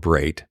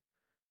celebrate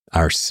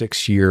our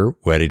 6-year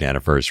wedding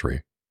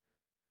anniversary.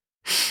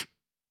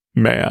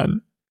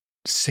 Man,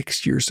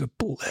 6 years of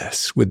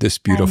bliss with this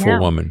beautiful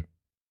woman.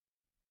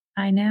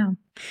 I know.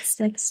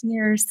 6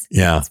 years.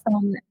 Yeah. It's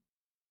been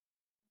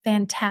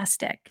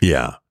fantastic.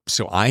 Yeah.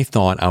 So I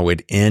thought I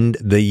would end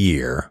the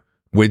year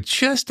with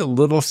just a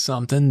little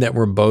something that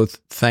we're both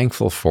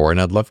thankful for.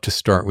 And I'd love to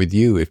start with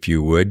you, if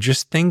you would.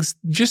 Just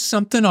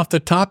something off the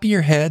top of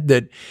your head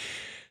that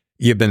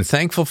you've been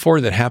thankful for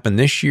that happened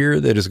this year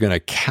that is going to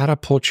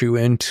catapult you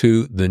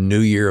into the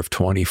new year of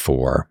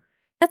 24.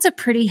 That's a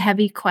pretty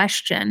heavy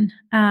question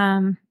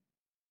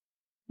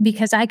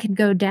because I could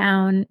go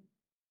down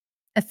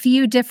a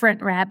few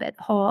different rabbit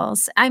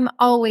holes. I'm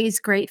always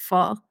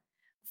grateful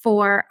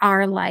for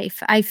our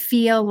life. I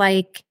feel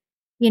like,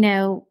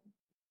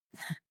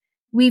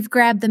 we've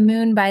grabbed the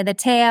moon by the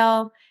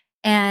tail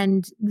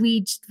and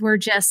we're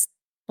just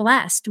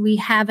blessed. We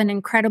have an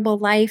incredible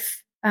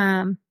life.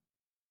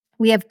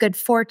 We have good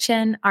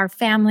fortune. Our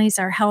families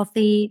are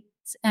healthy.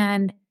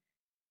 And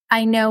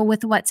I know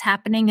with what's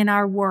happening in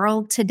our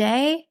world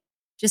today,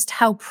 just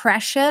how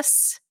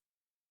precious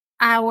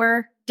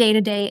our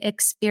day-to-day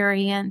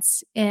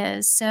experience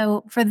is.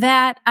 So for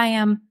that, I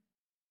am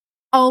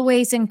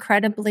always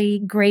incredibly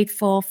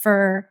grateful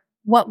for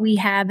what we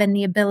have and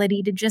the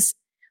ability to just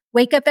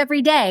wake up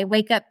every day,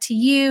 wake up to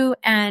you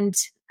and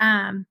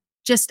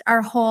just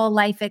our whole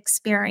life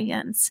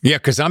experience. Yeah,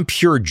 because I'm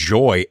pure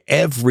joy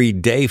every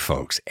day,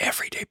 folks.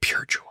 Every day,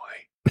 pure joy.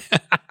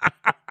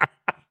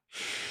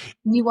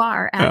 You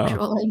are,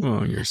 actually.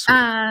 Oh, you're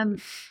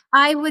sweet.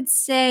 I would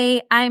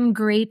say I'm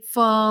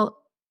grateful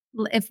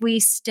if we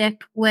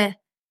stick with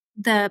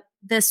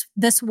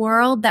this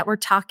world that we're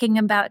talking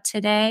about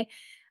today.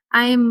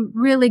 I'm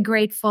really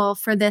grateful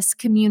for this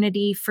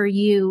community, for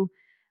you.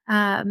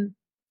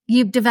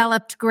 You've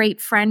developed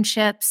great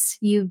friendships.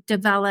 You've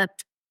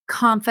developed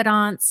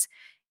confidants,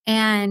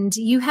 and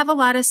you have a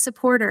lot of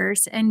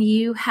supporters, and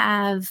you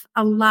have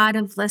a lot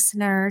of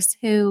listeners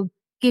who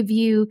give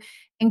you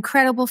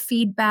incredible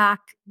feedback.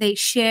 They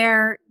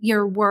share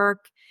your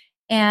work.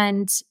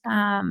 And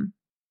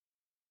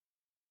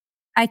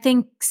I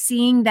think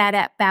seeing that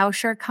at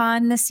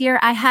BoucherCon this year,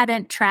 I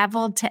hadn't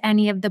traveled to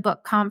any of the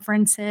book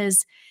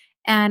conferences,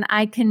 and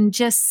I can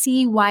just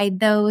see why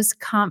those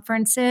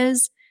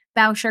conferences,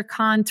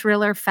 BoucherCon,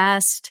 Thriller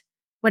Fest,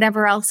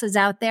 whatever else is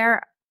out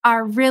there,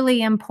 are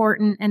really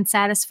important and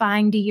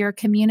satisfying to your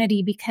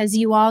community, because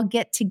you all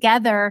get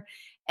together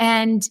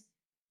and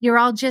you're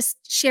all just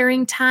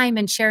sharing time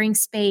and sharing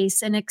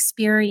space and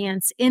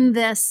experience in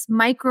this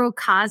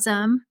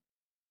microcosm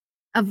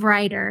of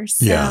writers.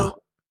 So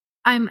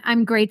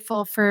I'm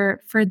grateful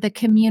for the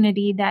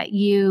community that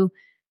you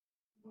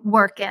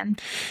work in.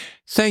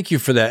 Thank you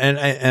for that.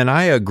 And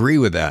I agree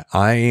with that.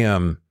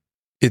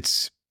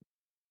 It's,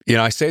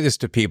 I say this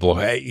to people.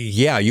 Hey,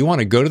 you want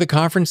to go to the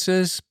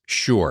conferences?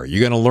 Sure. You're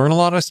going to learn a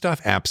lot of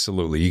stuff?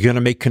 Absolutely. You're going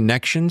to make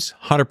connections?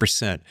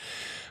 100%.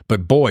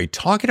 But boy,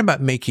 talking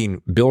about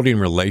building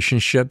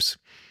relationships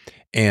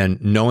and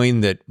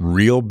knowing that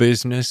real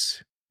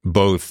business,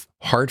 both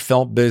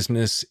heartfelt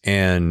business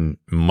and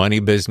money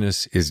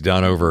business, is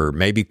done over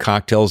maybe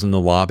cocktails in the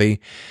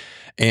lobby.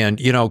 And,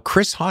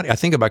 Chris Hottie, I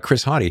think about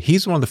Chris Hottie.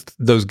 He's one of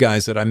those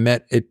guys that I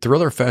met at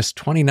Thriller Fest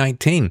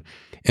 2019,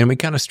 and we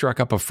kind of struck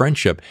up a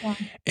friendship. Yeah.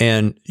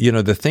 And,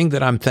 the thing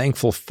that I'm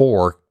thankful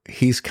for,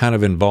 he's kind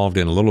of involved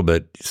in a little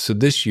bit. So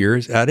this year,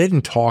 I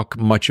didn't talk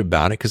much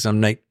about it because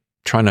I'm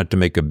trying not to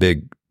make a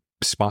big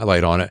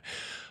spotlight on it.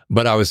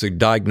 But I was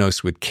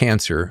diagnosed with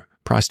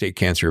prostate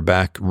cancer,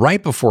 back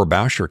right before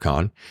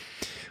BoucherCon,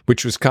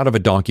 which was kind of a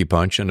donkey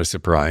punch and a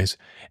surprise.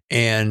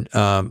 And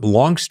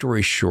long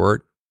story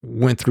short,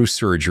 went through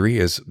surgery,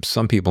 as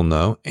some people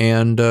know,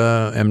 and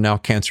am now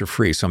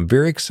cancer-free. So I'm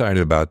very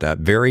excited about that,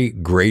 very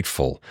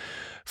grateful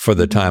for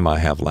the time I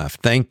have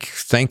left.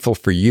 Thankful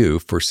for you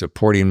for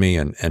supporting me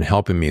and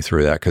helping me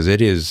through that, because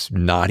it is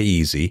not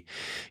easy.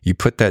 You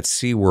put that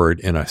C word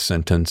in a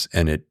sentence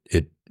and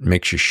it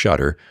makes you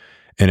shudder,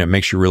 and it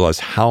makes you realize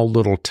how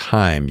little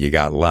time you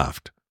got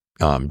left,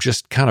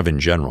 just kind of in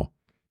general,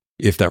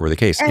 if that were the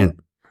case.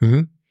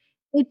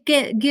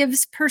 It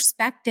gives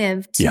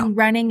perspective to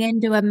running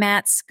into a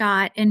Matt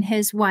Scott and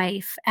his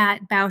wife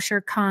at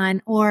Boucher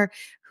Con, or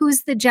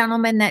who's the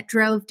gentleman that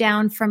drove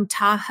down from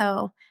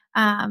Tahoe.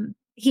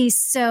 He's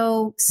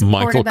so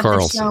supportive of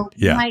the show.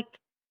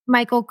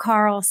 Michael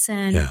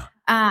Carlson. Yeah.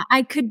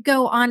 I could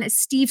go on.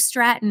 Steve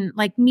Stratton,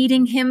 like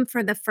meeting him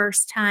for the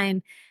first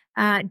time.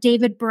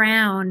 David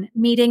Brown,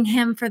 meeting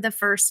him for the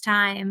first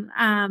time.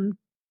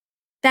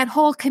 That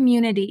whole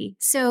community.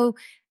 So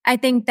I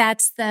think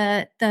that's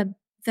the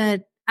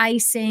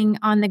icing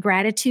on the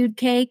gratitude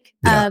cake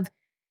of,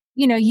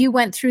 you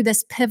went through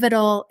this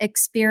pivotal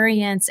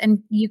experience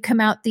and you come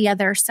out the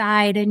other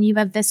side and you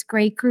have this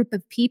great group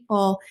of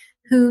people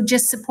who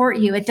just support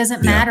you. It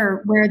doesn't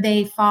matter where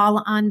they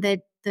fall on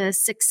the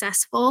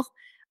successful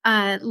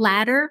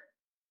ladder,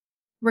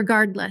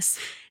 regardless.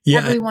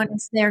 Everyone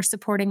is there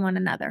supporting one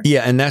another.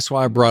 Yeah, and that's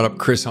why I brought up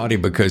Chris Hardy,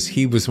 because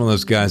he was one of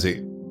those guys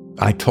that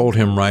I told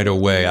him right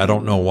away. I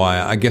don't know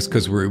why. I guess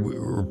because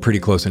we're pretty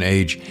close in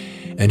age.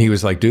 And he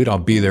was like, dude, I'll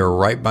be there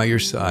right by your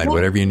side,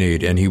 whatever you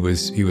need. And he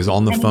was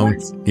on the phone,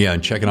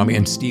 and checking on me.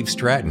 And Steve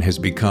Stratton has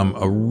become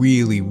a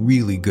really,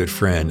 really good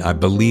friend. I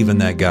believe in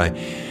that guy.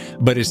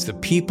 But it's the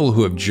people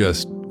who have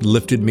just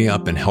lifted me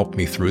up and helped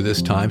me through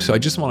this time. So I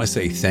just want to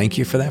say thank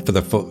you for that,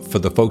 for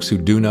the folks who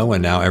do know,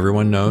 and now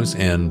everyone knows.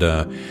 And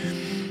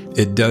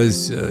it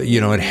does,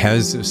 it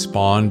has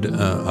spawned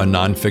a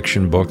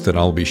nonfiction book that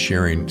I'll be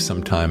sharing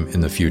sometime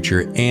in the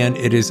future. And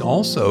it is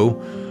also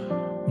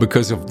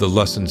because of the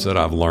lessons that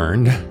I've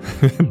learned,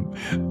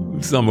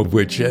 some of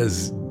which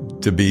has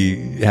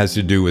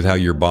to do with how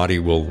your body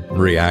will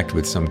react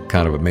with some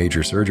kind of a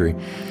major surgery,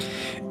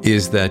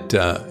 is that,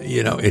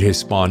 it has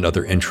spawned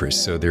other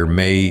interests. So there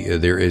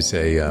is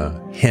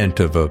a hint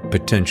of a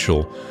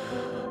potential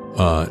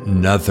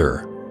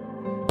another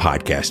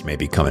podcast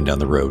maybe coming down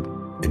the road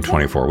in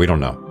 24. We don't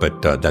know, but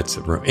that's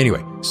the room.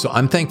 Anyway, so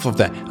I'm thankful for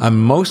that. I'm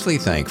mostly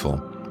thankful,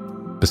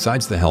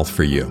 besides the health,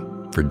 for you,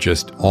 for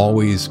just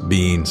always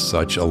being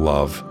such a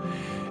love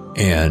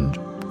and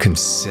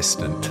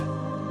consistent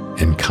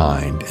and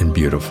kind and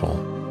beautiful.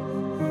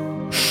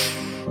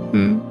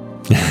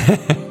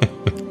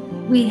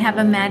 We have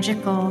a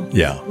magical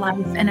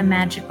life and a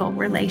magical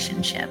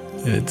relationship.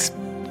 It's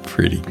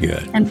pretty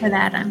good. And for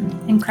that, I'm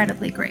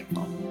incredibly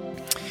grateful.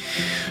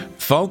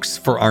 Folks,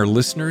 for our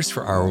listeners,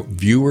 for our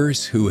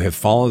viewers who have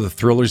followed the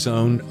Thriller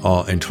Zone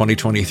in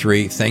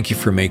 2023, thank you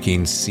for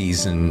making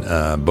season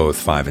both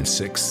 5 and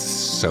 6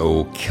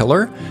 so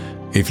killer.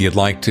 If you'd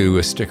like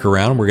to stick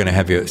around, we're going to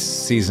have you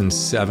season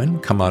 7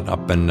 come out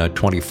up in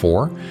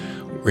 24.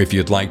 If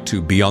you'd like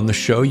to be on the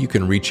show, you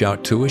can reach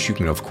out to us. You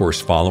can, of course,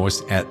 follow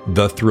us at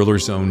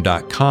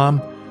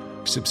thethrillerzone.com.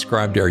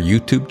 Subscribe to our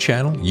YouTube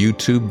channel,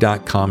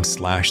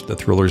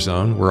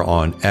 youtube.com/thethrillerzone. We're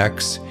on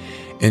X,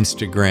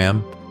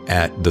 Instagram,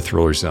 at The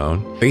Thriller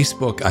Zone.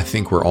 Facebook, I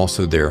think we're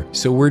also there.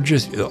 So we're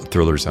just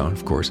Thriller Zone,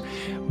 of course.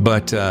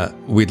 But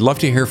we'd love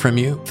to hear from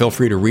you. Feel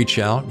free to reach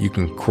out. You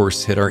can, of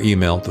course, hit our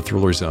email,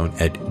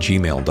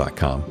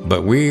 thethrillerzone@gmail.com.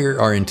 But we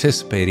are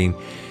anticipating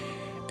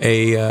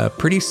a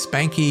pretty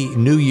spanky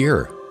new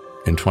year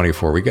in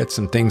 24. We got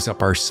some things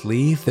up our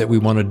sleeve that we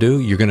want to do.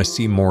 You're going to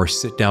see more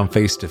sit-down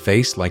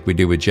face-to-face like we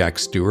did with Jack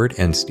Stewart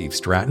and Steve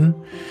Stratton.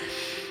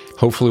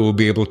 Hopefully we'll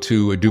be able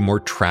to do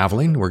more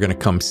traveling. We're going to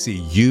come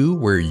see you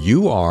where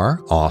you are,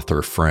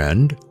 author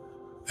friend,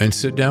 and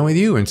sit down with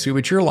you and see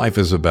what your life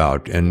is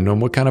about and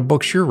what kind of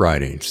books you're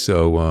writing.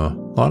 So a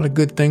lot of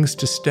good things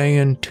to stay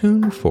in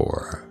tune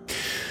for.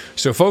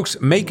 So folks,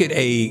 make it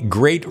a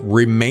great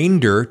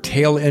remainder,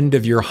 tail end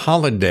of your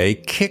holiday,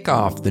 kick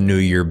off the new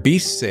year, be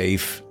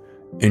safe,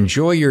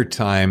 enjoy your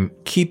time,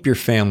 keep your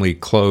family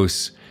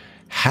close.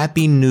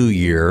 Happy New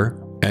Year,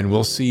 and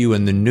we'll see you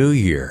in the new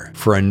year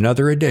for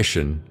another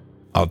edition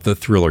of The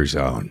Thriller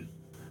Zone.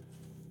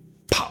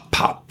 Pop,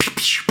 pop.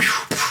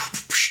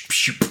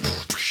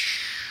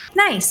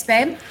 Nice,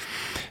 babe.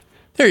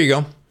 There you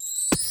go.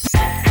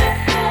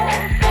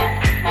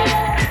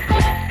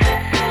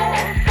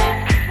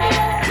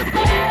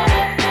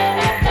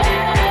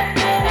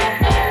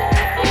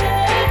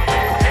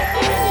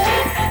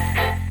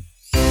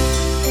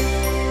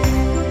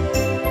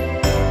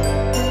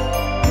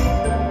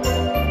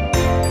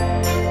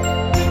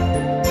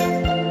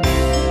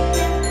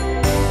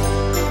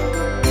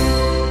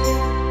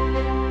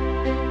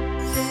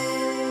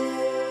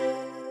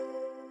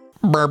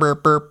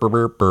 Burp, burp, burp,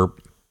 burp,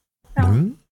 burp.